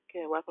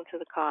 Good. Welcome to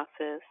the call,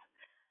 sis.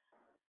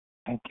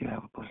 Thank you.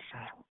 Have a blessed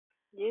day.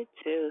 You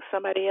too.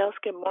 Somebody else,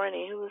 good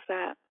morning. Who was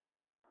that?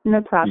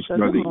 Natasha,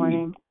 good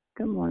morning.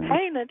 Good morning.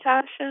 Hey,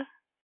 Natasha.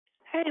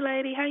 Hey,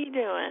 lady. How you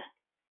doing?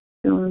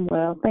 Doing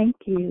well. Thank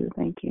you.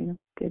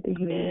 Good to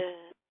hear you.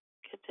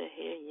 Good to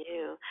hear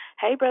you.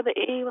 Hey, Brother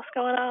E, what's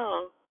going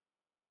on?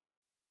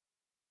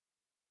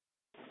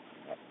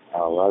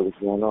 All right, what's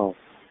going on?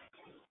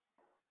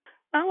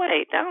 Oh,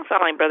 wait. That don't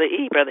sound like Brother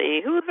E. Brother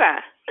E, who's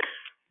that?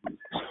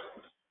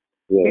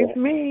 Yeah. It's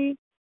me,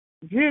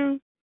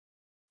 Jew.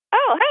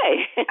 Oh,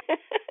 hey.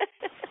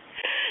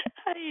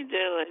 How you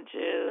doing,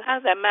 Jew?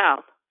 How's that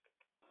mouth?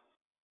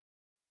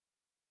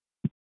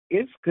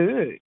 It's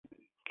good.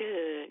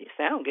 Good. You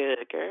sound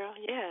good, girl.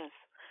 Yes.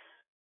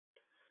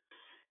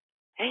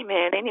 Hey,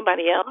 man.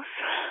 Anybody else?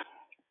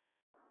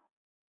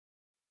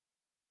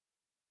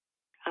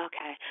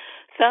 Okay.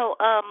 So,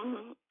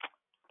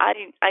 I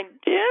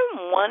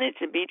didn't want it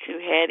to be too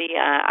heady.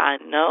 I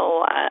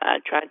know I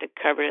tried to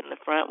cover it in the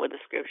front with the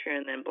scripture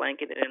and then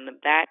blanket it in the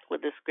back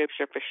with the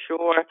scripture for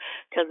sure,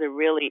 because it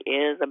really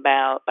is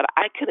about, but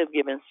I could have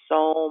given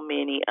so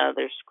many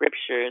other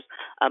scriptures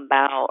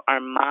about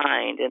our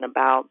mind and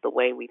about the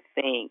way we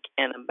think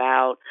and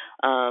about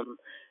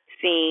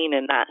seeing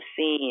and not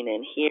seeing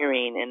and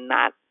hearing and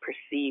not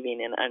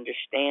perceiving and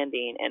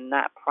understanding and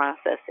not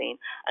processing.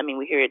 I mean,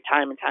 we hear it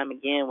time and time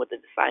again with the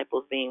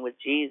disciples being with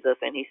Jesus,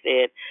 and he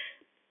said,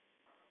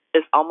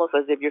 it's almost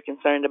as if you're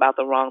concerned about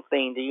the wrong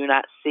thing. Do you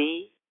not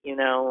see?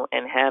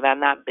 And have I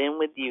not been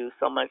with you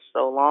so much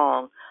so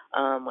long?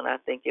 When I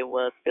think it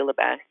was Philip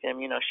asked him,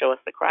 show us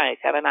the Christ.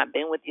 Have I not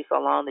been with you so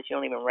long that you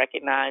don't even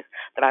recognize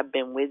that I've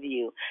been with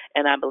you?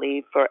 And I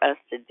believe for us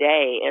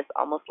today, it's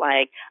almost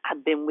like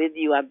I've been with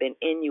you, I've been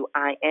in you,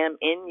 I am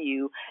in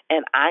you,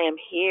 and I am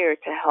here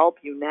to help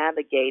you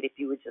navigate if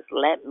you would just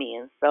let me.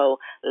 And so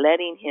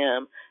letting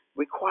him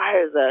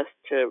requires us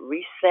to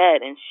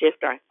reset and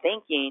shift our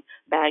thinking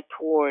back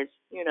towards,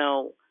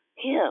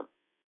 him.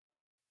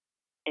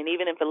 And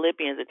even in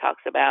Philippians, it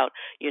talks about,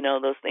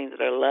 those things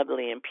that are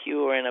lovely and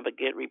pure and of a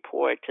good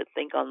report, to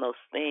think on those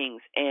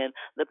things, and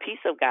the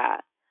peace of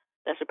God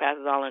that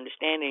surpasses all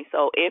understanding.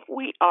 So if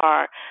we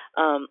are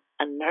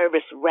a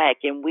nervous wreck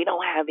and we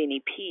don't have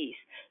any peace,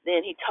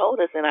 then he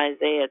told us in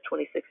Isaiah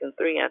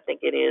 26:3, I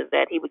think it is,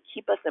 that he would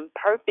keep us in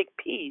perfect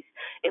peace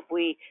if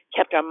we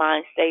kept our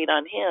mind stayed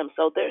on him.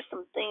 So there's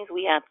some things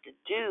we have to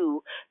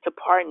do to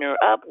partner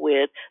up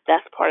with.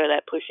 That's part of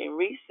that pushing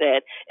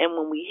reset. And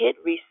when we hit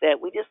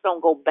reset, we just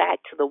don't go back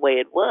to the way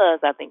it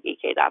was. I think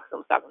E.K. Dobson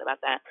was talking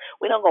about that.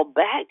 We don't go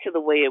back to the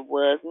way it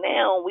was.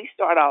 Now we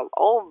start all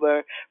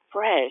over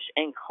fresh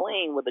and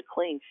clean with a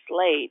clean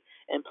slate.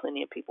 And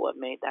plenty of people have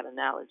made that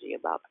analogy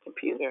about the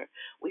computer.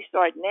 We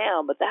start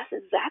now, but that's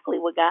exactly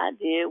what God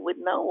did with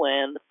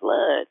Noah and the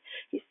flood.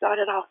 He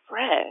started off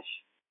fresh.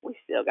 We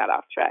still got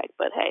off track,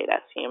 but hey,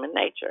 that's human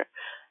nature.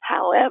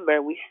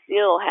 However, we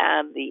still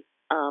have the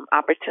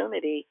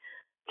opportunity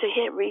to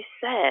hit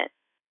reset.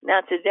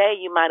 Now, today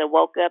you might have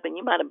woke up and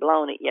you might have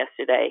blown it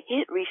yesterday.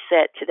 Hit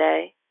reset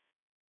today.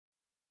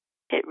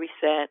 Hit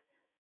reset.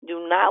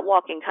 Do not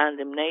walk in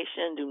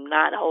condemnation. Do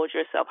not hold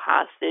yourself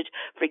hostage.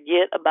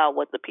 Forget about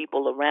what the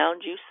people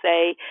around you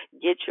say.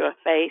 Get your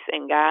face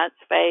in God's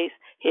face.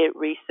 Hit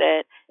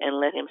reset and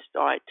let Him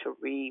start to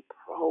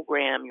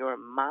reprogram your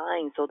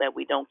mind so that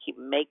we don't keep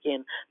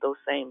making those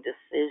same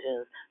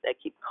decisions that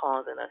keep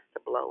causing us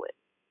to blow it.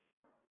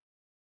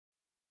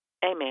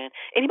 Amen.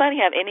 Anybody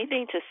have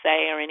anything to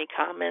say or any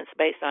comments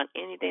based on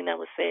anything that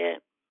was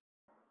said?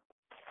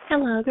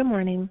 Hello, good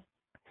morning.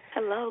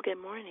 Hello, good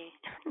morning.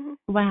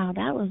 Wow,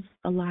 that was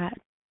a lot.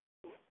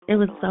 It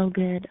was so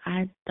good.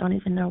 I don't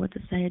even know what to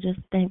say. Just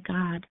thank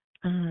God.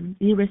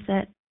 You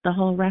reset the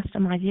whole rest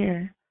of my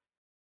year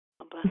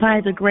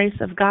by the grace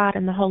of God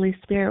and the Holy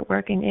Spirit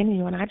working in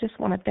you. And I just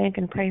want to thank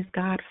and praise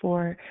God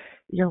for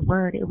your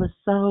word. It was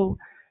so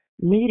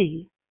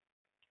meaty.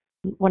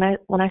 When I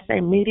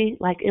say meaty,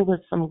 like it was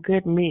some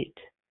good meat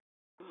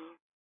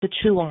to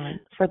chew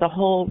on for the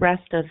whole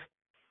rest of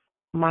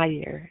my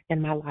year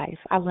and my life.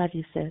 I love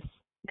you, sis.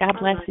 God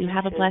bless you.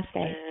 Have a blessed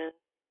day.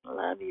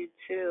 Love you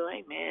too.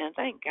 Amen.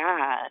 Thank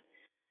God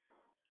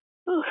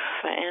for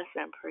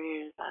answering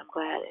prayers. I'm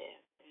glad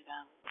it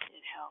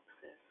helps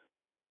us.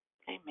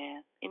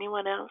 Amen.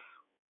 Anyone else?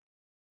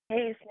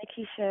 Hey, it's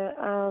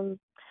Nikisha.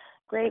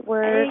 Great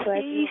word.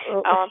 Hey.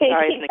 Oh, I'm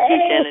sorry. It's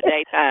Nikisha in the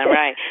daytime,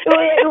 right?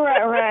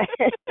 right.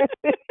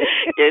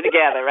 Get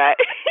together, right?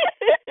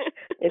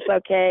 It's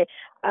okay.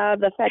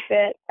 The fact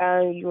that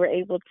you were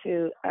able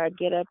to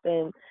get up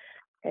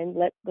and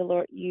let the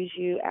Lord use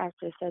you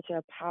after such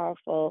a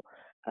powerful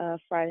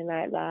Friday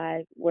Night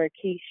Live where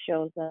Keith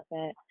shows up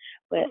at.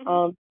 But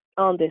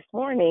on this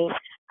morning,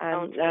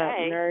 I'm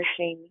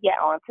nourishing. Yeah,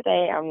 on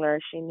today, I'm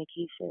nourishing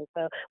Nikisha.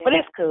 So, but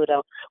it's cool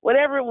though.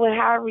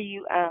 However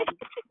you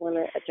want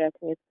to address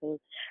me, it's cool.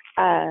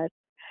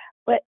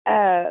 But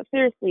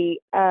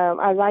seriously,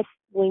 I like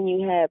when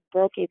you had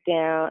broke it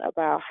down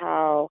about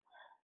how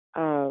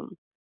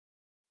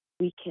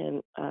we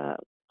can.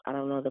 I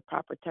don't know the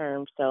proper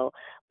term,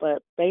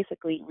 but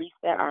basically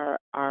reset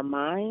our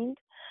mind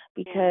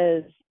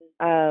because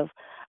of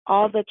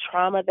all the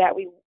trauma that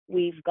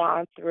we've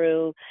gone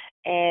through,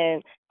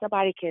 and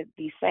somebody could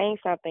be saying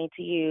something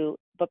to you,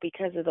 but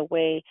because of the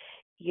way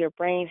your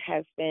brain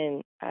has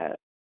been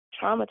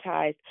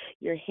traumatized,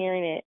 you're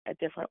hearing it a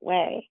different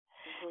way,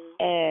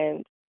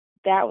 and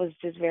that was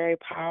just very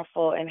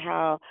powerful, and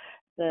how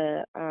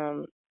the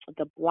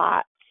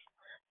blots.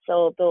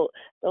 So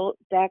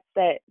that's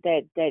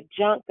that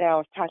junk that I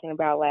was talking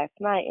about last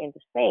night in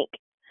the sink.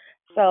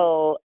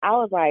 So I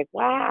was like,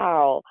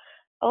 wow,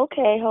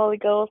 okay, Holy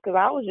Ghost, because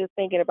I was just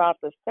thinking about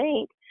the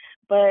sink,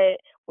 but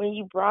when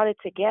you brought it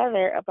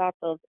together about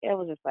those, it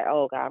was just like,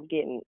 oh God, I'm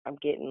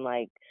getting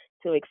like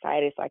too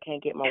excited, so I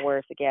can't get my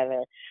words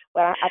together.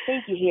 But I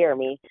think you hear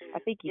me. I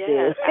think you do.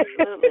 Yes,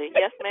 absolutely.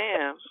 Yes,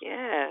 ma'am.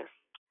 Yes.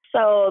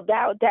 So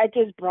that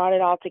just brought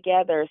it all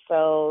together.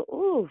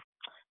 So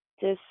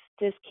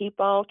just keep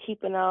on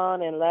keeping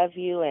on, and love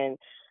you,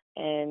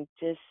 and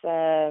just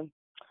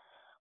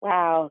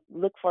wow,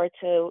 look forward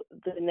to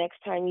the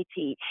next time you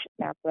teach.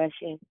 God bless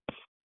you.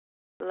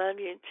 Love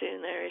you too,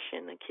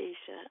 Nourishing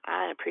Nikisha.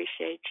 I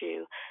appreciate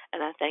you,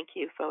 and I thank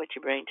you for what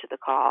you bring to the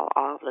call,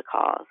 all of the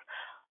calls.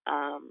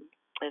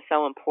 It's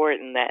so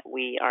important that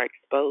we are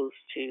exposed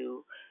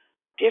to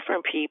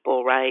different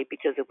people, right?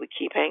 Because if we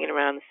keep hanging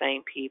around the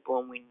same people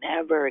and we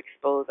never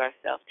expose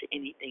ourselves to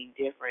anything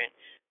different,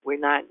 we're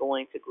not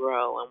going to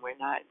grow, and we're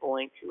not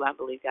going to, I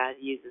believe God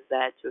uses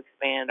that to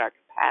expand our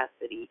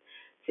capacity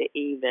to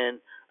even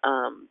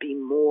be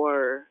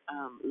more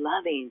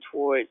loving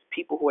towards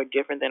people who are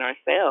different than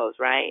ourselves,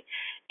 right?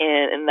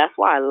 And that's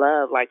why I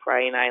love like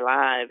Friday Night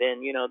Live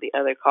and, the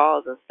other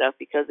calls and stuff,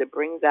 because it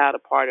brings out a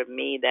part of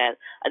me that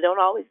I don't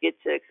always get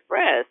to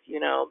express,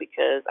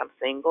 because I'm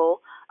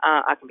single.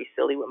 I can be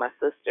silly with my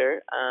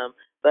sister.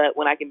 But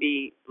when I can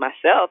be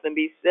myself and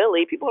be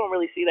silly, people don't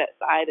really see that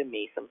side of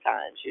me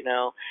sometimes,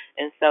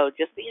 And so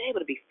just being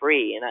able to be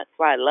free, and that's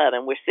why I love it.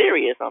 And we're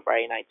serious on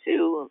Friday night,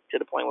 too, to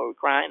the point where we're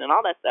crying and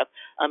all that stuff,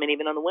 and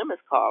even on the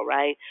women's call,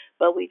 right?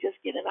 But we just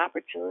get an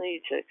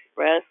opportunity to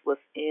express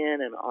what's in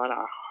and on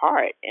our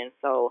heart. And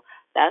so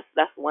that's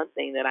one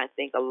thing that I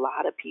think a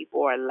lot of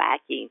people are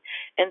lacking.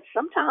 And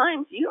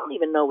sometimes you don't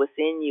even know what's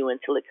in you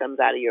until it comes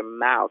out of your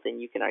mouth and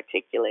you can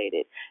articulate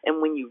it.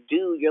 And when you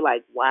do, you're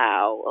like,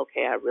 wow,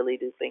 okay, I really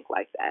do think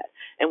like that.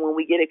 And when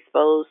we get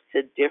exposed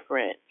to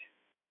different,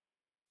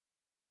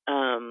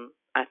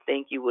 I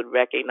think you would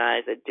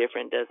recognize that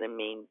different doesn't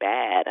mean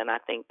bad. And I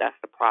think that's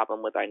the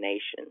problem with our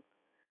nation.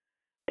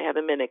 They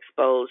haven't been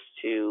exposed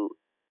to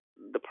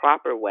the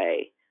proper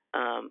way,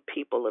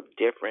 people of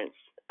difference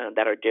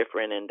that are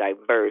different and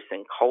diverse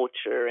in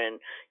culture and,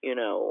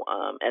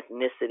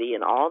 ethnicity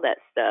and all that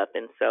stuff.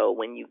 And so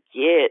when you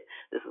get,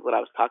 this is what I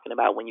was talking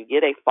about, when you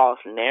get a false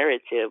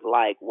narrative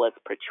like what's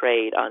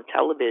portrayed on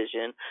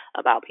television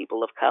about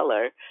people of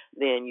color,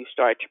 then you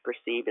start to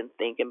perceive and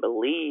think and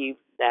believe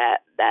that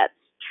that's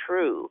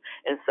true.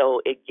 And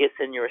so it gets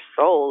in your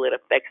soul. It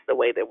affects the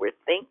way that we're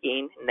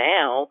thinking.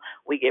 Now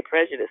we get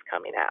prejudice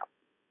coming out.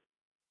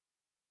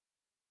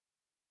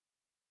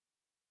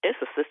 It's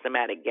a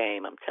systematic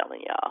game, I'm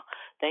telling y'all.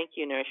 Thank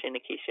you, Nurse and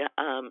Nikisha.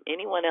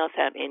 Anyone else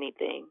have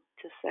anything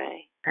to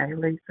say? Hey,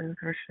 Lisa,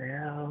 it's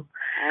Rochelle.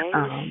 Hey,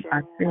 Rochelle.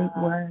 I think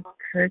what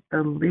took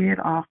the lid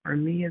off for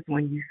me is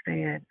when you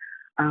said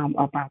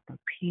about the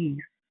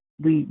peace.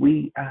 We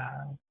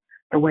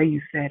the way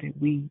you said it,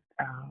 we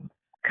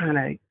kind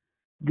of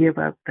give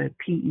up the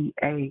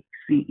PEACE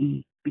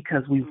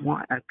because we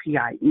want a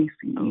PIECE.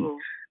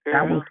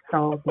 That was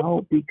so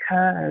dope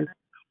because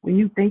when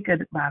you think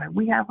about it,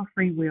 we have a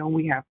free will and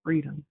we have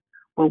freedom,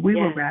 but we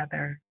would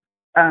rather,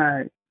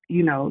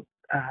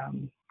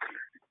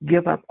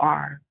 give up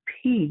our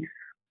peace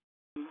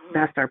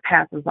that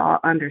surpasses all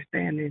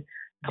understanding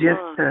just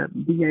to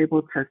be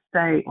able to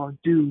say or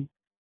do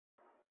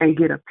and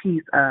get a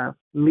piece of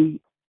me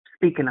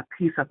speaking a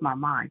piece of my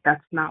mind.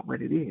 That's not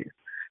what it is.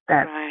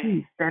 That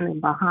peace, standing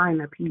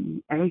behind the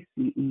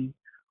PEACE,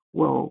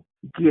 will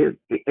give,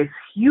 it's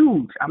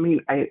huge. I mean,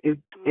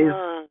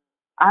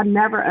 I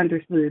never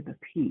understood the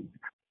peace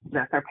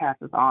that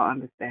surpasses all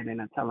understanding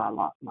until I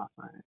lost my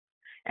son.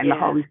 And the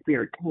Holy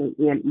Spirit came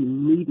in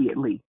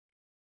immediately.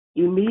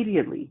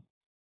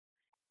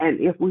 And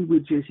if we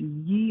would just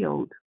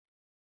yield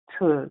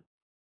to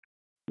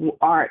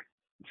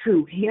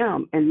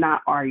him and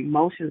not our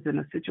emotions in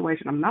a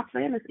situation. I'm not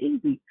saying it's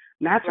easy.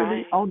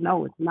 Naturally, oh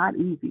no, it's not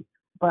easy.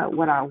 But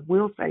what I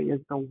will say is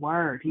the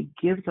word, he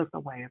gives us a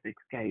way of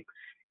escape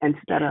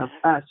instead of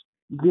us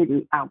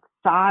getting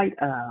outside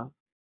of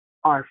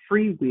our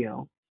free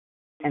will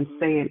and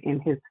staying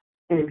in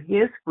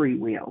his free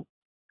will.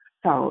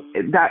 So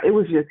that it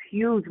was just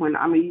huge when,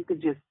 I mean, you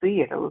could just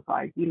see it. It was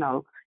like,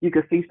 you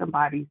could see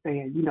somebody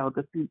saying,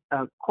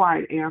 the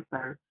quiet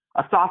answer,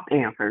 a soft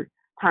answer,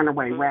 turn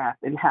away wrath,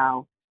 and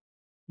how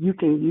you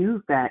can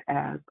use that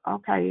as,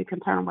 okay, it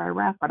can turn away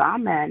wrath, but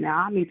I'm mad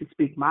now. I need to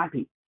speak my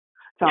piece.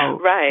 So,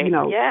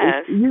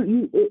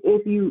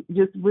 if you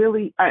just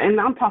really, and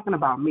I'm talking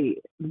about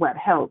me, what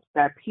helps,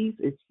 that peace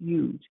is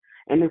huge.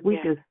 And if we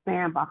just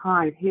stand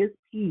behind his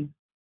peace,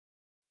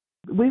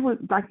 we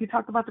would, like you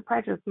talked about the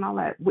prejudice and all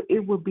that,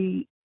 it would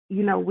be,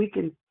 we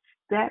can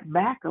step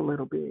back a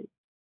little bit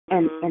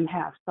and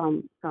have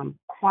some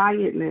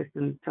quietness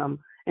and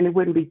it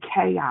wouldn't be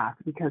chaos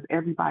because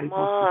everybody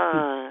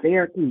wants to keep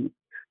their peace.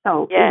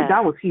 So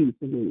that was huge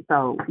to me.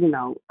 So,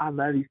 I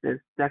love you, sis.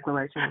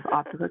 Declaration was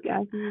off the hook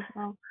as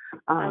usual.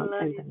 I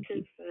love you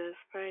too, sis.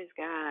 Praise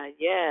God.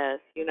 Yes,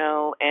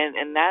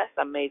 and that's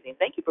amazing.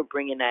 Thank you for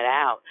bringing that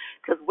out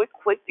because we're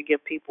quick to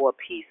give people a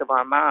piece of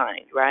our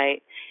mind,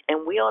 right?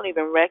 And we don't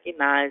even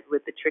recognize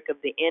with the trick of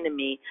the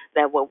enemy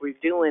that what we're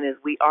doing is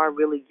we are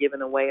really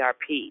giving away our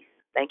peace.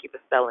 Thank you for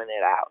spelling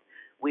it out.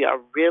 We are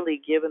really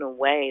giving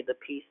away the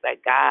peace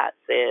that God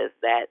says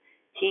that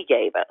he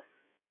gave us,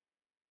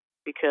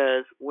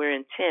 because we're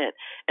intent.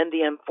 And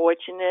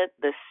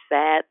the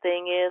sad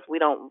thing is we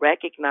don't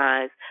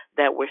recognize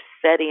that we're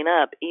setting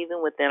up,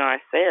 even within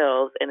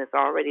ourselves, and it's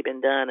already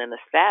been done and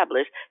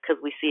established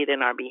because we see it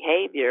in our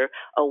behavior,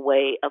 a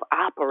way of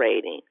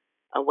operating,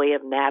 a way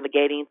of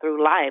navigating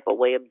through life, a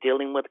way of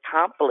dealing with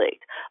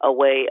conflict, a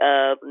way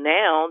of,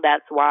 now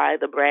that's why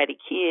the bratty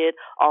kid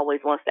always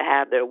wants to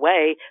have their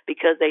way,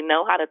 because they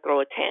know how to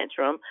throw a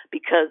tantrum,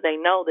 because they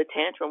know the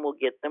tantrum will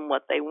get them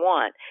what they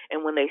want.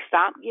 And when they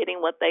stop getting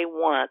what they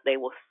want, they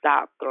will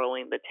stop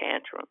throwing the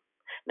tantrum.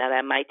 Now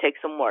that might take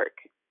some work.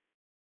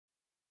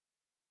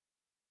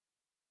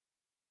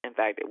 In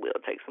fact, it will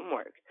take some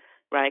work.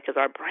 Right, because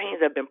our brains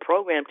have been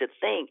programmed to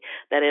think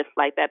that if,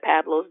 like that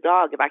Pavlov's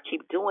dog, if I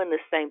keep doing the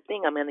same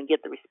thing, I'm going to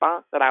get the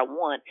response that I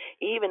want,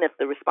 even if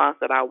the response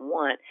that I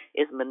want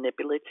is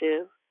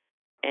manipulative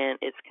and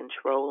it's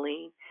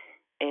controlling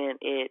and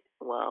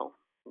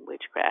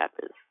witchcraft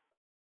is,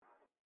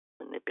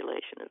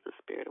 manipulation is the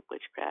spirit of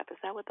witchcraft. Is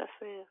that what that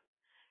says?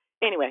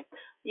 Anyway,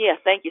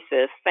 thank you,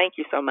 sis.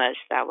 Thank you so much.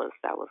 That was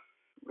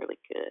really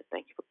good.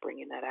 Thank you for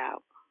bringing that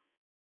out.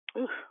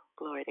 Ooh,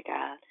 glory to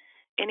God.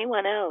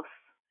 Anyone else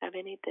have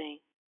anything?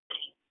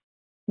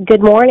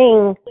 Good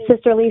morning,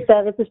 Sister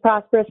Lisa. This is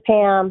Prosperous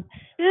Pam.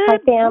 Hi,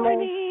 family.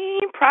 Morning,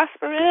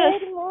 Prosperous.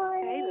 Good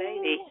morning. Hey,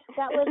 lady.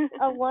 That was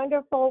a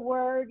wonderful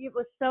word. It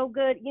was so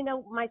good.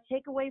 My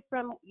takeaway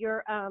from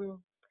your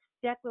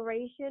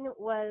declaration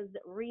was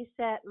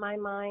reset my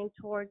mind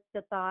towards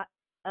the thought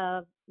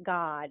of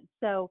God.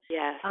 So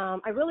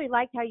I really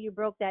liked how you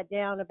broke that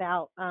down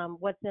about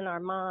what's in our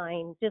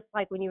mind, just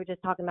like when you were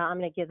just talking about, I'm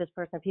going to give this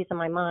person a piece of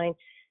my mind.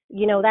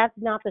 That's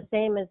not the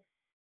same as,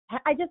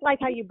 I just like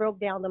how you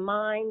broke down the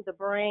mind, the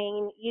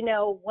brain,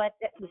 what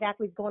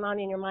exactly is going on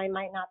in your mind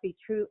might not be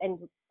true. And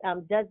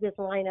does this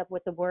line up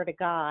with the word of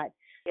God?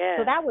 Yeah.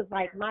 So that was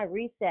like my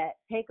reset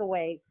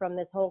takeaway from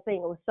this whole thing.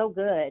 It was so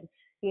good,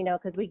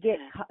 because we get,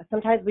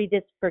 sometimes we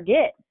just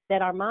forget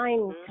that our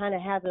mind kind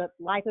of has a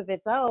life of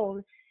its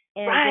own,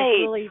 and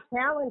just really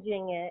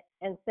challenging it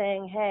and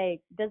saying, hey,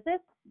 does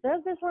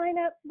this line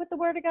up with the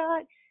word of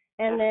God?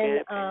 And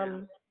That's then,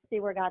 good, see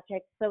where God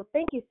takes. So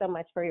thank you so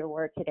much for your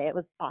word today. It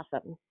was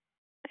awesome.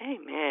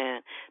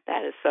 Amen.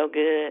 That is so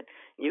good.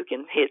 You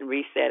can hit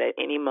reset at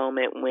any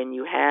moment when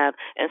you have.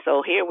 And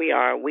so here we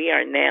are. We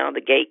are now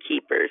the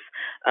gatekeepers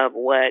of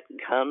what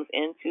comes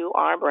into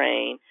our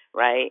brain,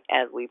 right?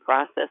 As we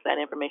process that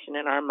information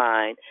in our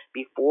mind,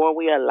 before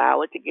we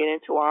allow it to get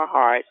into our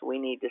hearts, we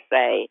need to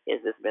say,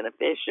 is this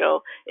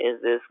beneficial?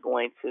 Is this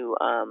going to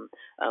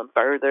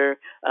further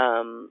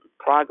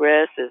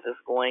progress? Is this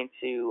going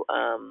to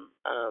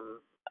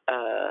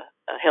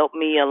help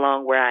me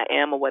along where I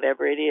am or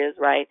whatever it is,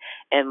 right?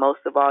 And most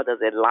of all, does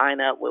it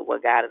line up with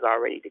what God has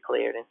already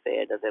declared and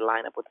said? Does it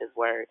line up with His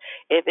word?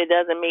 If it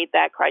doesn't meet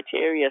that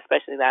criteria,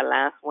 especially that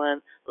last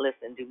one,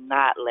 listen, do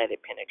not let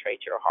it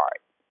penetrate your heart.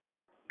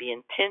 Be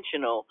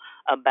intentional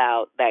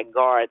about that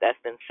guard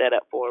that's been set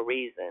up for a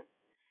reason.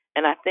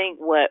 And I think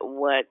what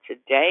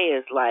today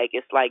is like,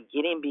 it's like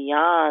getting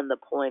beyond the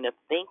point of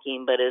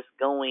thinking, but it's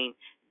going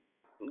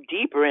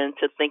deeper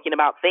into thinking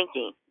about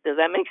thinking. Does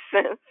that make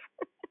sense?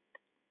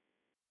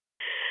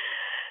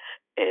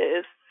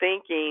 It's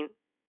thinking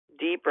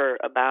deeper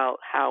about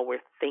how we're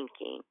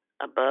thinking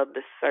above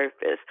the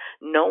surface,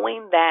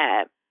 knowing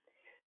that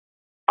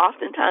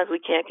oftentimes we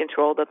can't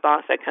control the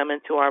thoughts that come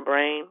into our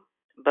brain,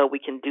 but we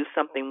can do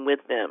something with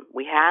them.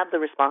 We have the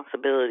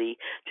responsibility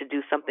to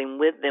do something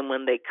with them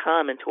when they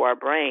come into our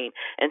brain,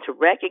 and to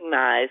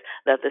recognize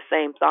that the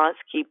same thoughts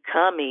keep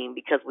coming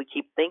because we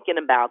keep thinking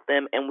about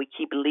them and we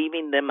keep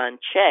leaving them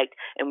unchecked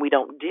and we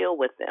don't deal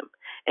with them.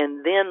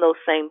 And then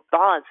those same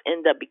thoughts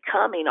end up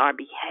becoming our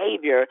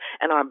behavior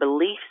and our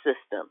belief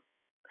system.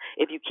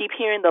 If you keep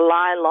hearing the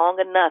lie long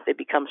enough, it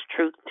becomes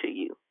truth to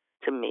you,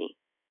 to me.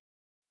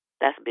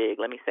 That's big.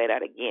 Let me say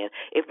that again.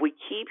 If we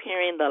keep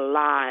hearing the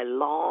lie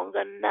long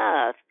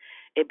enough,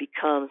 it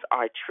becomes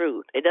our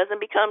truth. It doesn't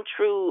become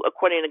true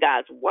according to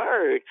God's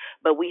word,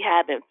 but we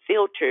haven't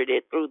filtered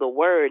it through the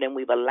word, and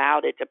we've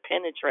allowed it to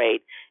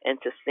penetrate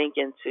and to sink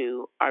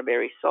into our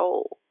very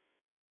soul.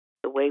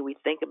 The way we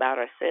think about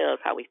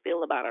ourselves, how we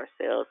feel about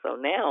ourselves. So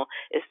now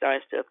it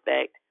starts to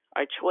affect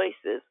our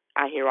choices.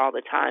 I hear all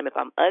the time, if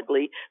I'm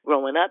ugly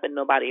growing up and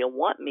nobody will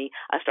want me,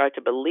 I start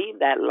to believe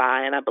that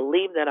lie, and I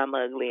believe that I'm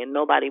ugly and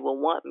nobody will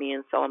want me,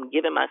 and so I'm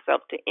giving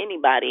myself to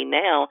anybody.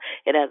 Now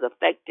it has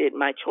affected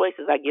my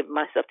choices. I give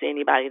myself to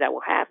anybody that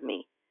will have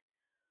me.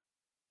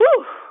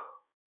 Whew.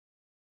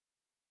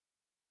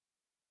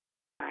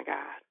 My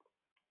God.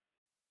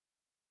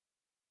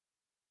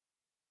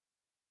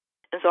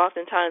 And so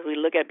oftentimes we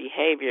look at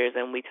behaviors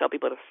and we tell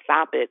people to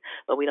stop it,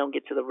 but we don't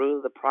get to the root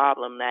of the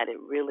problem, that it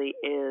really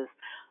is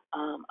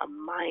a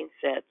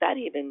mindset that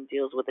even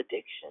deals with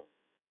addiction.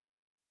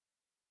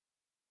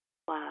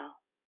 Wow.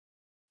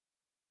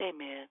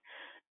 Amen.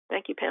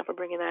 Thank you, Pam, for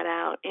bringing that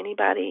out.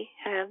 Anybody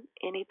have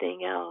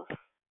anything else?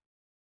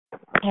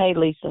 Hey,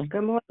 Lisa.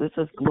 Good morning. This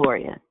is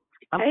Gloria.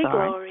 Hey,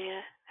 Gloria.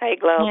 Hey,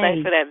 Glo. Hey.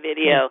 Thanks for that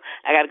video.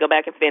 I got to go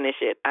back and finish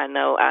it. I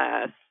know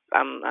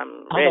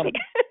I'm ready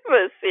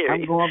for a series.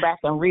 I'm going back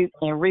and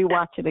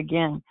rewatch it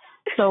again.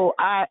 So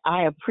I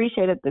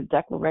appreciated the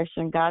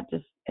declaration. God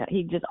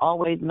He just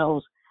always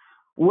knows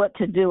what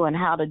to do and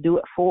how to do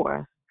it for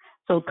us.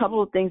 So a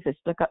couple of things that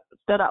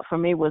stood out for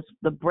me was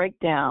the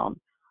breakdown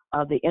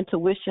of the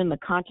intuition, the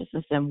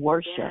consciousness, and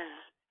worship.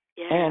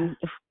 Yeah. And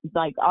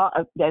like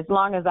as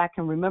long as I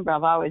can remember,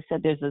 I've always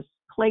said there's a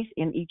place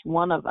in each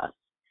one of us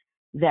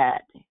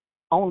that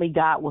only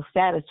God will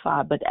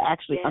satisfy, but to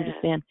actually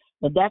understand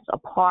that that's a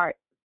part.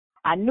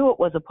 I knew it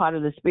was a part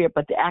of the spirit,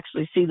 but to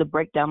actually see the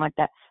breakdown like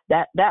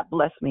that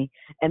blessed me.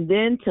 And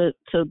then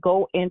to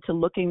go into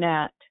looking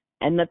at,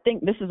 and I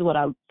think this is what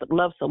I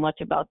love so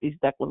much about these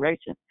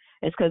declarations,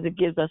 is because it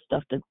gives us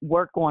stuff to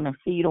work on and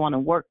feed on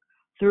and work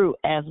through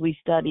as we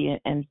study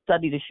and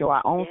study to show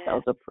our own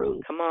selves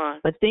approved. Come on.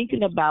 But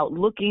thinking about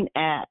looking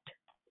at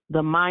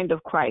the mind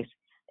of Christ,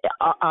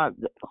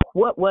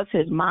 what was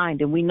His mind?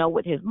 And we know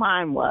what His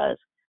mind was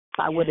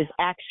by what His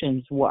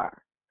actions were.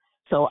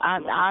 So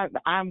I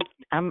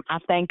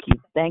thank you.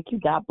 Thank you.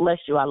 God bless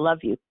you. I love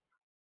you.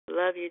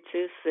 Love you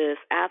too, sis.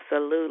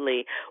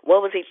 Absolutely.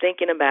 What was He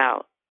thinking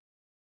about?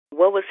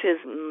 What was His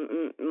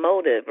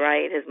motive,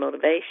 right? His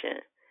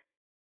motivation.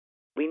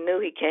 We knew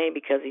He came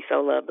because He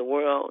so loved the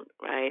world,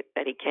 right?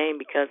 That He came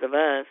because of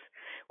us.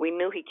 We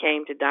knew He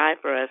came to die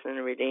for us and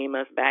to redeem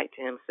us back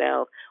to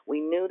Himself.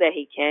 We knew that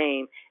He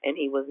came and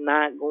He was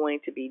not going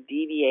to be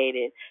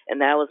deviated.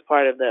 And that was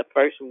part of the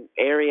first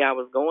area I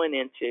was going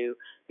into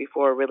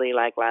before really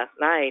like last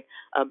night,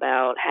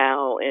 about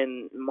how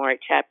in Mark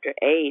chapter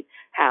 8,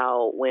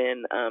 how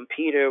when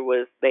Peter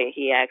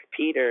he asked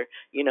Peter,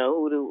 he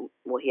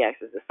asked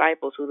his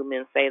disciples, who do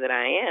men say that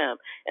I am?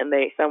 And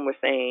some were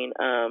saying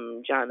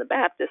John the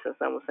Baptist, and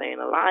some were saying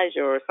Elijah,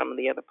 or some of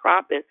the other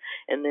prophets.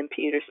 And then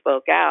Peter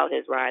spoke out,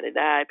 his ride or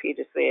die.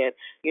 Peter said,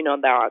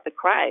 thou art the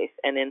Christ.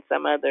 And in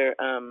some other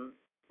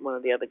one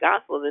of the other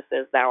gospels, it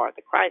says, thou art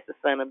the Christ, the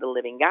Son of the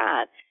living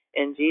God.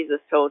 And Jesus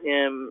told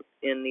him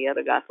in the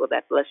other gospel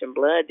that flesh and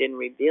blood didn't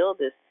reveal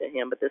this to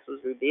him, but this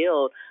was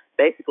revealed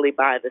basically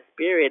by the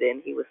Spirit.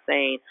 And he was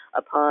saying,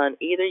 upon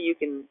either you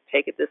can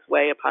take it this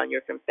way, upon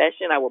your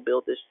confession, I will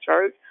build this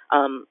church.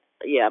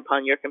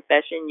 Upon your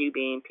confession, you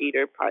being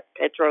Peter,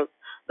 Petros,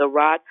 the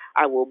rock,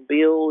 I will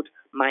build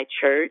my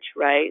church,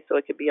 right? So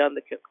it could be on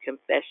the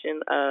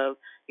confession of,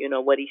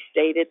 what he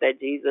stated, that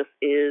Jesus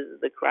is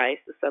the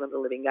Christ, the Son of the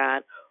living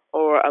God.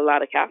 Or a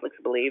lot of Catholics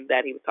believe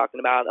that he was talking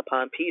about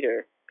upon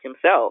Peter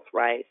himself,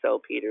 right?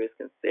 So Peter is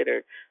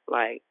considered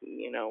like,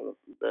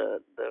 the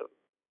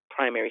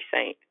primary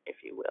saint, if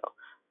you will,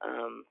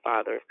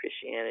 father of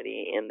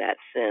Christianity in that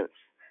sense,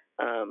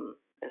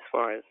 as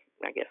far as,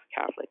 I guess,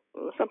 Catholic.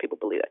 Some people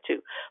believe that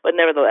too. But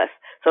nevertheless,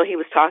 so he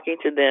was talking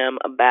to them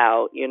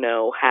about,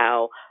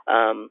 how,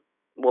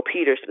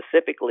 Peter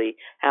specifically,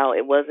 how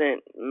it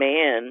wasn't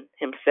man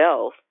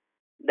himself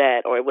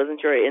or it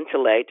wasn't your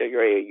intellect or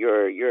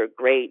your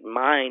great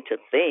mind to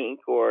think,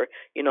 or,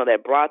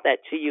 that brought that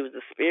to you as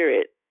the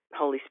Spirit.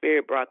 Holy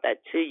Spirit brought that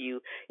to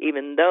you,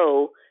 even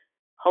though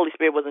Holy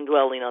Spirit wasn't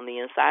dwelling on the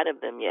inside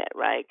of them yet,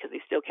 right? Because he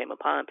still came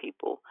upon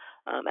people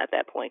at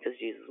that point, because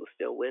Jesus was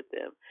still with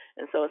them.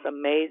 And so it's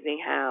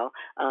amazing how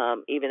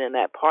even in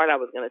that part I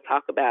was going to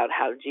talk about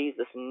how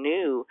Jesus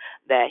knew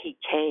that he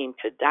came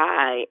to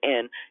die.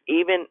 And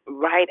even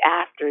right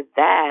after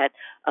that,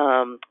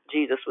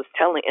 Jesus was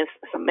telling, it's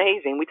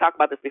amazing. We talked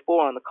about this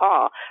before on the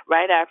call.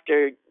 Right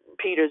after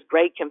Peter's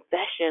great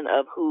confession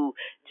of who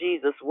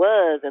Jesus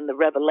was and the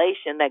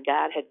revelation that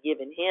God had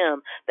given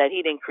him, that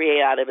he didn't create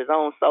out of his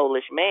own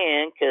soulish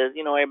man, because,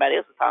 everybody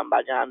else was talking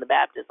about John the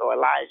Baptist or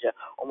Elijah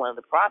or one of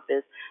the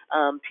prophets.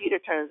 Peter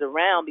turns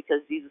around because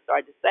Jesus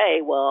started to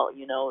say, well,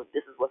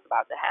 this is what's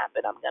about to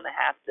happen. I'm going to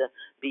have to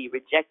be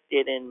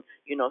rejected and,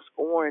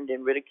 scorned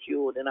and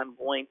ridiculed, and I'm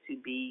going to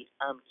be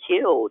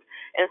killed.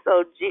 And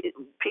so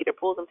Peter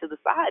pulls him to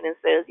the side and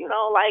says,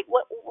 like,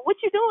 what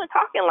you doing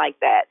talking like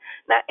that?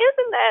 Now,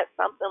 isn't that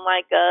something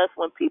like us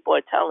when people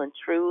are telling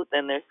truth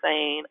and they're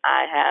saying,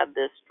 I have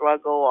this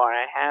struggle, or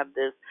I have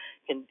this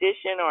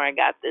condition, or I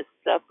got this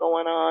stuff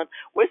going on?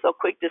 We're so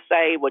quick to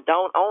say, well,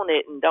 don't own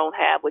it and don't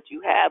have what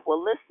you have.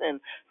 Well, listen,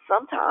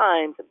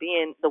 sometimes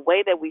being the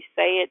way that we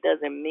say it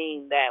doesn't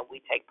mean that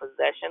we take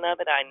possession of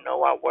it. I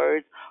know our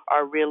words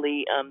are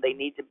really, they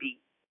need to be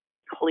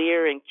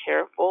clear and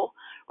careful,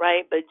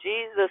 right? But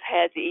Jesus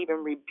had to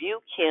even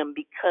rebuke him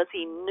because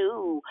he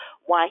knew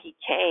why he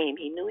came.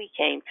 He knew he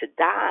came to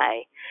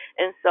die.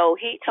 And so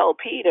he told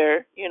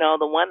Peter,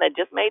 the one that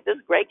just made this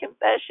great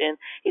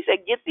confession, he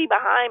said, get thee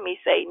behind me,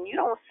 Satan. You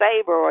don't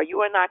savor, or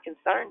you are not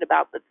concerned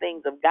about the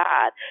things of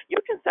God.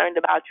 You're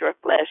concerned about your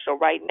flesh. So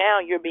right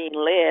now you're being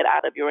led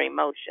out of your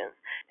emotions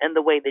and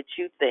the way that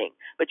you think.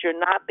 But you're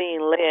not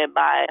being led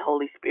by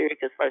Holy Spirit,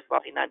 because first of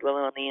all, he's not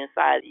dwelling on the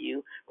inside of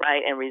you,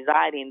 right, and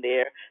residing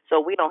there.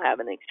 So we don't have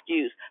an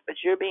excuse.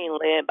 But you're being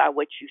led by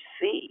what you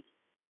see.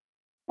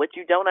 What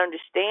you don't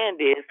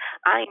understand is,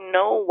 I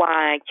know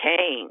why I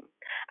came.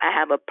 I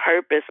have a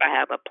purpose. I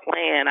have a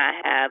plan. I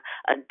have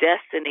a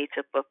destiny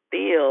to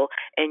fulfill,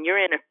 and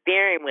you're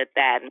interfering with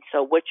that. And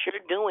so what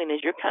you're doing is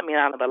you're coming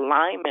out of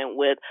alignment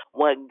with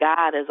what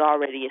God has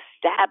already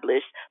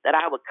established, that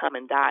I would come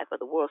and die for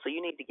the world. So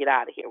you need to get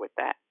out of here with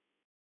that,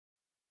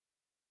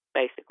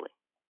 basically.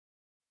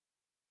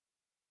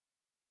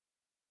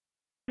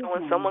 So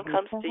when someone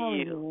comes to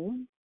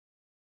you,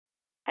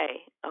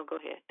 hey, go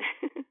ahead.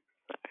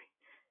 Sorry.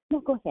 No,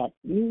 go ahead.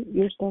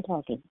 You're still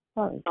talking.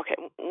 Sorry. Okay.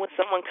 When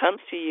someone comes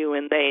to you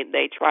and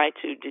they try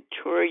to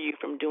deter you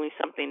from doing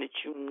something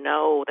that you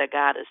know that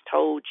God has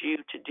told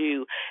you to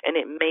do, and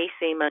it may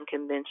seem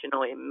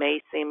unconventional, it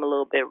may seem a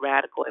little bit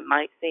radical, it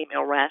might seem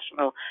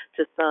irrational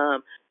to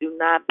some, do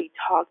not be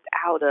talked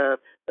out of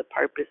the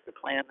purpose, the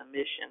plan, the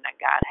mission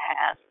that God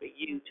has for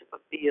you to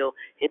fulfill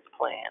his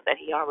plan that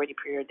he already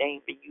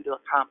preordained for you to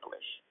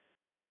accomplish.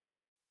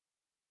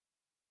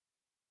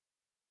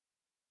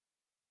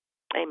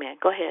 Amen.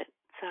 Go ahead.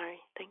 Sorry.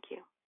 Thank you.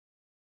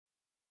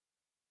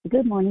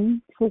 Good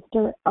morning,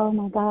 sister. Oh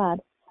my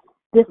God,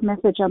 this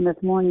message on this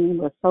morning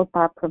was so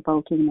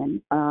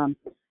thought-provoking, and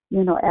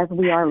as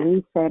we are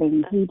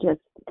resetting, he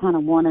just kind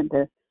of wanted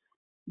to,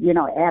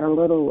 add a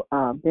little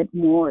bit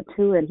more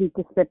to it. He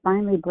just said,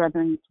 finally,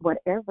 brethren,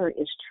 whatever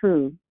is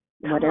true,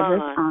 whatever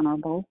is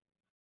honorable,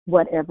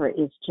 whatever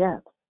is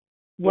just,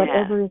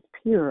 whatever is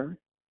pure,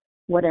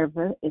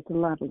 whatever is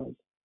lovely,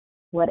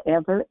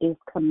 whatever is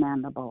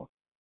commendable,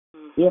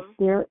 if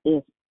there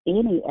is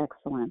any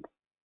excellence,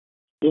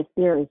 if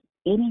there is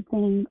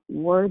anything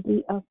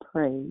worthy of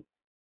praise,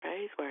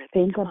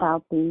 think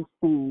about these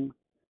things.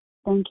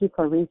 Thank you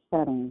for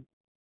resetting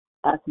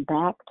us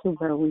back to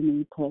where we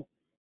need to,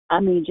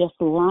 just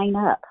line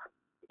up.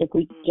 If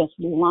we just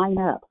line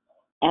up,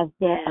 as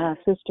the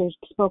sisters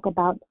spoke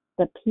about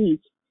the peace,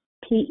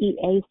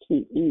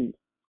 P-E-A-C-E,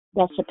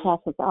 that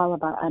surpasses all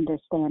of our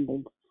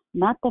understanding,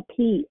 not the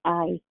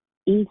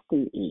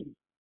P-I-E-C-E,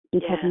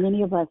 because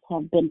many of us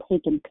have been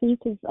taking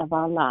pieces of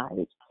our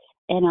lives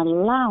and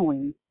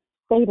allowing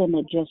Satan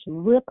to just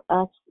rip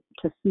us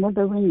to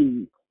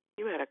smithereens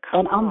You better come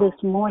And on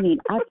this morning,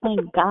 I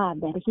thank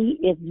God that He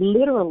is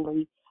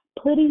literally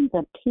putting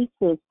the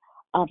pieces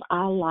of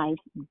our life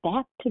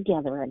back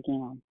together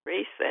again.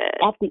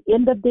 Reset. At the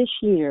end of this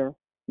year,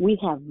 we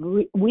have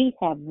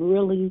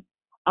really,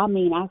 I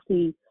mean, I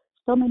see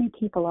so many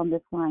people on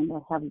this line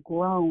that have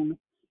grown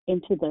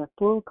into their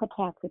full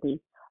capacity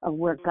of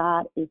where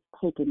God is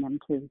taking them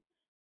to.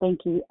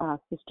 Thank you,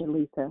 Sister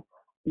Lisa.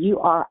 You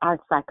are our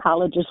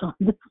psychologist on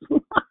this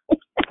line.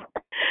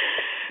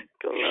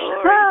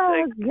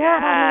 Glory to God.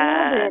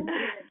 I love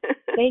it.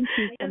 Thank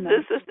you so much. Is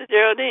this Sister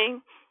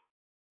Geraldine?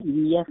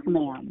 Yes,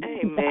 ma'am.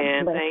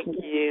 Amen. Thank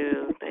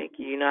you. Thank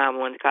you. You know, I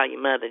wanted to call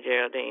you Mother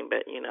Geraldine,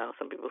 but, you know,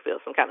 some people feel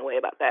some kind of way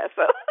about that.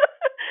 So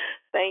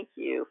thank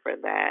you for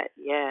that.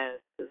 Yes,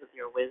 because of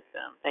your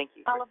wisdom. Thank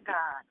you. All of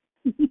God.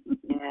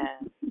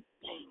 Yes.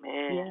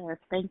 Amen. Yes,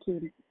 thank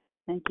you.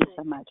 Thank you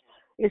so much.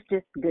 It's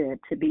just good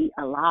to be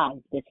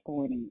alive this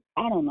morning.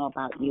 I don't know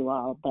about you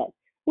all, but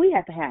we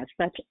have to have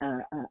such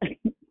a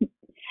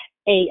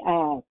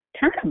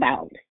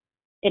turnabout.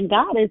 And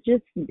God is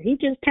He's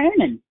just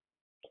turning.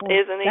 So,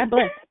 isn't He? God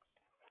bless.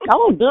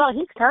 Oh, girl,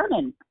 He's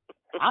turning.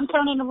 I'm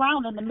turning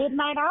around in the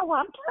midnight hour.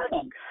 I'm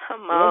turning.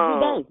 Come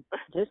on. Every day.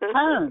 Just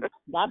turn.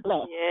 God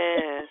bless.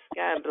 Yes.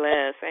 God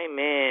bless.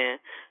 Amen.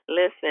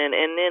 Listen,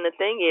 and then the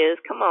thing is,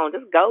 come on,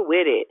 just go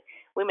with it.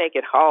 We make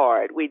it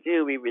hard. We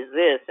do. We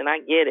resist, and I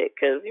get it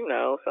because, you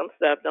know, some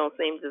stuff don't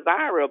seem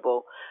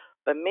desirable.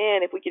 But,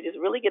 man, if we could just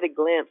really get a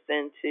glimpse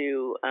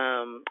into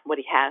what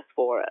He has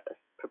for us,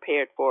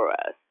 prepared for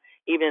us,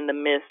 even in the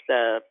midst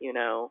of, you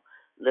know,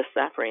 the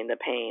suffering, the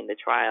pain, the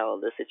trial,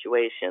 the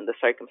situation, the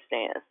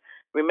circumstance.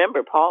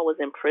 Remember, Paul was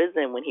in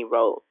prison when he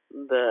wrote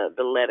the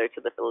letter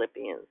to the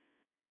Philippians.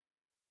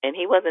 And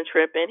he wasn't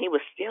tripping. He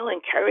was still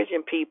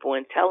encouraging people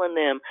and telling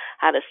them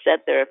how to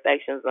set their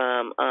affections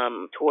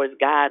towards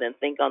God and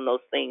think on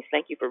those things.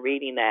 Thank you for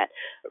reading that.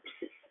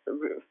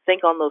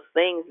 Think on those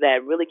things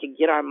that really could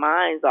get our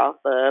minds off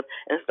of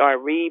and start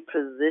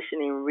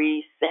repositioning,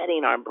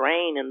 resetting our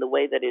brain in the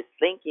way that it's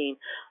thinking,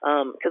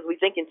 because we're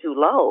thinking too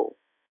low.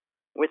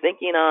 We're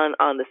thinking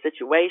on the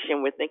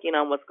situation. We're thinking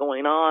on what's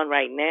going on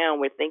right now.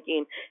 We're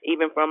thinking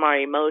even from our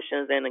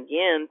emotions, and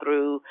again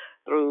through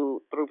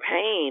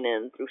pain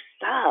and through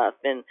stuff.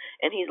 And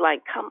He's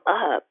like, come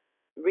up,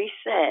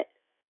 reset,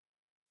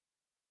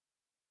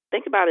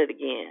 think about it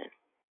again.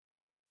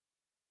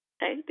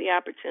 Take the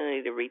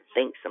opportunity to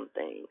rethink some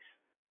things.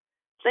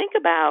 Think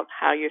about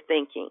how you're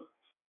thinking.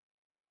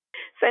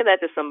 Say that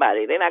to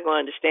somebody. They're not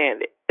going to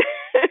understand it.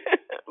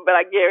 But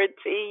I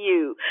guarantee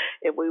you,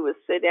 if we would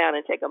sit down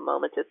and take a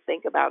moment to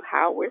think about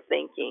how we're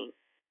thinking,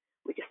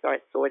 we can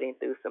start sorting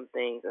through some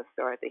things and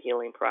start the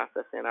healing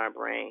process in our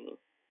brain.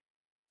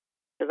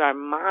 Because our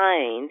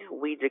mind,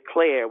 we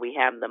declare we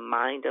have the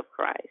mind of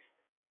Christ.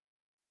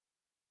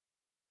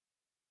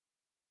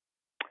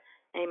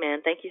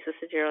 Amen. Thank you,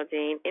 Sister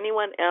Geraldine.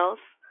 Anyone else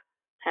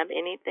have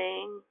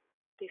anything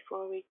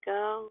before we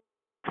go?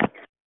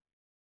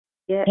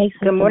 Yeah. Hey,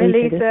 Good morning,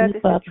 Lisa. This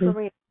is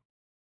Sharina.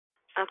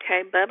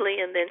 Okay, Bubbly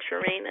and then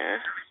Sharina.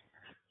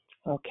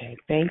 Okay,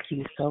 thank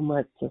you so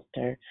much,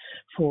 sister,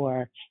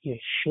 for your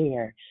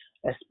share,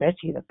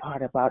 especially the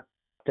part about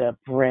the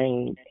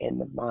brain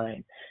and the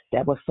mind.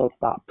 That was so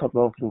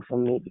thought-provoking for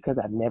me because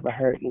I've never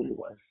heard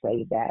anyone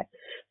say that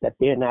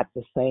they're not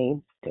the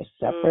same, they're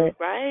separate.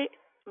 Right?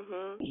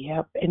 Mm-hmm.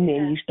 Yep, and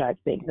then you start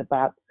thinking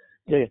about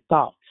your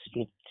thoughts.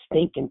 You're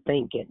thinking.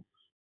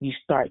 You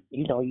start,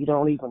 you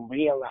don't even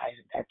realize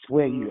that's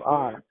where you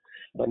are.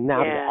 But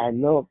now that I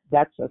know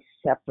that's a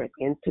separate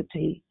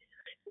entity,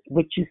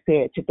 what you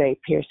said today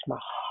pierced my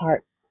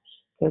heart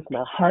because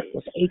my heart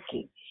was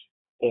aching,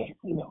 and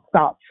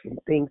thoughts and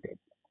things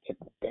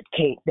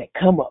that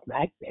come up,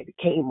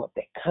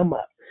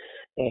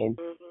 and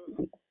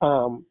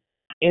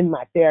in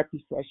my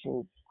therapy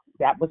session,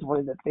 that was one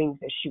of the things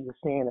that she was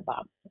saying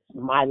about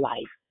my life,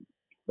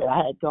 that I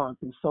had gone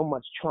through so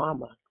much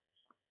trauma,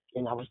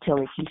 and I was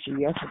telling Keisha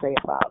yesterday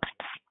about,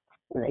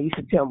 and I used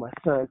to tell my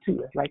son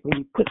too, it's like when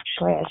you put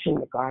trash in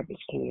the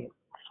garbage can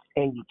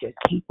and you just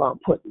keep on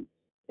putting,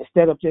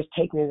 instead of just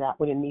taking it out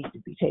when it needs to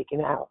be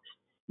taken out,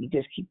 you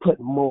just keep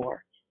putting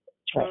more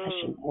trash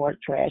and more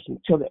trash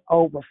until it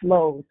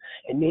overflows,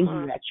 and then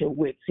you're at your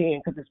wit's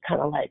end, because it's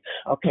kind of like,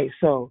 okay,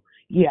 so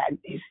yeah,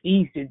 it's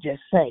easy to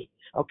just say,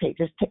 okay,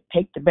 just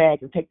take the bag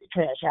and take the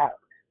trash out,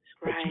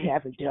 but you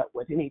haven't dealt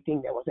with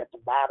anything that was at the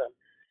bottom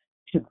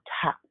to the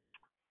top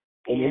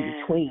and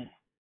in between.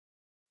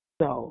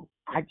 So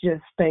I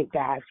just thank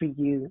God for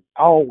you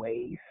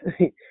always.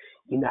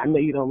 I know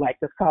you don't like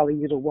us calling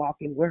you the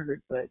walking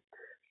word, but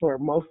for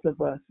most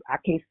of us, I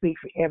can't speak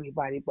for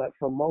everybody, but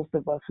for most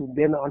of us who've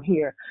been on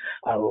here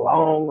a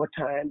longer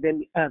time than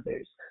the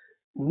others,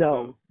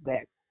 know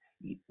that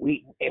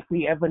if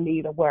we ever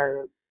need a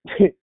word,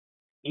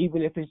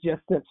 even if it's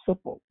just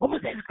simple, what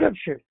was that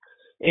scripture?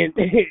 And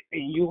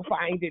you'll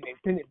find it and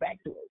send it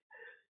back to us.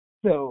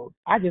 So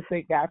I just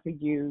thank God for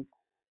you.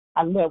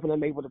 I love when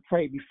I'm able to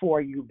pray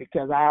before you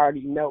because I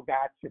already know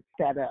God sets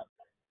that up.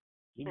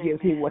 He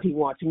gives me what He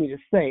wants me to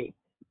say,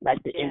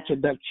 like the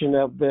introduction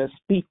of the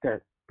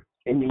speaker.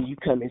 and then you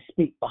come and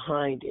speak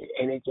behind it,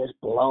 and it just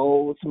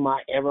blows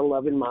my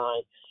ever-loving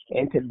mind.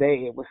 And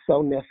today it was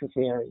so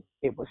necessary.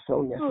 It was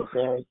so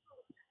necessary.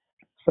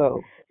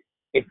 So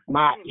if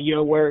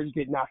your words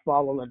did not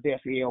fall on a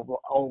deaf ear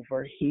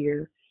over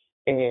here,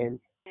 and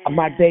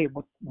my day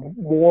was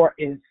more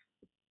in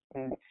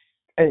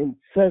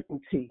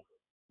certainty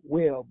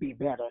will be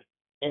better,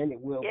 and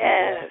it will be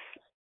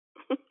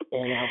blessed.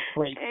 And I'm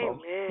grateful.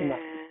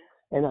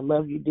 And I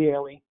love you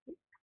dearly.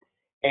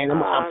 And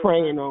I'm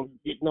praying on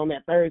getting on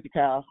that Thursday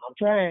call. I'm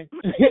trying.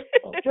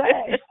 I'm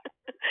trying.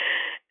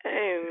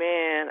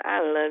 Amen.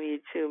 I love you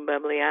too,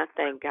 Bubbly. I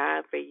thank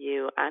God for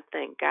you. I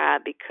thank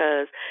God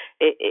because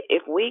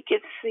if we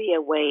could see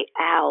a way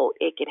out,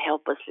 it could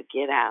help us to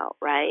get out,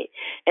 right?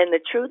 And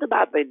the truth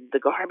about the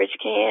garbage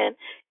can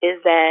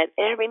is that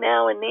every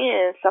now and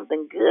then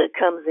something good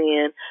comes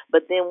in,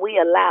 but then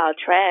we allow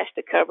trash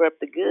to cover up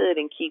the good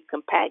and keep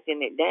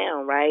compacting it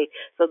down, right?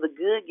 So the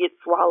good gets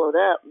swallowed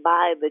up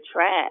by the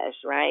trash,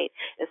 right?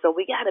 And so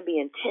we got to be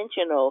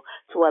intentional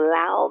to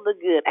allow the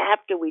good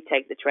after we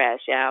take the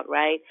trash out,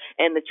 right?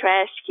 And the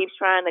trash keeps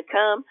trying to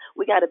come,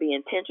 we got to be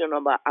intentional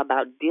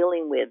about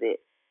dealing with it.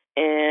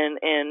 And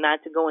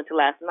not to go into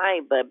last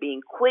night, but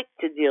being quick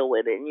to deal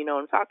with it. And you know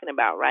what I'm talking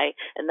about, right?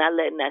 And not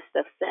letting that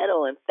stuff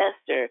settle and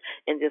fester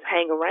and just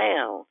hang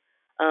around.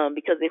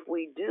 Because if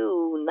we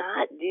do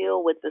not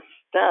deal with the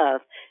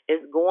stuff,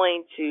 it's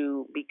going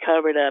to be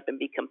covered up and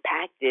be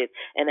compacted,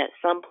 and at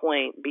some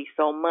point be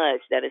so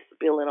much that it's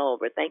spilling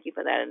over. Thank you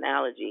for that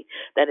analogy.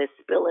 That it's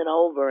spilling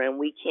over, and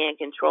we can't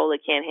control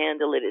it, can't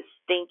handle it. It's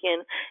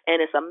stinking,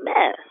 and it's a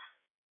mess.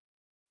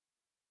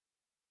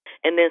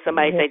 And then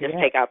somebody say, just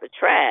take out the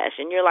trash.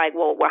 And you're like,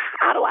 well,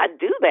 how do I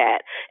do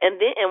that? And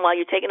while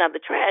you're taking out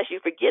the trash,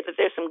 you forget that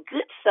there's some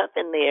good stuff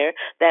in there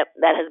that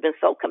has been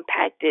so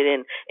compacted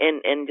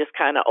and just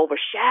kind of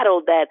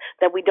overshadowed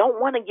that we don't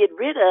want to get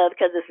rid of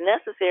because it's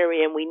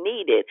necessary and we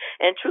need it.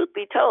 And truth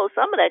be told,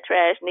 some of that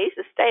trash needs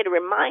to stay to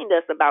remind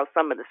us about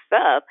some of the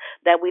stuff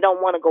that we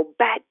don't want to go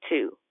back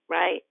to,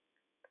 right?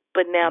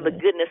 But now the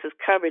goodness has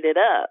covered it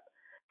up.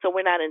 So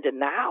we're not in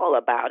denial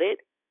about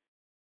it.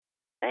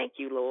 Thank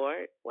you,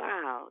 Lord.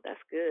 Wow, that's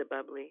good,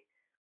 Bubbly.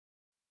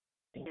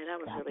 Yeah, that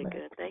was really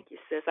good. Thank you,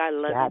 sis. I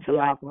love you to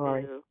life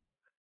too.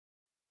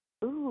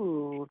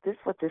 Ooh,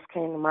 what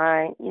came to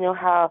mind. You know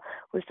how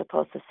we're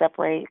supposed to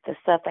separate the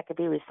stuff that could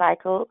be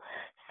recycled?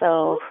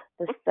 So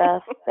the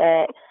stuff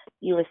that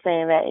you were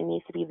saying that it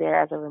needs to be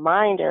there as a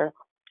reminder,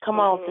 come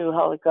on through,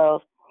 Holy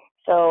Ghost.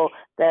 So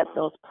that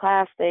those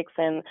plastics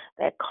and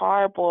that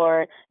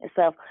cardboard and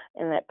stuff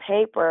and that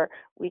paper,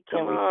 we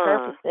can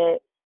repurpose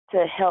it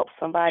to help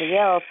somebody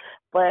else,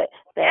 but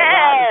that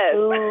rotten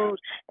food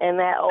and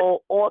that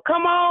old oil,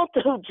 come on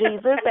through,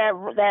 Jesus,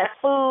 that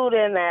food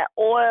and that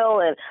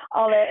oil and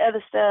all that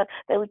other stuff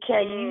that we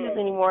can't use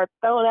anymore,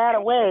 throw that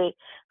away.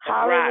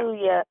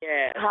 Hallelujah.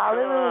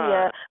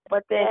 Hallelujah.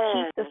 But then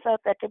keep the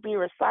stuff that could be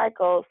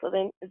recycled, so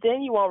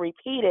then you won't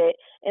repeat it,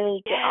 and then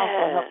you can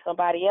also help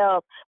somebody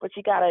else, but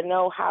you got to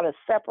know how to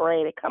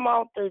separate it. Come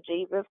on through,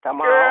 Jesus.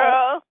 Come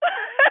on.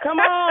 Come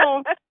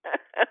on.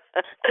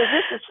 Because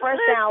this is fresh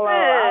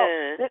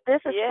download.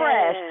 This is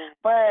fresh.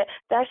 But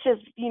that's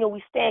just,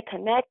 we stay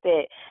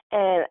connected.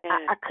 And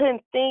I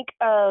couldn't think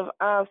of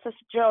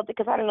Sister Geraldine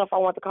because I didn't know if I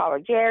wanted to call her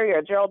Jerry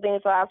or Geraldine.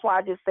 So that's why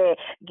I just said,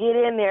 get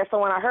in there. So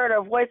when I heard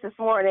her voice this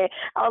morning,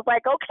 I was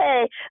like,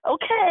 okay,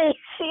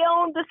 she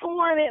on this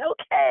morning.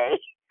 Okay.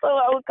 So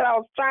I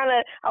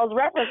was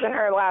referencing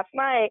her last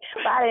night,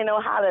 but I didn't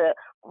know how to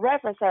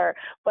reference her.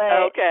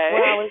 But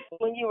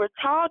when you were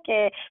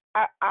talking,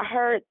 I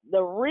heard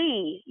the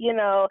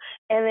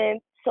and then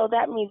so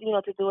that means,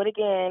 to do it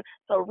again.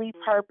 So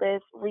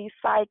repurpose,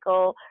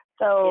 recycle,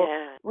 so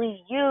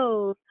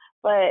reuse,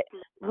 but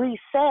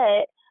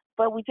reset,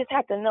 but we just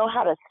have to know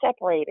how to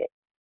separate it.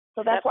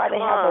 So that's why they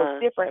have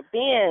those different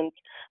bins.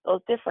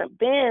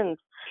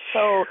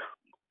 So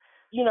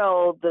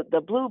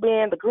the blue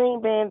bin, the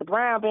green bin, the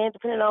brown bin,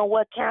 depending on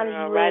what county you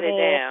live in. Write it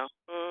down.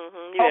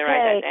 You better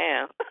write that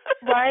down.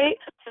 Right?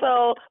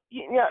 So,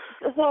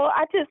 so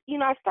I just,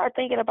 I start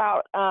thinking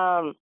about,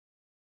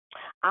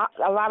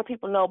 a lot of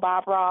people know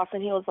Bob Ross,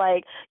 and he was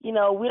like, we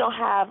don't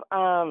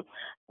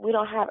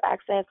have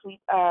accents. We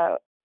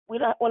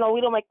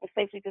don't make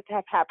mistakes. We just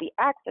have happy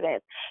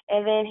accidents.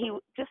 And then he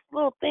just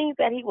little things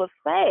that he would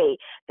say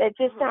that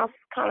just sounds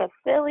kind of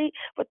silly,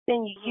 but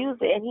then you use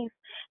it, and he's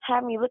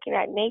had me looking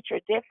at nature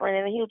different.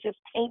 And he'll just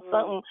paint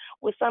something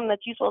with something that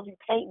you're supposed to be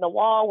painting the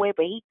wall with,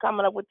 but he's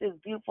coming up with this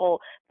beautiful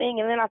thing.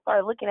 And then I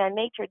started looking at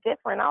nature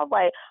different. I was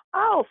like,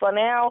 oh, so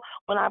now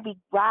when I be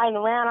riding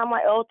around, I'm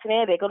like, oh,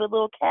 today they go to the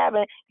little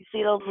cabin. You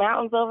see those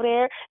mountains over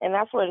there, and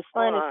that's where the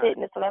sun is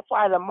hitting it. So that's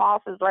why the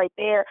moss is right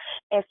there.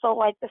 And so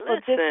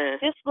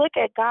just look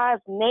at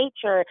God's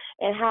nature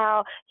and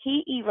how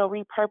he even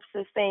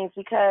repurposes things,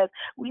 because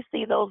we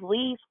see those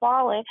leaves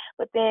falling,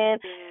 but then,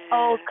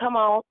 oh, come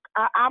on,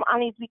 I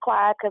need to be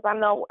quiet because I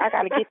know I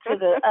got to get to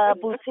the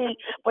boutique.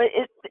 But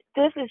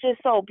this is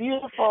just so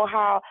beautiful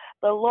how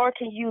the Lord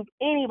can use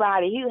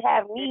anybody. He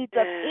have needs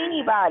of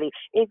anybody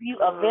if you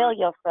avail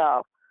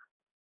yourself.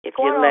 if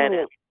Going you on let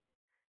here. him.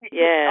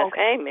 Yes,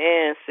 Okay.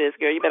 amen, sis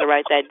girl. You better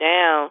write that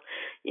down.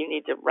 You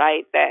need to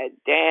write that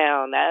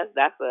down.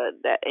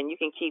 And you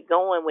can keep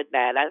going with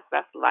that.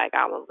 That's like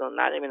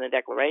not even a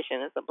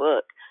declaration. It's a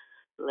book.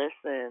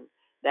 Listen,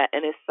 that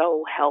and it's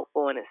so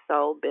helpful and it's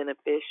so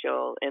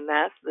beneficial, and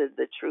that's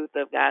the truth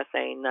of God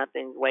saying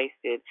nothing's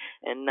wasted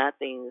and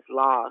nothing's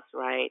lost,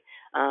 right?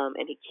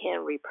 And He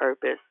can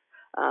repurpose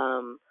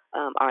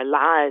our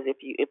lives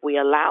if we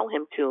allow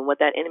Him to. And what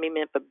that enemy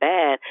meant for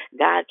bad,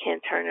 God can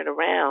turn it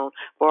around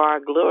for our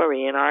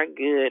glory and our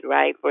good,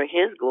 right? For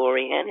His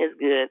glory and His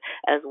good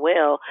as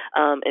well.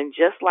 And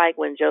just like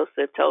when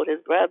Joseph told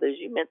his brothers,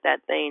 "You meant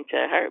that thing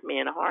to hurt me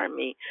and harm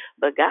me,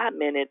 but God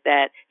meant it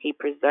that He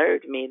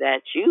preserved me,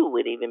 that you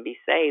would even be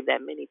saved,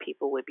 that many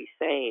people would be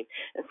saved."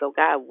 And so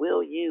God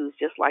will use,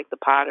 just like the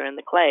potter and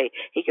the clay.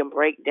 He can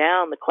break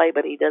down the clay,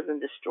 but He doesn't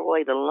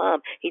destroy the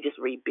lump. He just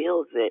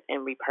rebuilds it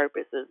and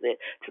repurposes it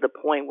to the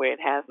point where it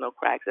has no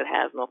cracks, it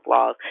has no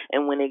flaws.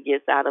 And when it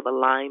gets out of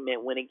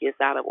alignment, when it gets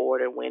out of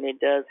order, when it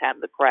does have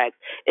the cracks,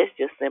 it's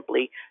just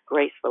simply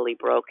gracefully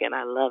broken.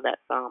 I love that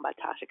song by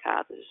Tasha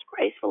Cobbs. It's just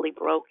gracefully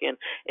broken.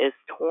 It's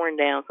torn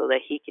down so that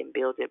He can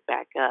build it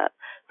back up,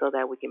 so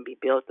that we can be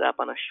built up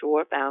on a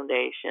sure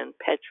foundation.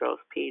 Petros,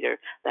 Peter,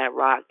 that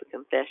rock, the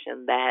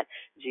confession that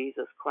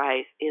Jesus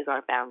Christ is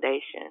our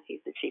foundation.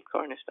 He's the chief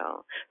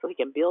cornerstone. So He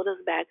can build us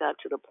back up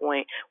to the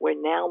point where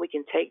now we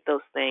can take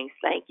those things,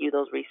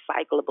 those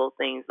recyclable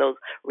things, those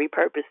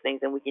repurposed things,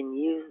 and we can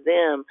use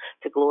them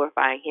to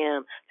glorify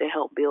Him, to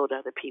help build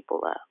other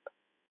people up.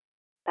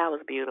 That was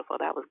beautiful.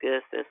 That was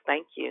good, sis.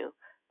 Thank you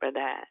for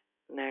that.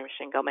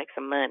 Nourishing. Go make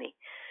some money.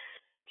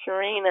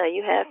 Sharina,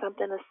 you had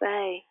something to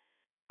say?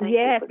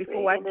 Yes,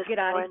 before I get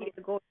out of here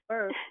to go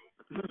first.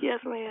 Yes,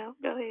 ma'am.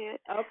 Go ahead.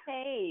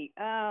 Okay.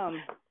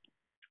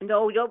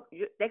 No,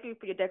 thank you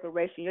for your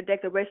declaration. Your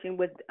declaration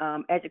was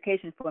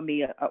education for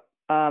me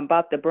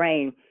about the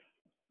brain,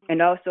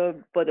 and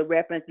also for the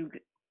reference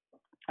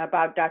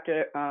about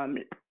Dr.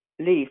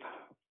 Leaf.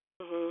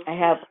 Mm-hmm. I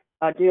have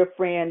a dear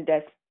friend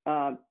that's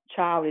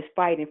child is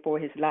fighting for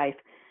his life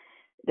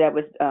that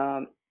was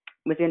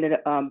in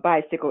a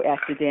bicycle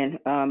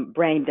accident,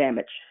 brain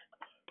damage.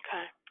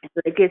 Okay.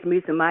 So it gives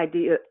me some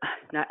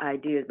not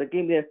ideas, but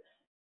give me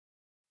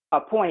a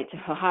point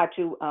on how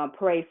to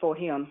pray for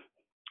him.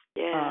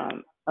 Yeah.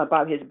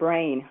 About his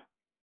brain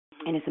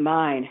and his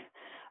mind.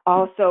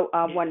 Also,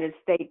 I wanted to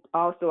state,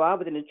 also, I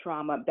was in a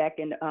trauma back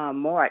in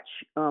March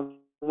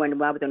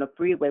when I was on the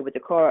freeway with the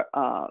car,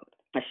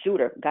 a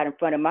shooter got in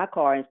front of my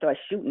car and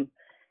started shooting.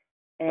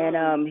 And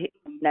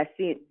I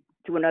see it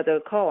to another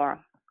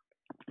car.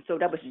 So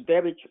that was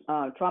very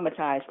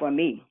traumatized for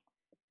me.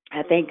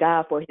 I thank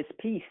God for His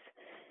peace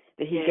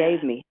that He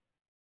gave me.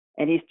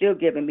 And He's still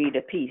giving me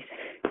the peace.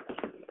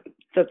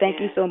 So thank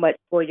you so much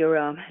for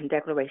your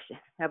declaration.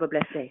 Have a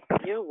blessed day.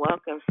 You're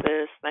welcome,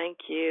 sis. Thank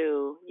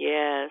you.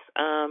 Yes.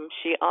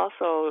 She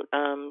also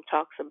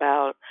talks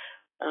about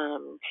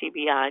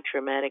TBI,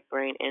 traumatic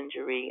brain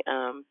injury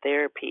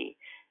therapy,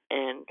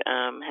 and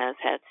has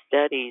had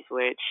studies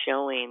where it's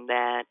showing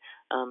that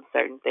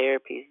certain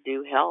therapies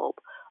do help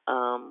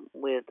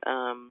with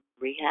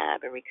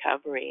rehab and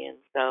recovery, and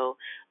so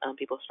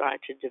people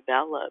start to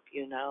develop,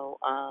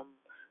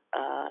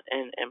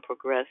 and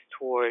progress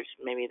towards,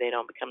 maybe they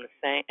don't become the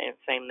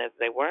same as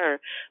they were,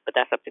 but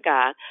that's up to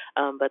God.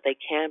 But they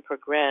can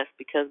progress,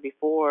 because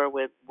before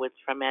with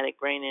traumatic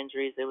brain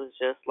injuries, it was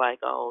just like,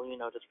 oh,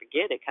 just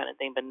forget it kind of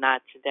thing, but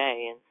not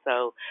today. And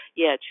so,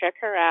 yeah, check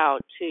her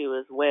out too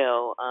as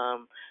well.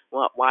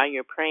 While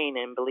you're praying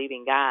and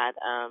believing God,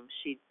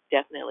 she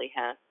definitely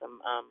has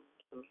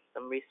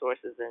some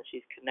resources, and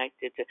she's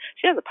connected to.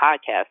 She has a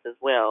podcast as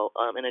well,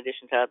 in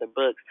addition to other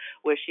books,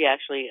 where she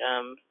actually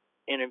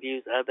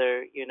interviews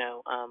other,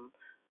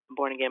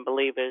 born again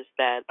believers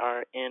that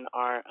are in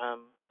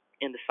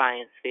the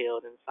science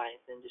field and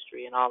science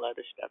industry and all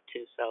other stuff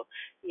too. So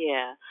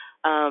yeah,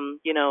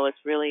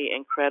 it's really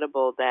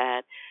incredible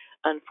that,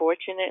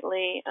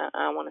 unfortunately,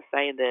 I want to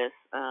say this,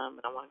 and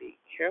I want to be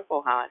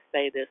careful how I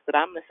say this, but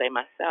I'm going to say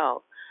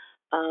myself.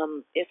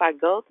 If I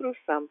go through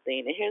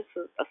something, and here's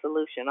a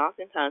solution.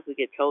 Oftentimes we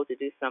get told to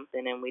do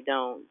something and we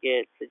don't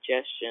get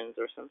suggestions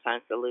or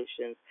sometimes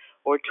solutions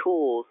or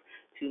tools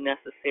to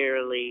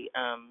necessarily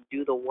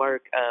do the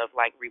work of,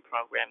 like,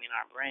 reprogramming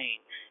our brain.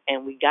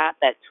 And we got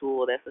that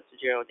tool that Sister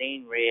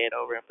Geraldine read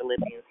over in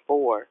Philippians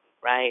 4,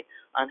 right,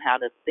 on how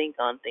to think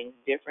on things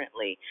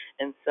differently.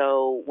 And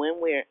so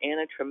when we're in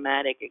a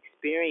traumatic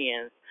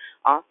experience,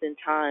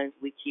 oftentimes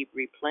we keep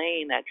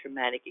replaying that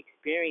traumatic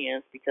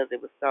experience because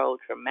it was so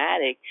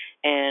traumatic,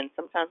 and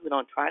sometimes we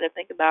don't try to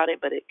think about it,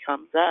 but it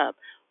comes up.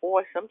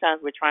 Or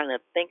sometimes we're trying to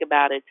think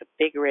about it to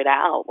figure it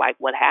out, like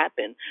what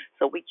happened.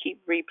 So we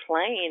keep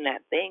replaying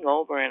that thing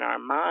over in our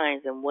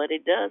minds, and what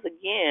it does,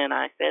 again,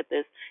 I said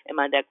this in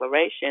my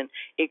declaration,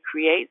 it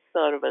creates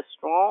sort of a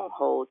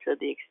stronghold to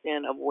the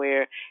extent of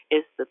where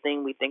it's the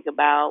thing we think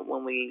about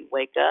when we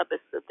wake up,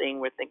 it's the thing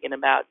we're thinking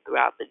about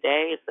throughout the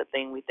day, it's the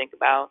thing we think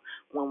about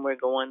when we're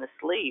going to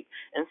sleep.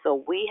 And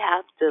so we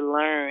have to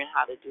learn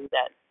how to do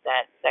that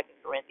 2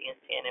 Corinthians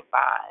 10 and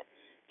 5.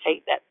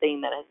 take that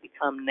thing that has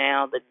become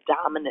now the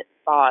dominant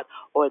thought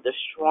or the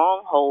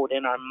stronghold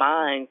in our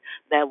minds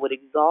that would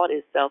exalt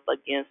itself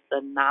against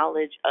the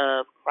knowledge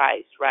of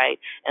Christ, right?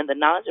 And the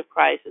knowledge of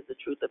Christ is the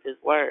truth of his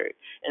word.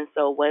 And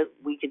so what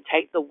we can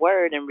take the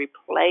word and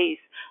replace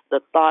the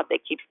thought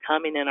that keeps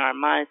coming in our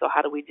minds. So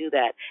how do we do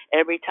that?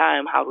 Every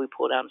time, how do we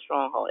pull down a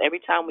stronghold? Every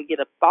time we get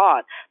a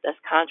thought that's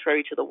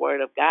contrary to the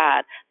word of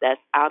God, that's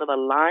out of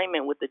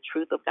alignment with the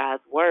truth of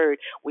God's word,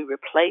 we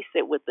replace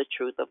it with the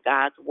truth of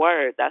God's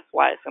word. That's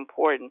why it's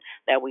important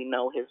that we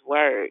know his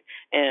word.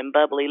 And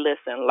Bubbly,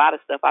 listen, a lot of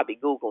stuff I be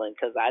Googling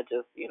because I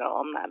just,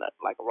 I'm not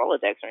like a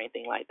Rolodex or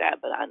anything like that,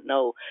 but I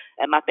know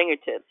at my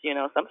fingertips,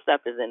 some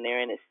stuff is in there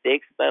and it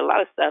sticks, but a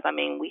lot of stuff,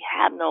 we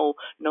have no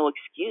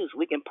excuse.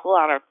 We can pull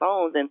out our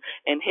phones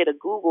and hit a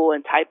Google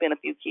and type in a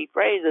few key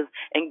phrases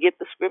and get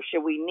the scripture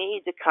we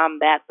need to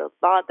combat the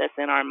thought that's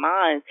in our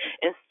minds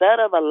instead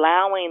of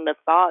allowing the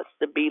thoughts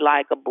to be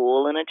like a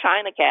bull in a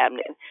china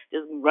cabinet,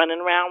 just running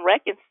around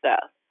wrecking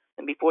stuff.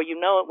 And before you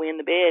know it, we're in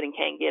the bed and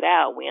can't get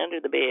out. We're under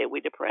the bed.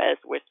 We're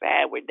depressed. We're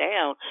sad. We're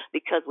down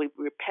because we've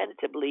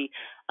repetitively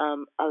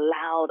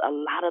allowed a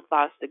lot of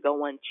thoughts to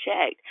go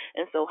unchecked.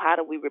 And so how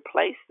do we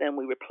replace them?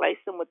 We replace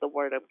them with the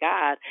word of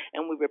God,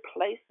 and we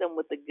replace them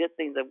with the good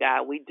things of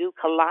God. We do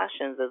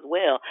Colossians as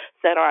well,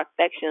 set our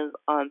affections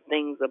on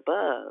things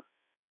above.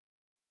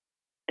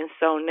 And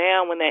so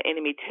now when that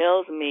enemy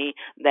tells me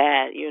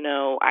that,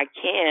 I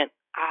can't,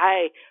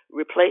 I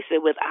replace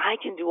it with I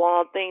can do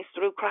all things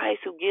through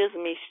Christ who gives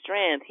me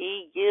strength.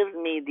 He gives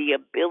me the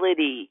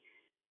ability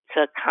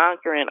to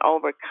conquer and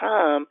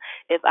overcome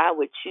if I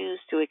would choose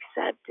to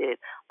accept it.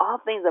 All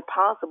things are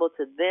possible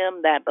to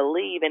them that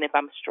believe. And if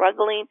I'm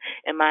struggling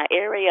in my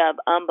area of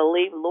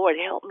unbelief, Lord,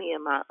 help me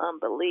in my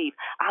unbelief.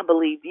 I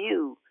believe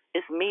you.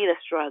 It's me that's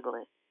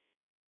struggling.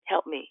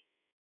 Help me.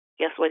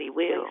 Guess what? He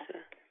will. Lisa.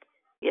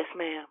 Yes,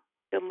 ma'am.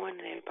 Good morning,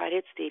 everybody.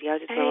 It's Dee Dee. I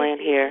was just going to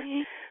land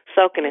here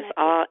soaking this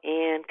all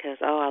in because,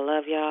 I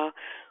love y'all.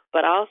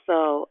 But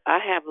also, I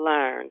have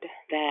learned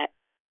that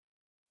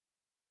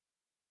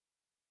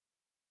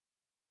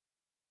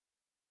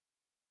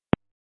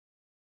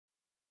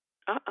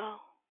I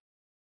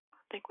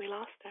think we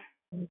lost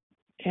her.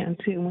 And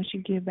too, once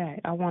you get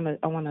back, I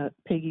wanna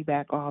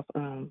piggyback off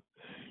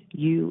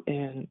you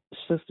and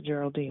Sister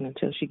Geraldine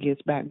until she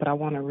gets back. But I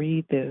want to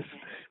read this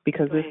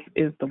because this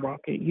is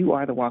you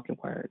are the walking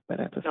word,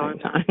 but at the same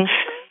time,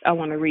 I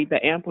want to read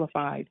the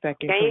Amplified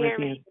 2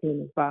 Corinthians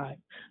 10:5.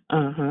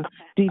 Okay.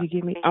 Dee Dee,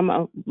 give me. I'm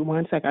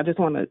 1 second. I just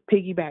want to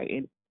piggyback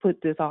and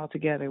put this all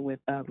together with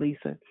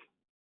Lisa.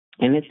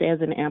 And it says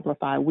in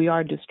Amplified, we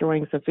are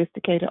destroying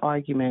sophisticated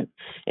arguments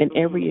and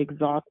every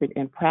exalted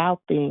and proud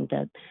thing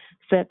that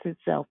sets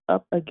itself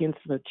up against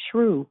the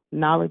true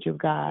knowledge of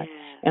God.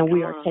 And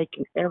we are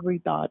taking every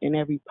thought and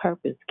every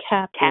purpose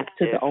captive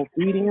to the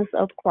obedience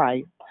of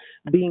Christ,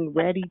 being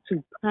ready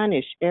to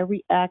punish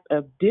every act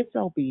of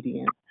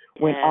disobedience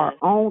when our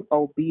own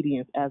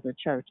obedience as a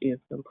church is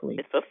complete.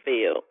 It's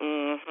fulfilled.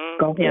 Mm-hmm.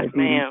 Go ahead, yes,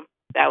 ma'am.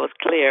 That was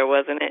clear,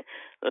 wasn't it?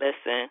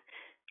 Listen.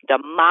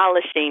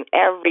 Demolishing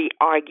every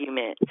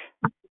argument.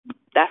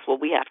 That's what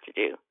we have to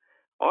do.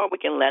 Or we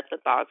can let the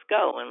thoughts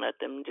go and let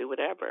them do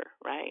whatever,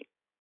 right?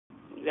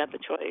 You got the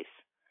choice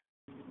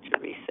to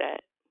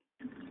reset.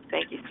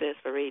 Thank you, sis,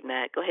 for reading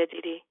that. Go ahead, Dee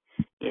Dee.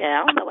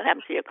 Yeah, I don't know what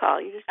happened to your call.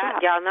 You just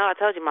dropped. Y'all know I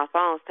told you my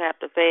phone's tapped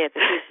the feds.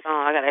 It keeps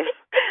on. I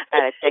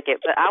gotta check it.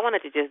 But I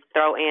wanted to just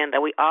throw in that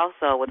we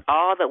also, with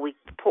all that we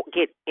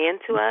get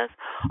into us,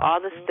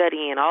 all the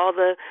studying, all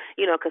the,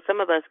 because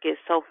some of us get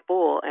so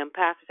full. And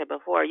Pastor said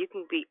before, you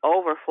can be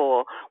over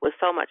full with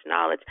so much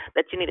knowledge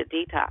that you need a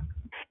detox.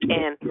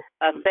 And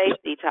a faith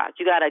detox.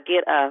 You got to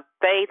get a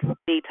faith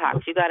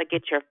detox. You got to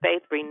get your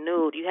faith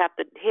renewed. You have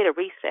to hit a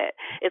reset.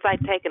 It's like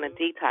taking a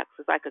detox.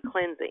 It's like a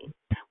cleansing.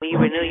 When you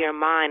renew your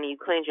mind and you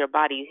cleanse your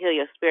body, you heal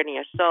your spirit and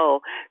your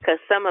soul. Because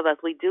some of us,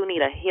 we do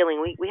need a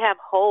healing. We have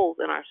holes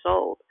in our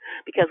souls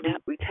because we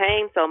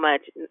retain so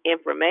much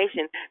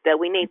information that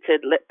we need to,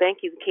 thank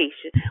you,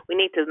 Keisha, we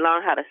need to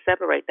learn how to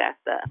separate that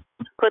stuff.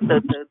 Put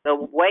the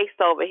waste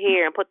over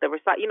here and put the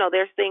recycle.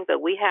 There's things that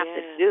we have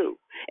to do.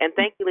 And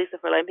thank you, Lisa,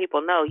 for letting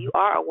people know you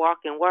are a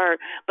walking word,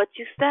 but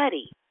you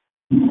study.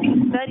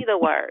 You study the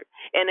word.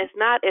 And it's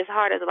not as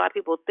hard as a lot of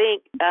people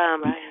think.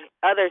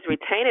 Others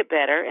retain it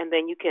better, and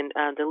then you can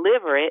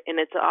deliver it, and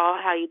it's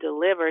all how you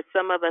deliver it.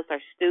 Some of us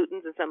are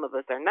students, and some of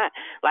us are not.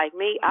 Like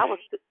me, I was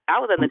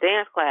in the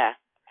dance class.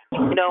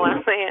 You know what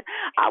I'm saying?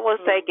 I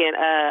was taking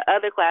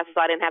other classes,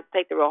 so I didn't have to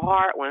take the real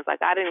hard ones.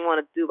 Like, I didn't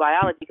want to do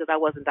biology because I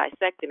wasn't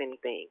dissecting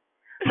anything.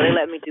 So they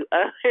let me do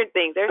other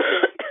things. There's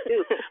things to do.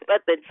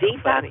 But the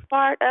detox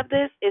part of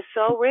this is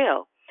so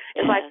real.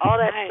 It's like all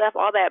that stuff,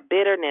 all that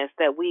bitterness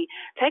that we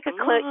take a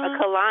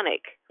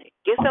colonic.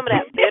 Get some of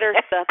that bitter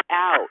stuff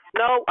out.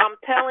 No, I'm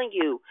telling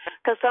you,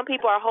 because some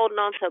people are holding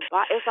on to.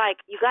 It's like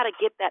you got to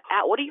get that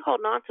out. What are you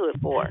holding on to it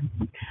for?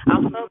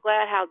 I'm so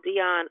glad how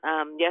Dion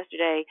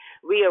yesterday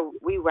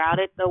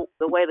rerouted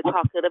the way the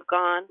call could have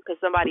gone because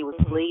somebody was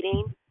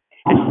bleeding.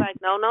 And she's like,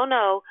 no.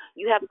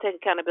 You have to take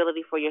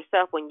accountability for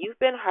yourself. When you've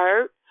been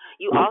hurt,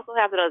 you also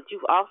have to know that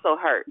you've also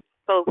hurt.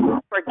 So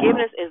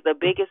forgiveness is the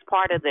biggest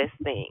part of this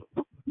thing.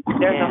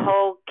 There's a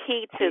whole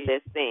key to this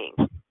thing.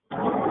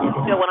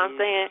 You know what I'm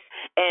saying?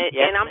 And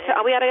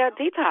we gotta get a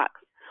detox,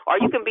 or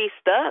you can be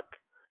stuck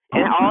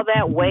and all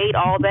that weight,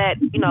 all that,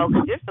 because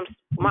there's some.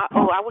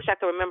 I wish I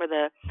could remember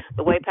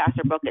the way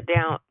Pastor broke it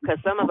down, because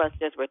some of us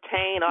just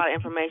retain all the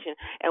information,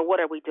 and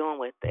what are we doing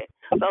with it?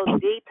 So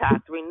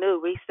detox,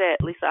 renew, reset.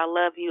 Lisa, I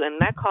love you. And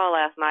that call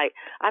last night,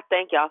 I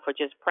thank y'all for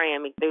just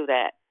praying me through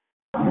that.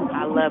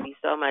 I love you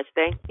so much.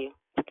 Thank you.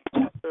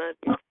 Love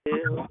you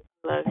too.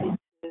 Love you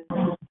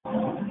too.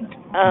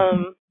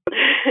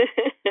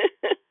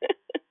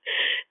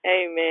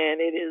 Amen.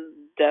 It is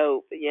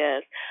dope.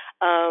 Yes.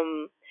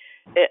 I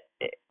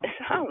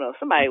don't know.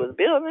 Somebody was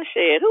building a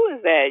shed. Who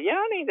is that?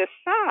 Y'all need to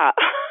stop.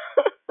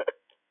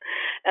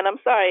 And I'm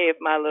sorry if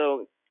my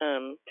little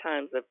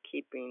times of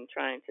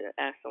trying to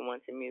ask someone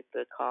to mute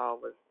the call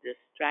was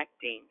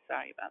distracting.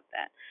 Sorry about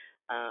that.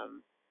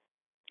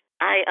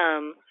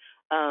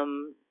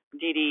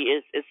 Dee Dee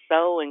is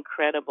so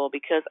incredible,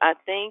 because I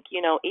think,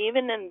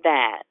 even in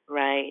that,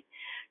 right,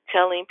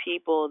 telling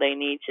people they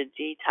need to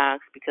detox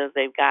because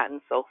they've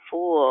gotten so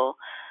full,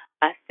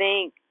 I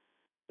think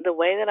the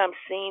way that I'm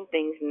seeing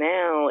things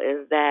now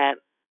is that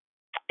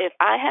if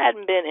I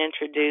hadn't been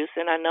introduced,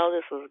 and I know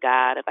this was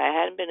God, if I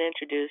hadn't been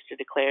introduced to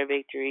Declare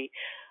Victory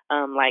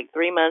like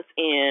 3 months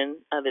in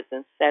of its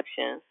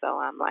inception, so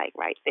I'm like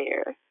right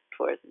there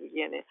towards the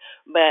beginning,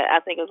 but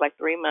I think it was like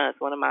 3 months,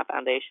 one of my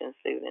foundation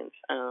students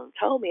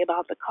told me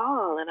about the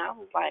call, and I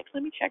was like,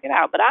 let me check it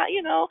out. But I'm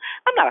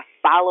not a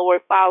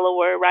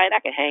follower, right? I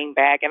can hang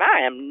back, and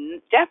I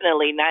am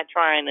definitely not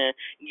trying to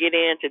get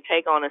in to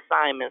take on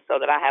assignments so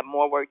that I have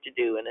more work to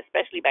do, and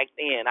especially back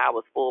then, I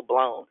was full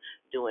blown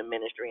doing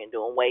ministry and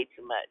doing way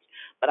too much.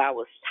 But I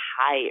was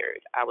tired.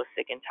 I was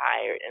sick and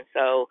tired. And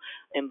so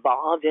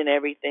involved in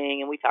everything,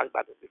 and we talked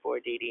about this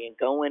before, Dee Dee, and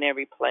going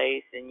every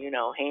place and,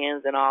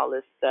 hands and all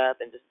this stuff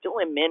and just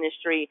doing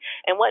ministry,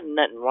 and wasn't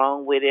nothing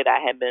wrong with it. I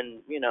had been,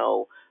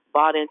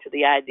 bought into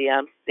the idea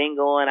I'm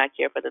single and I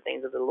care for the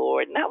things of the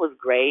Lord, and that was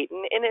great,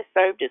 and it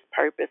served its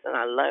purpose, and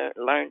I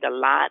learned a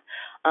lot,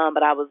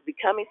 but I was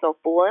becoming so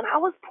full, and I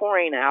was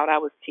pouring out. I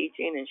was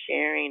teaching and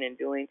sharing and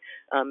doing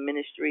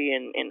ministry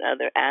and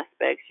other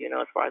aspects,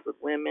 as far as with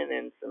women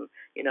and some,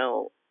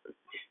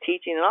 just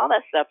teaching and all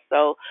that stuff.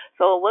 So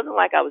it wasn't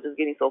like I was just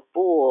getting so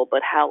full,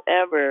 but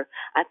however,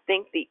 I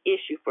think the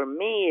issue for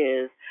me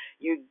is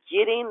you're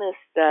getting this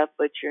stuff,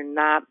 but you're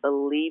not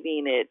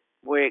believing it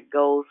where it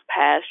goes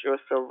past your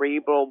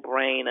cerebral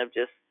brain of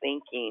just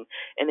thinking,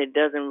 and it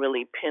doesn't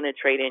really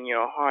penetrate in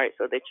your heart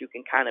so that you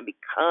can kind of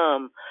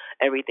become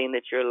everything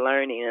that you're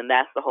learning. And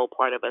that's the whole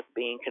part of us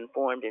being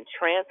conformed and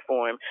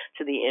transformed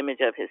to the image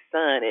of his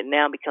son. It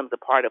now becomes a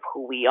part of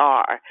who we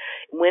are.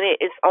 When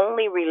it's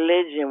only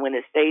religion when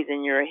it stays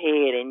in your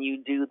head and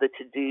you do the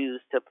to-dos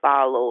to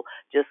follow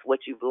just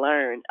what you've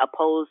learned,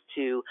 opposed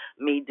to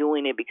me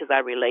doing it because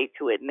I relate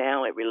to it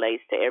now. It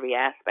relates to every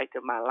aspect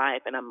of my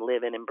life, and I'm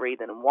living and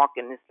breathing and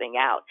walking this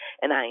thing out,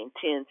 and I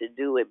intend to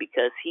do it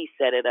because he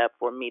set it up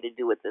for me to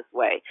do it this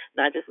way.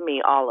 Not just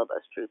me, all of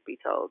us, truth be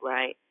told,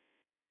 right?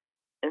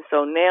 And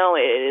so now,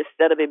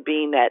 instead of it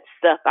being that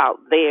stuff out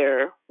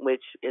there,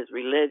 which is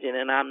religion,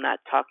 and I'm not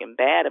talking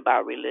bad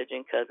about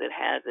religion because it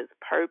has its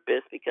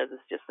purpose, because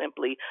it's just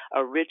simply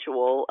a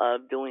ritual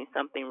of doing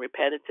something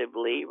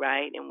repetitively,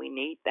 right? And we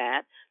need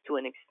that to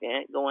an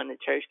extent. Going to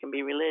church can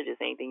be religious.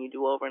 Anything you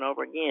do over and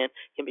over again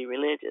can be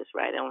religious,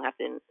 right? It don't have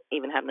to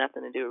even have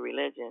nothing to do with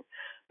religion.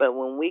 But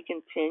when we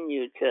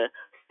continue to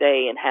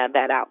stay and have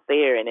that out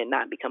there and it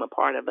not become a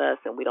part of us,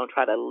 and we don't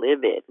try to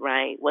live it,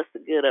 right? What's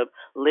the good of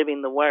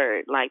living the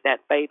word? Like,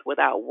 that faith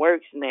without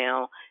works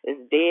now is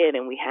dead,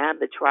 and we have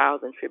the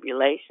trials and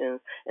tribulations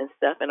and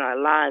stuff in our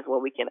lives where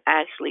we can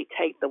actually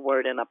take the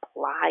word and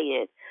apply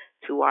it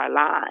to our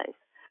lives.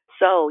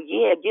 So,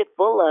 yeah, get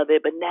full of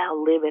it, but now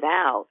live it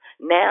out.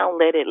 Now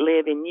let it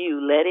live in you.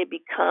 Let it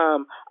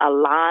become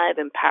alive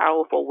and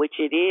powerful, which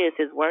it is.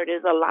 His word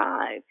is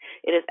alive.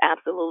 It is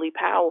absolutely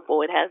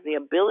powerful. It has the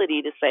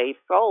ability to save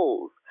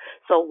souls.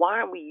 So why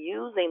aren't we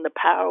using the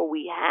power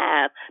we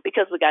have?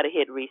 Because we got to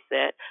hit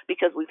reset.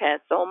 Because we've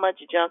had so much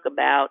junk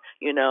about,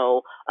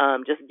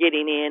 just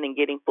getting in and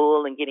getting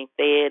full and getting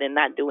fed and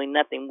not doing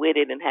nothing with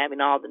it and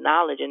having all the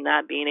knowledge and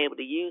not being able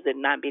to use it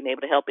and not being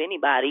able to help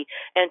anybody.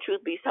 And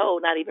truth be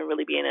told, not even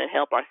really being able to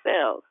help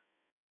ourselves.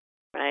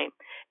 Right?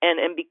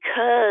 And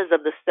because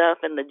of the stuff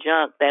and the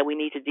junk that we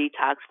need to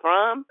detox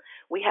from,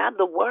 we have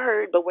the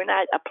word, but we're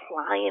not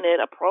applying it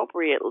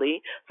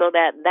appropriately so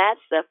that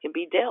stuff can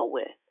be dealt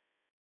with.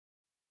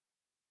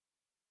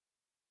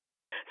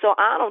 So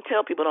I don't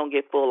tell people don't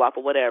get full off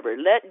or whatever.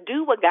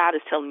 Do what God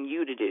is telling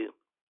you to do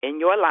in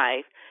your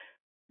life.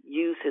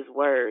 Use his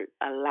word.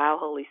 Allow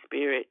Holy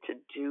Spirit to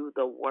do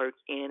the work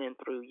in and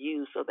through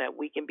you so that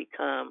we can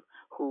become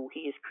who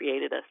he has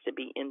created us to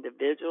be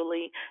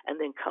individually and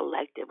then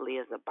collectively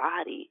as a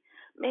body.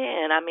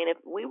 Man, I mean, if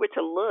we were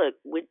to look,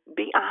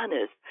 be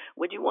honest,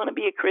 would you want to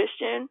be a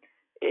Christian?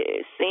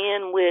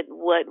 Seeing with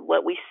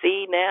what we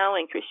see now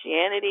in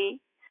Christianity?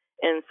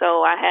 And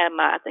so I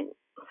think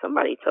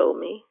somebody told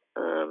me,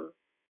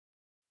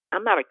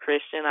 I'm not a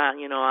Christian.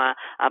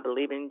 I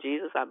believe in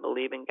Jesus. I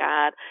believe in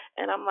God.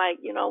 And I'm like,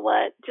 you know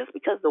what? Just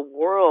because the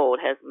world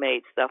has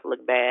made stuff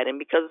look bad, and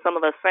because some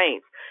of us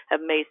saints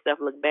have made stuff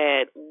look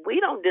bad,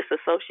 we don't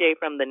disassociate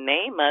from the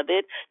name of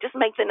it. Just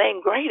make the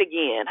name great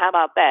again. How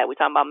about that? We're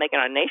talking about making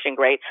our nation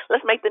great.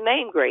 Let's make the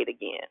name great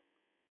again.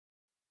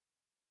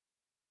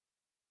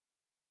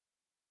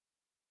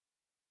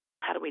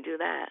 How do we do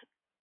that?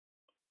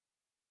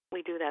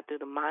 We do that through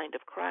the mind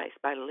of Christ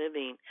by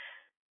living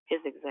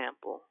his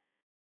example.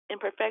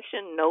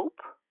 Imperfection?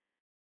 Nope,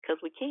 because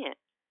we can't.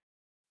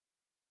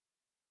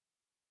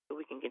 But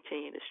we can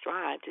continue to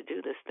strive to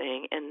do this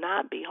thing and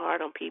not be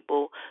hard on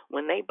people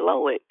when they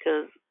blow it,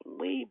 because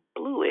we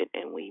blew it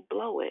and we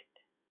blow it.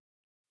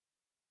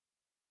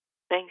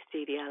 Thanks,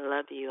 Dee. I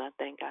love you. I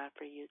thank God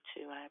for you,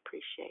 too. I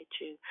appreciate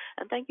you.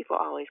 And thank you for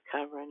always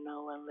covering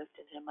Noah and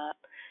lifting him up.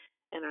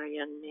 And our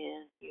young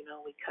men,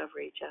 we cover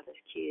each other's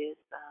kids.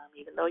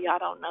 Even though y'all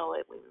don't know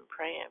it, we've been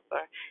praying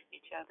for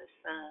each other's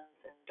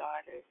sons and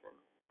daughters and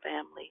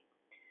family.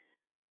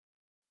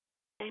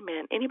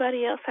 Amen.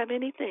 Anybody else have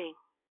anything?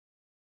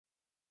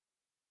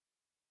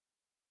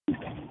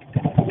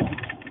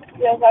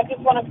 Yes, I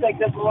just want to say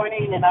good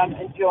morning, and I'm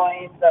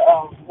enjoying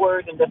the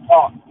word and the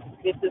talk.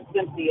 This is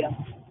Cynthia.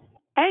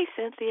 Hey,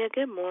 Cynthia.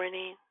 Good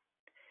morning.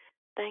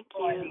 Thank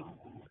you. Morning.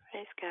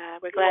 Praise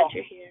God. We're glad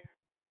you're here.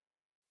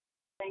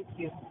 Thank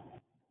you.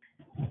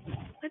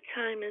 What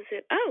time is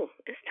it? Oh,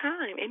 it's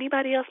time.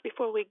 Anybody else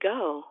before we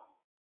go?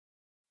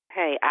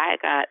 Hey, I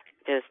got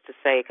just to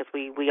say, because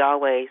we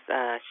always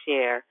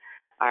share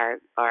our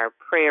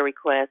prayer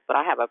requests, but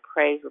I have a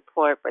praise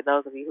report for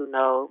those of you who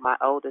know. My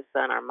oldest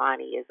son,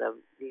 Armani, is a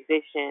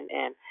musician,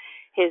 and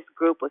his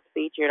group was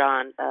featured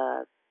on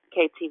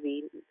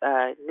KTV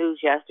News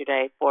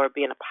yesterday for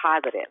being a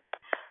positive.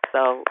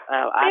 So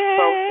I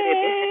posted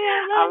it.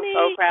 I'm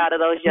so proud of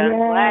those young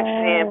black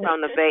men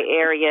from the Bay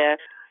Area.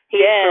 He's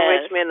from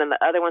Richmond, and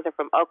the other ones are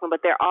from Oakland, but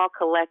they're all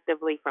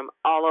collectively from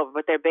all over,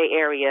 but they're Bay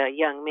Area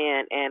young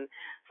men. And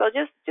so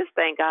just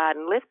thank God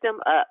and lift them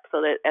up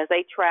so that as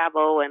they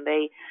travel and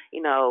they,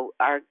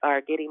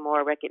 are getting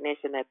more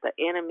recognition that the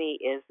enemy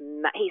is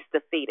not, he's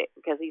defeated,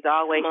 because he's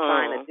always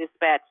trying to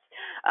dispatch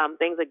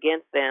things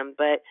against them.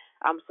 But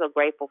I'm so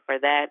grateful for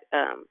that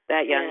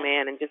young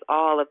man and just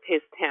all of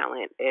his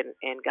talent,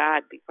 and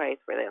God be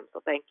praised for them.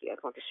 So thank you. I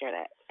just want to share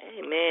that.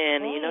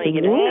 Amen. He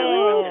get a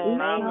talent.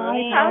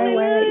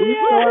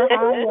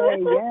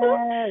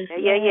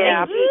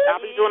 Yeah.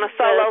 I'll be doing a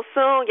solo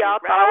soon.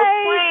 Y'all thought I was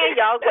playing.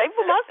 Y'all wait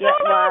for my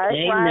solo.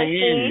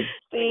 Right.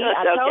 See,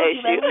 I told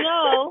you, let me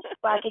know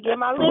so I can get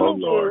my lemon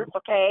juice,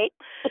 okay?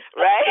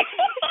 Right?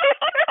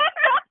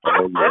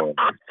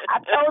 I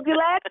told you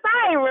last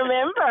night,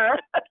 remember?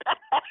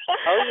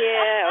 Oh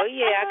yeah,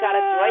 I got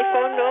a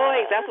joyful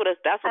noise. That's what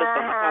it's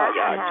called,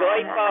 y'all.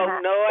 Joyful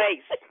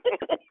noise.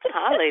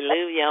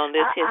 Hallelujah on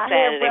this here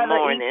Saturday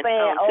morning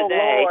saying, on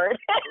today. Lord.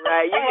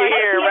 Right, you can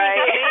hear,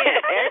 right?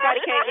 Everybody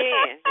can't get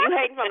in. You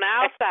hating from the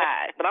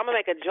outside, but I'm gonna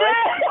make a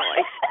joyful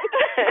noise.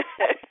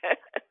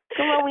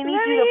 Come on, we need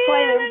you to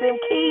play them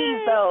keys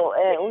though,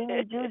 and we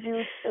need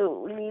Juju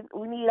too. We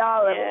need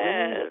all of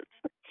it.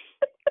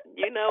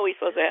 We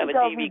supposed to have a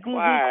DV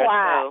choir.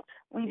 So.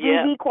 We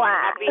DV choir.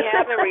 I'll be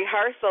having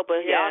rehearsal,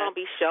 but y'all don't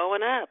be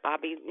showing up. I'll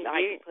be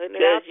putting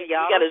it out. You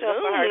got to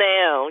Zoom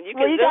now. You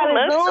got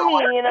to Zoom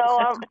me.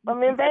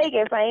 I'm in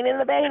Vegas. I ain't in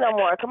the Bay no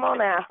more. Come on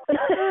now. Wow.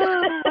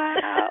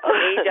 I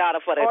need y'all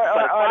for the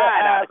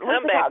choir, the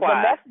comeback choir.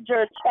 The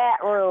messenger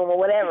chat room or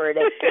whatever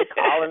they're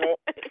calling it.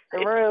 The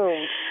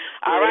room.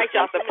 All right,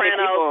 y'all,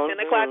 Sopranos.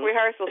 10 o'clock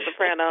rehearsal,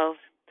 Sopranos.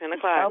 10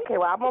 o'clock. Okay,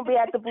 well, I'm going to be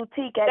at the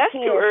boutique at 10. That's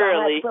too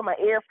early. So I have to put my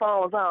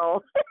earphones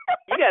on.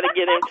 You got to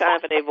give them time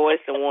for their voice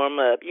to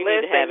warm up. You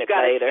need to have it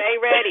later. Stay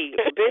ready.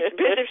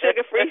 Bishop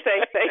Sugar Free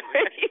say stay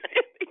ready.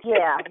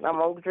 Yeah, I'm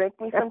going to drink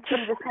me some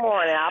tea this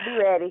morning. I'll be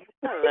ready.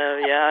 I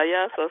love y'all.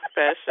 Y'all so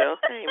special.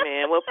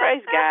 Amen. Well,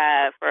 praise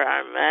God for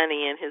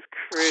Armani and his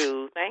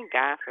crew. Thank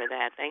God for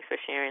that. Thanks for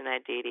sharing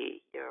that, Dee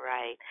Dee. You're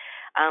right.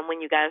 When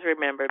you guys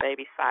remember,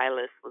 baby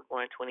Silas was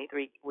born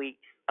 23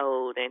 weeks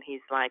old, and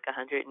he's like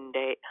 105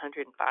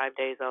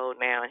 days old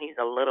now, and he's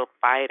a little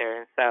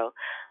fighter. And so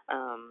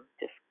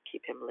just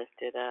keep him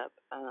lifted up.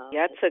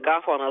 I took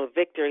off on a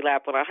victory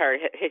lap when I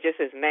heard just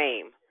his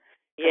name.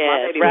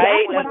 Yes,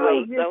 right? That's what I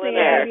was just saying,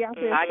 baby. I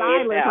said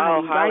Silas,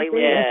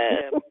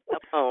 Hollywood.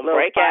 Come on,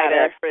 break out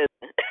of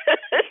prison.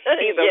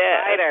 He's a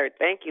fighter.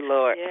 Thank you,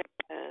 Lord. Yes,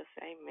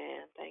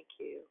 amen. Thank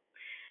you.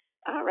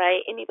 All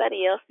right,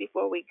 anybody else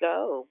before we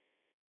go?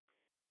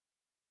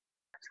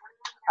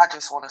 I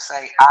just want to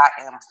say I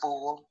am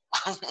full.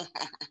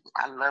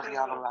 I love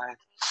y'all to life.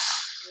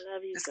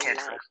 Love you to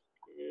life,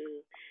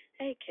 too.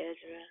 Hey,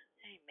 Kedra.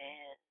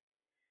 Amen.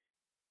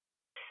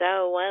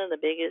 So one of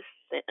the biggest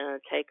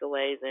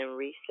takeaways in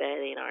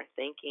resetting our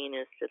thinking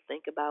is to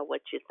think about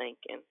what you're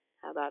thinking.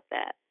 How about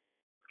that?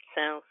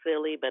 Sounds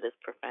silly, but it's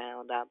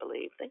profound, I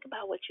believe. Think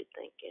about what you're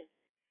thinking.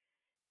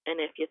 And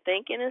if your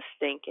thinking is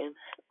stinking,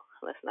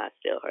 let's not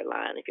steal her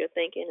line. If your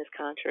thinking is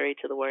contrary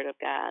to the word of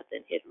God,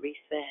 then hit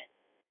reset.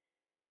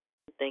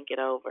 think it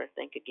over,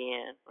 think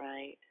again,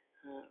 right?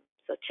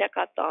 So check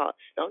our thoughts.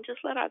 Don't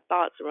just let our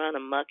thoughts run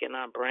amok in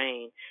our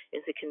brain.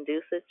 Is it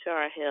conducive to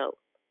our health?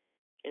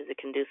 Is it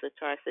conducive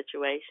to our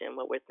situation?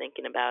 What we're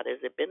thinking about? Is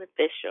it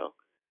beneficial?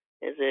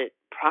 Is it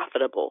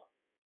profitable?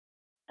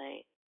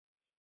 Right?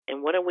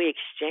 And what are we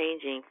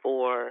exchanging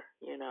for,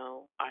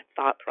 our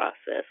thought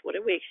process? What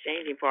are we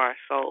exchanging for our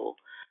soul?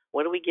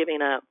 What are we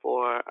giving up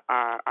for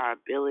our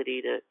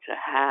ability to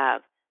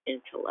have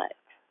intellect,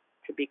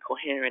 to be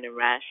coherent and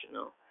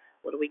rational?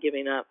 What are we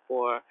giving up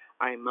for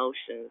our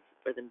emotions,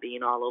 for them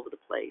being all over the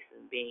place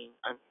and being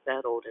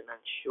unsettled and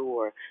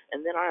unsure?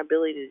 And then our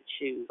ability to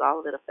choose.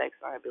 All of it affects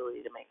our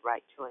ability to make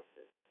right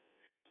choices.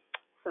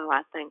 So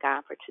I thank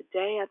God for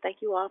today. I thank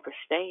you all for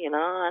staying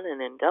on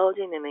and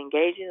indulging and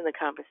engaging in the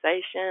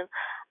conversation.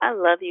 I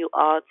love you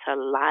all to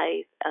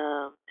life,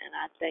 and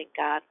I thank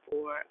God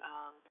for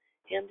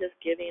Him just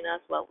giving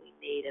us what we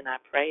need. And I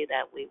pray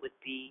that we would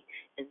be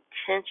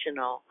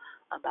intentional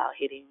about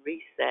hitting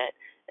reset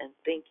and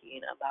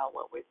thinking about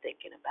what we're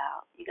thinking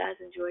about. You guys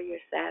enjoy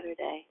your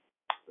Saturday.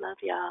 Love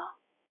y'all.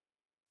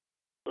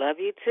 Love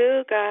you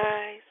too,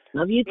 guys.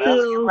 Love you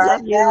too.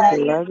 Love you.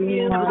 Love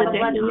you. Have a good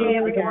day,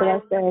 Have a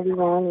blessed day,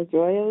 everyone.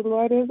 Enjoy the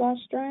Lord is our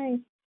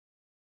strength.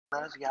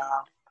 Love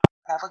y'all.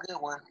 Have a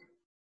good one.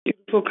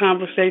 Beautiful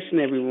conversation,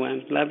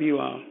 everyone. Love you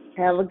all.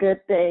 Have a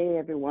good day,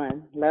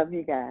 everyone. Love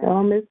you guys.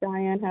 Oh, Miss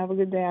Diane, have a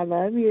good day. I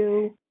love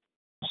you.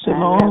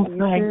 Shalom.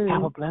 Thanks.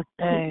 Have a blessed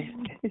day.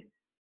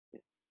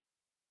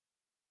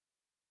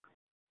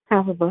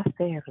 Have a blessed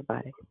day,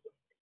 everybody.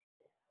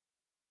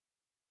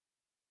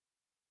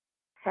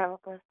 Have a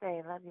blessed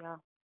day. Love y'all.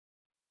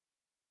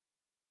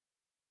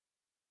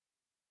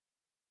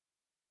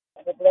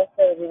 Have a blessed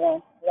day,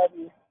 everyone. Love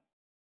you.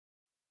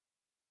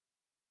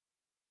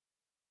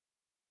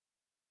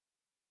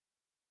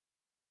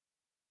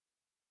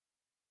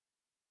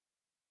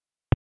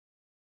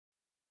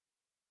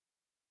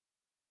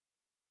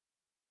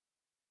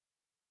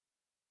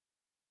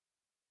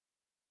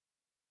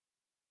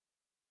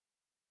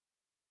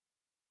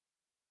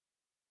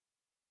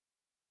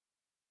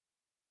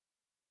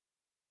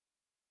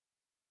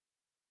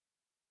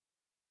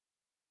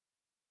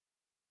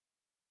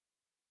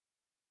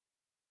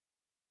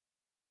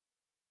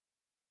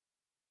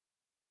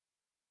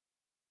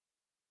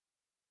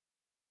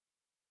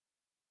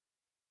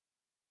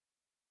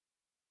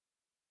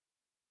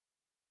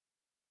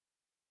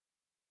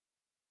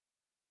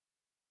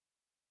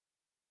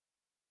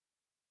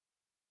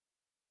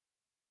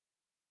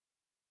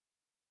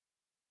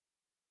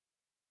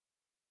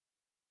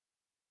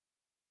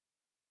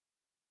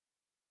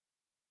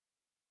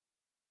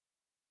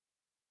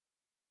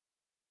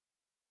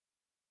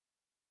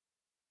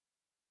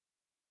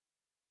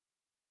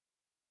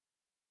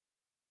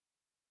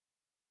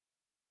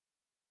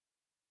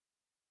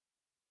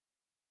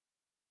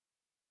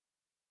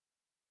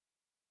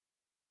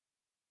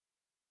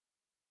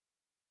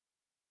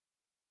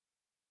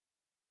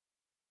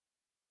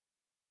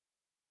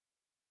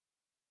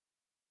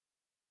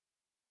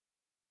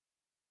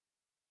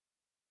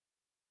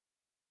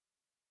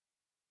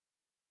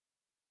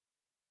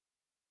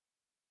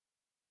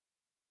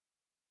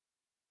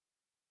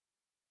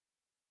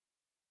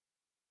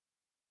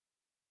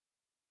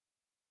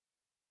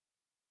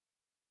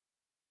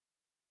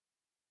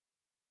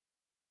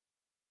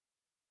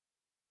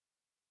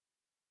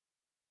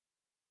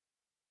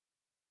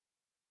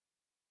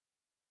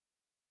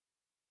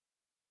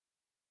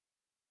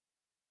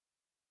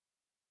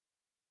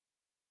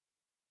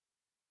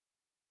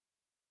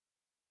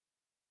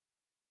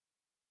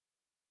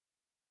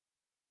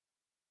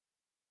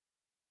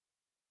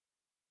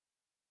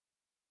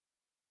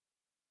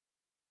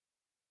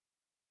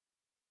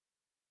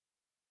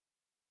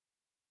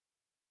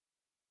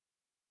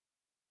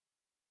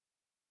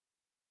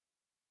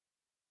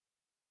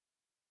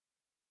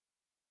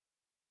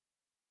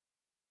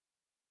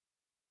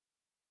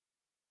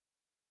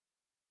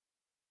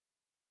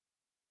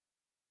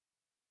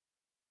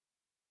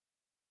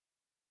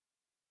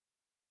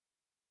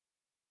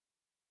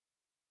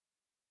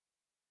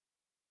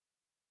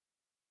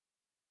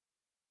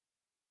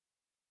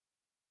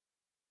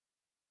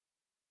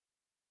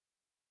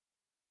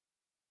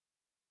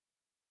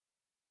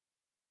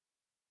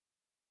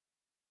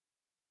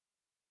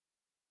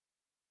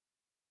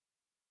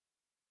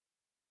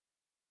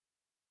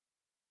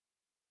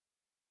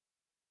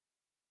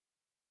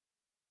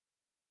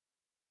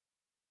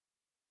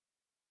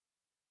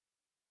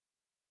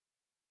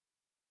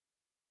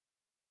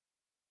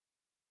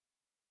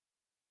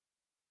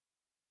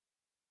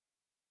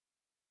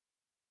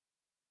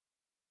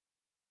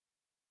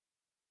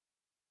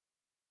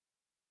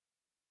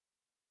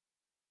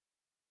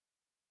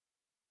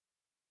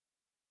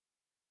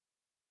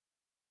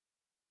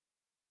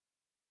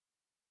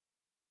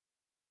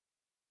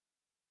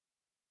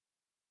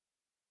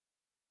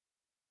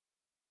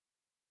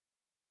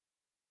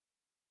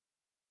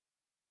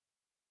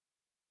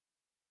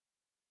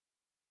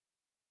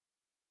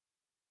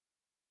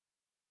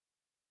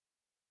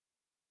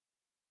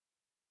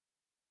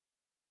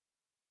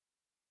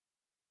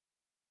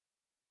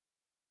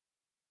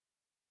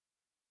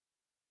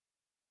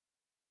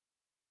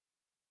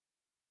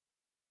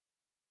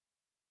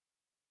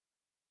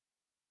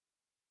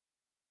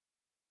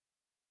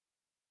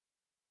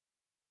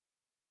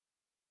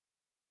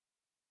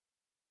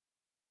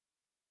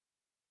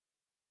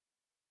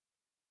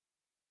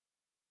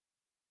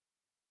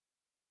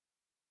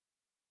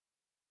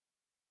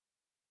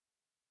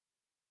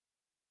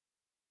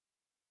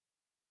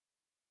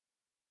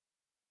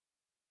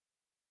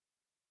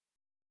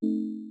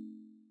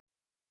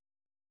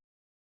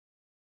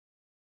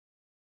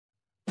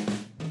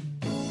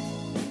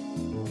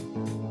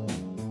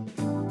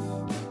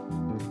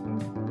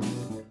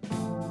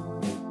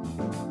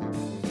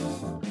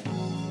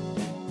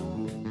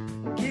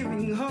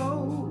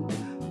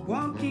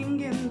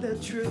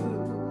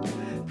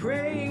 truth,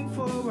 praying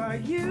for our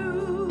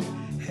youth.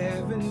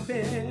 Haven't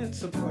been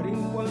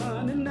supporting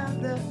one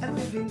another. A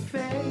living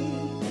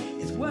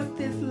faith is what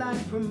this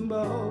life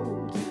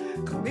promotes.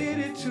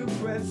 Committed to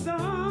press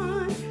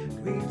on,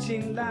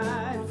 reaching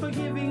life,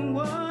 forgiving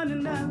one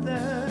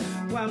another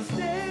while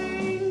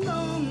staying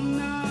on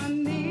our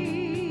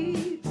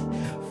knees.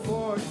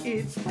 For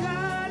it's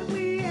God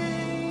we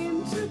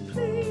aim to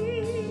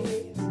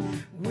please.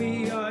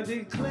 We are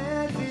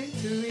declared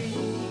victory.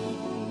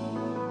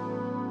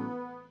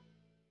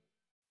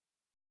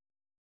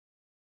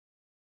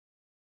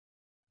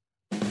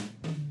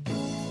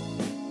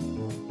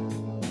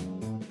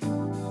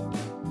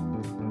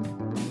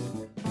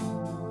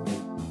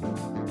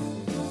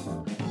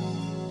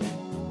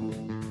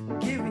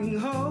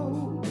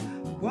 Hope,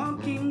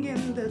 walking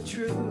in the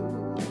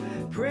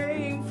truth,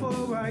 praying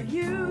for our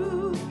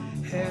youth.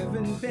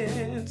 Haven't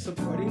been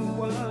supporting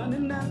one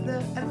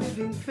another. A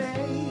living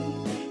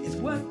faith is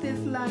what this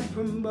life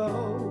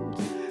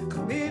promotes.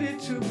 Committed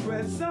to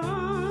press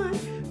on,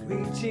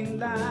 reaching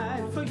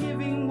life,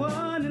 forgiving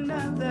one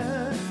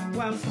another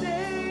while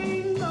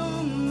staying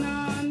on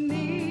our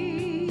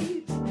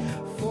knees.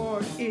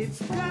 For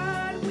it's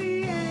God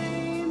we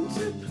aim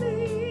to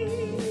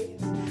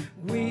please.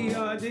 We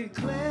are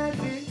declared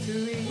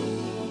victory.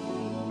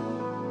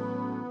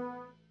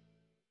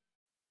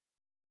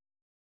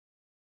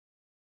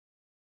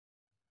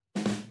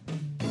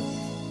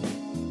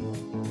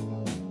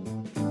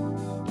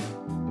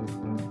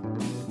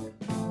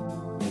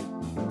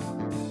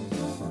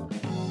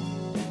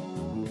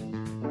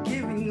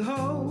 Giving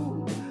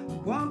hope,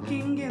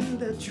 walking in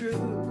the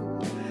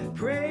truth,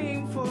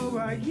 praying for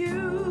our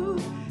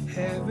youth.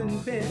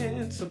 Haven't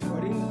been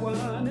supporting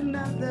one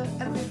another.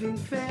 A living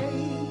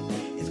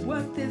faith is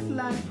what this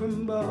life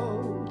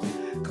promotes.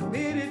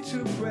 Committed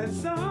to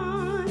press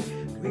on,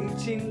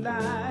 reaching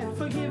life,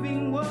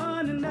 forgiving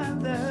one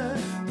another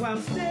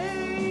while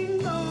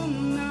staying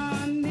on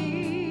our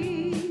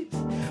knees.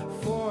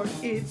 For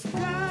it's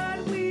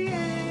God we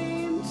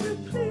aim to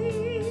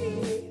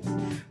please.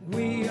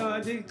 We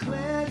are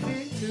declared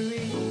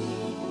victory.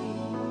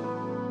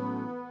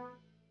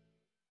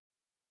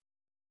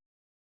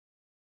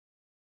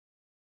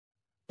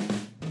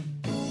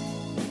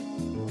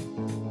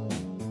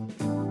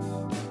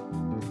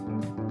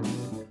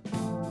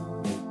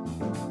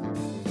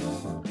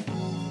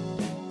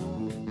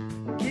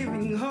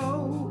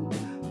 Hope,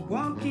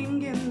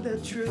 walking in the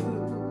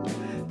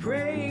truth,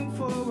 praying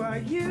for our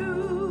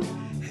youth.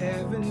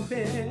 Haven't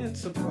been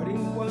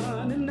supporting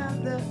one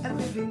another. A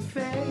living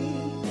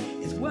faith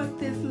is what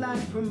this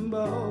life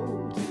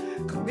promotes.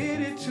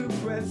 Committed to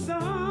press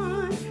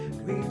on,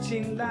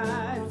 reaching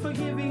life,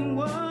 forgiving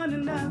one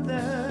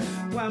another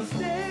while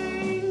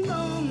staying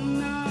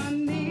on our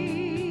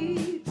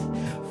knees.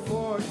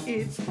 For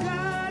it's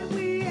God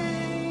we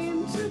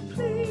aim to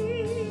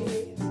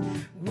please.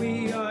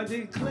 We are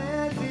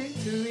declared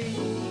victory.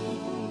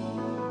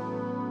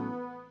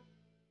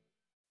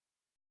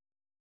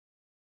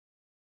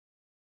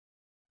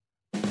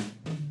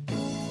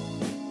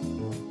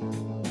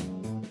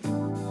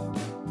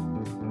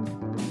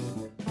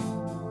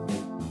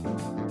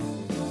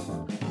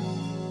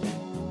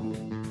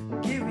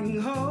 Giving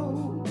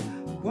hope,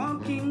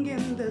 walking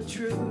in the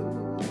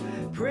truth,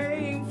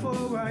 praying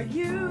for our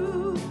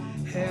youth.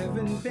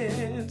 Haven't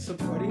been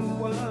supporting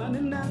one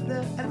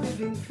another. A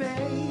living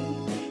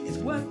faith is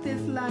what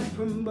this life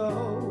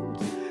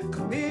promotes.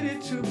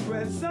 Committed to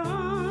press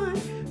on,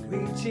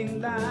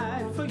 reaching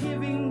life,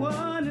 forgiving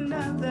one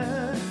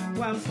another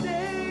while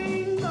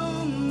staying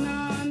on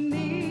our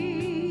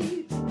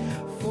knees.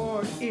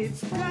 For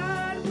it's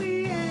God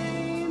we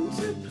aim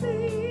to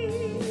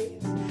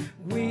please.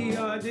 We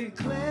are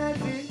declared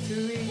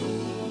victory.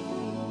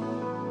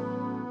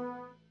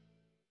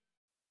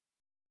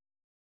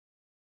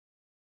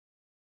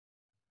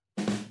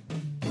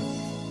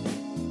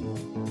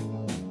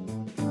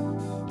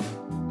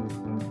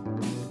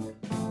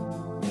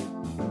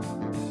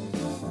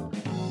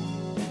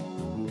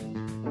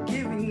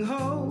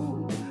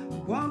 Hope,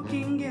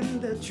 walking in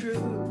the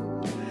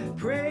truth,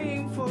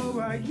 praying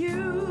for our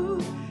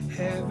youth.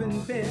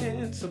 Haven't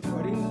been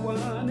supporting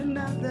one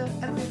another.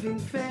 A living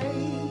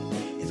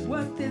faith is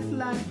what this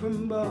life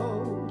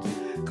promotes.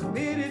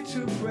 Committed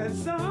to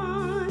press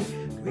on,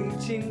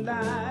 reaching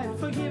life,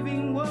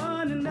 forgiving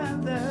one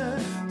another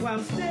while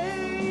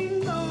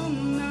staying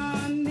on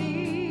our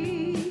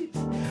knees.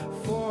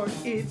 For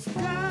it's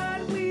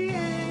God we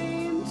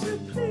aim to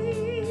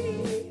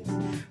please.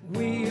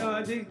 We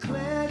are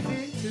declared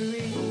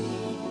victory.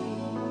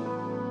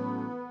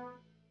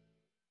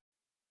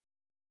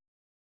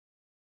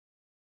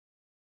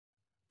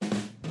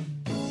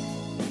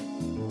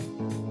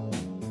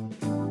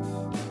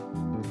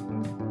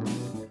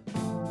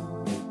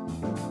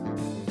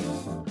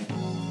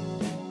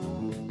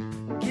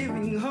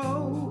 Giving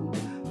hope,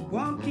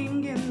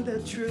 walking in the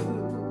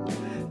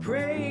truth,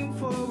 praying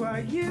for our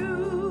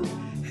youth.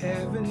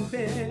 Haven't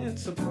Having been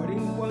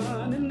supporting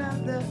one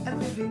another, a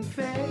living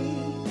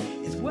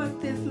faith is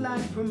what this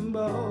life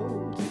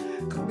promotes.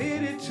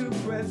 Committed to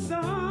press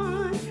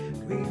on,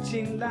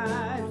 reaching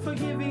life,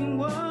 forgiving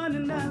one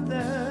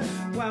another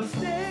while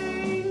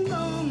staying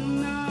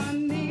on our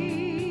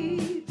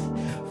knees.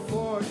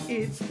 For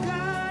it's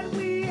God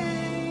we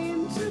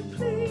aim to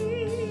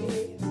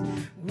please.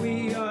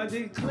 We are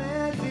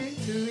declared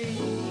victory.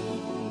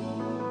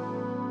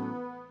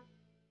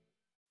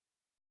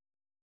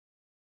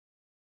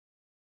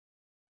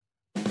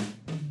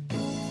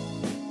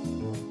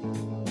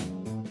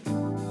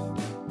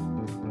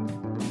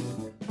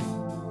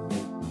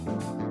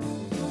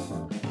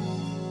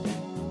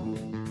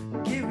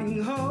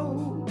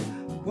 Hope,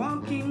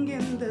 walking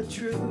in the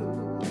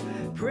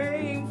truth,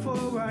 praying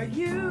for our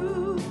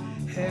youth,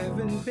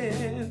 having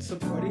been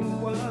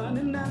supporting one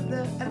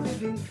another, a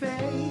living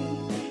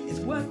faith is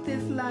what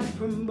this life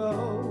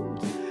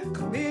promotes.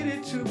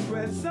 Committed to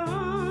press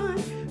on,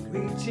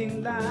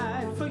 reaching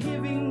life,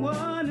 forgiving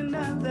one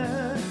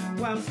another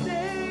while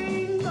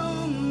staying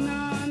on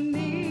our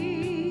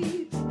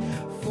knees.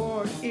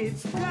 For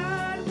it's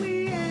God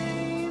we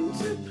aim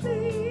to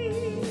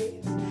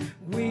please.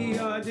 We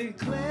are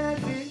declared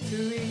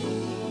victory.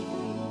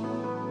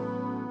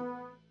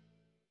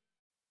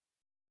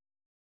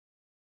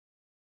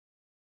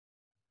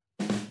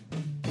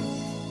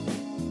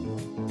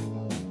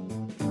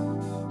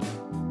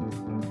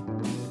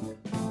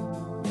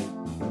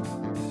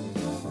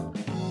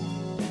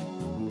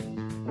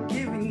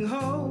 Giving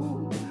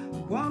hope,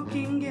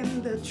 walking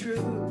in the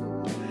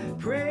truth,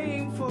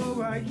 praying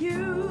for our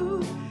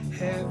youth,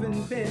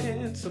 having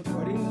been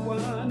supporting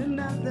one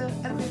another,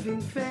 a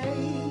living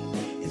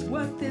faith is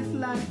what this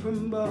life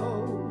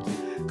promotes.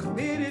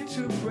 Committed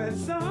to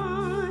press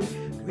on,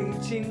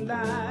 reaching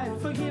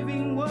life,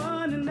 forgiving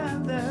one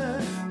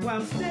another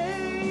while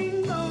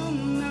staying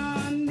on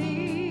our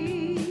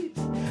knees.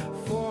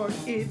 For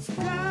it's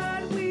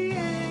God we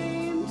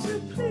aim to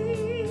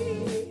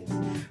please.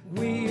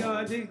 We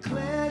are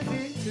declared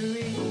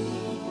victory.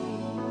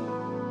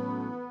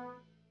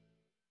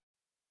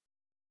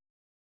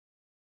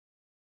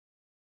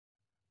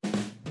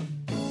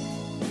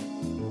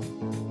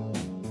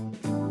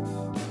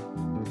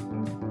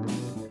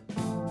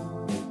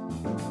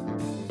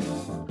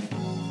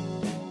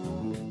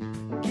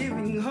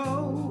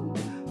 Hope,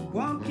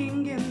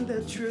 walking in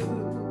the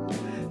truth,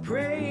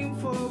 praying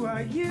for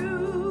our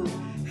youth,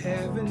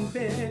 having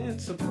been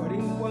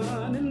supporting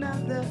one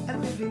another, a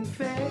living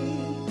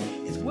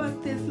faith is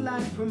what this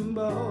life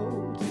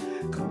promotes.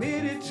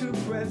 Committed to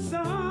press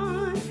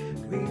on,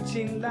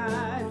 reaching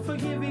life,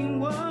 forgiving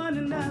one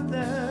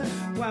another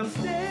while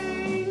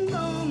staying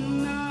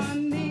on our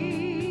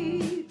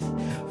knees.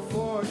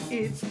 For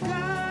it's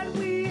God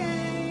we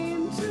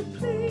aim to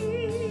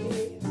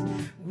please.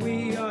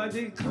 We are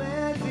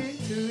declared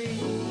victory.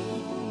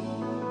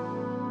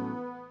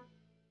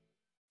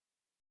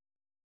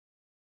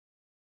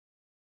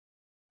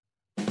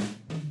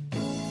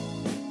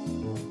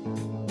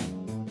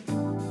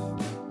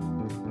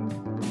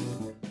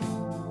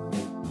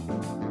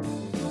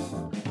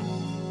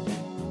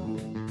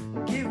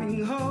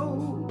 Giving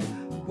hope,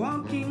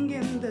 walking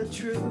in the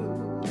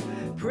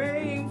truth,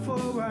 praying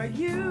for our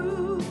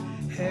youth,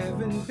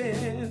 having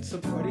been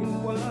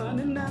supporting one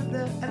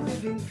another, a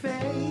living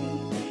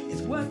faith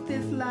is what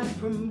this life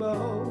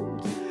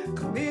promotes.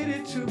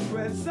 Committed to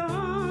press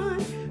on,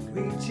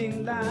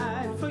 reaching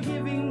life,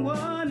 forgiving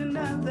one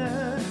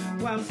another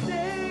while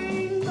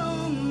staying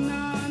on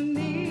our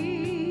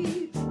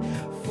knees.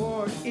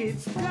 For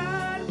it's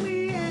God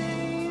we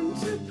aim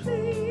to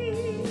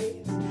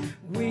please.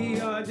 We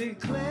are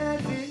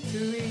declared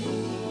victory.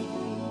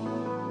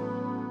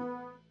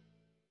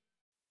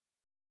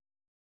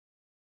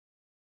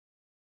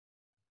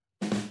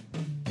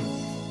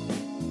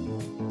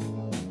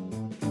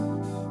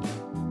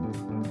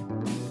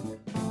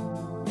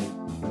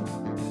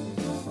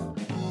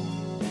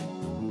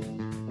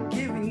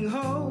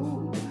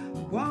 Hope,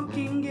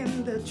 walking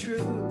in the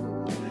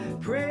truth,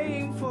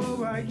 praying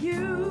for our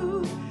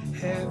youth,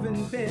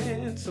 having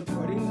been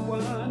supporting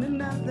one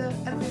another,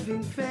 a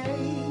living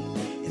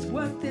faith is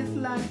what this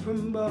life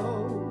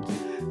promotes.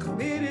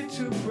 Committed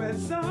to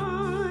press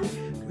on,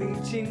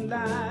 reaching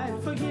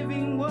life,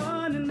 forgiving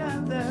one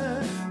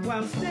another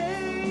while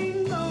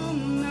staying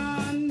on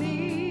our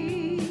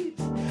knees.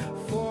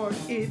 For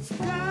it's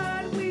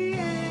God we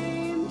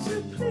aim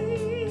to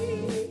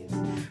please.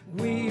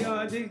 We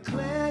are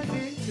declared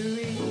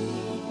victory.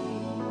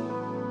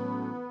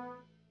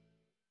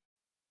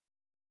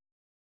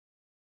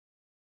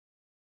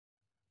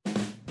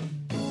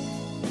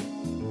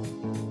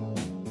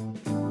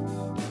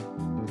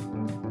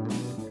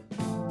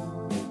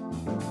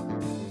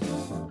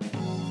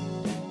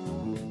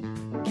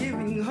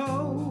 Giving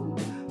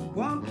hope,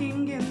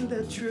 walking in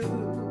the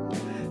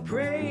truth,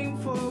 praying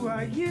for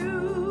our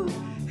youth,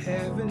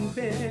 having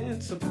been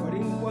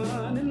supporting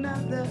one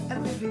another, a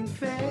living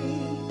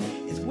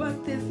faith is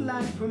what this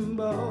life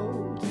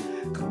promotes.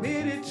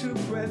 Committed to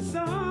press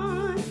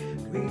on,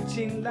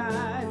 reaching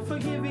life,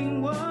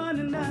 forgiving one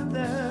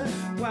another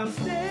while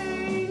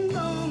staying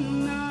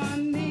on our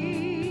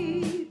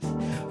knees.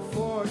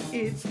 For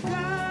it's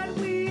God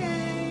we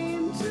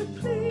aim to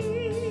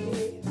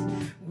please.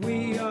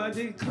 We are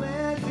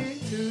declared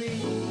victory.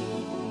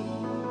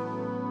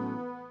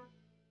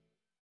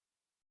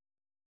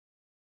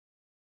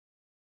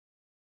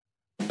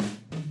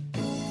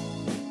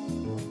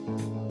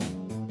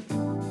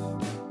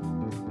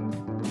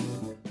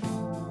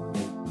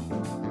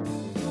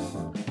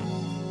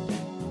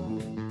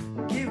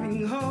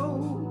 Giving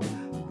hope,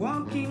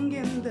 walking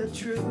in the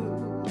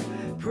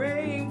truth,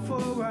 praying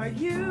for our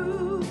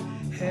youth,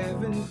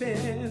 having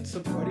been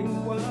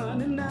supporting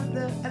one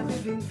another. A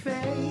living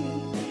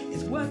faith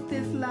is what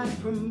this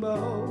life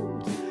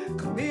promotes.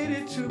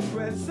 Committed to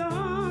press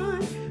on,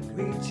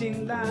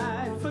 reaching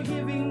light,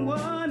 forgiving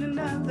one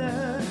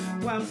another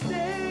while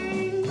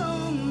staying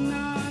on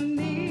our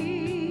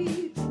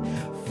knees.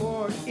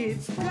 For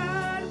it's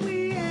God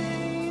we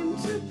aim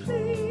to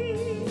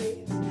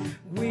please.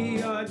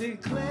 We are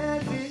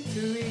declared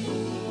victory.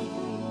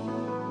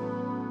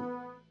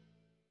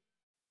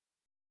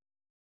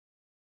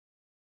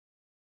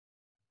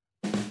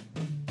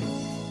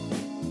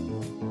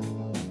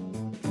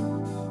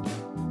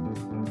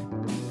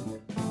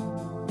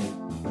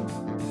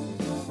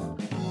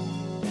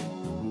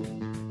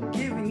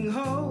 Giving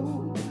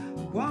hope,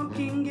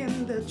 walking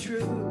in the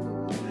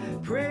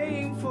truth,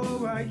 praying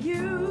for our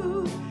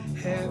youth,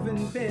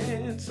 having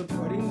been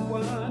supporting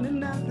one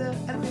another.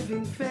 A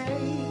living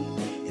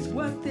faith is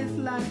what this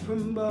life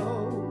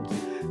promotes.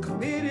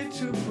 Committed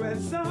to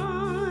press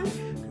on,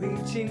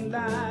 reaching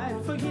light,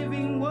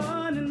 forgiving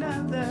one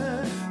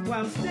another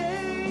while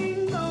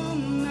staying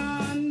on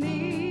our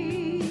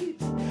knees.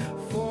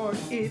 For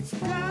it's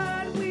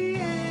God we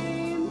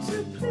aim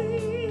to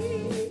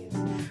please.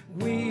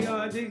 We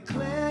are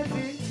declared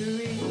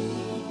victory.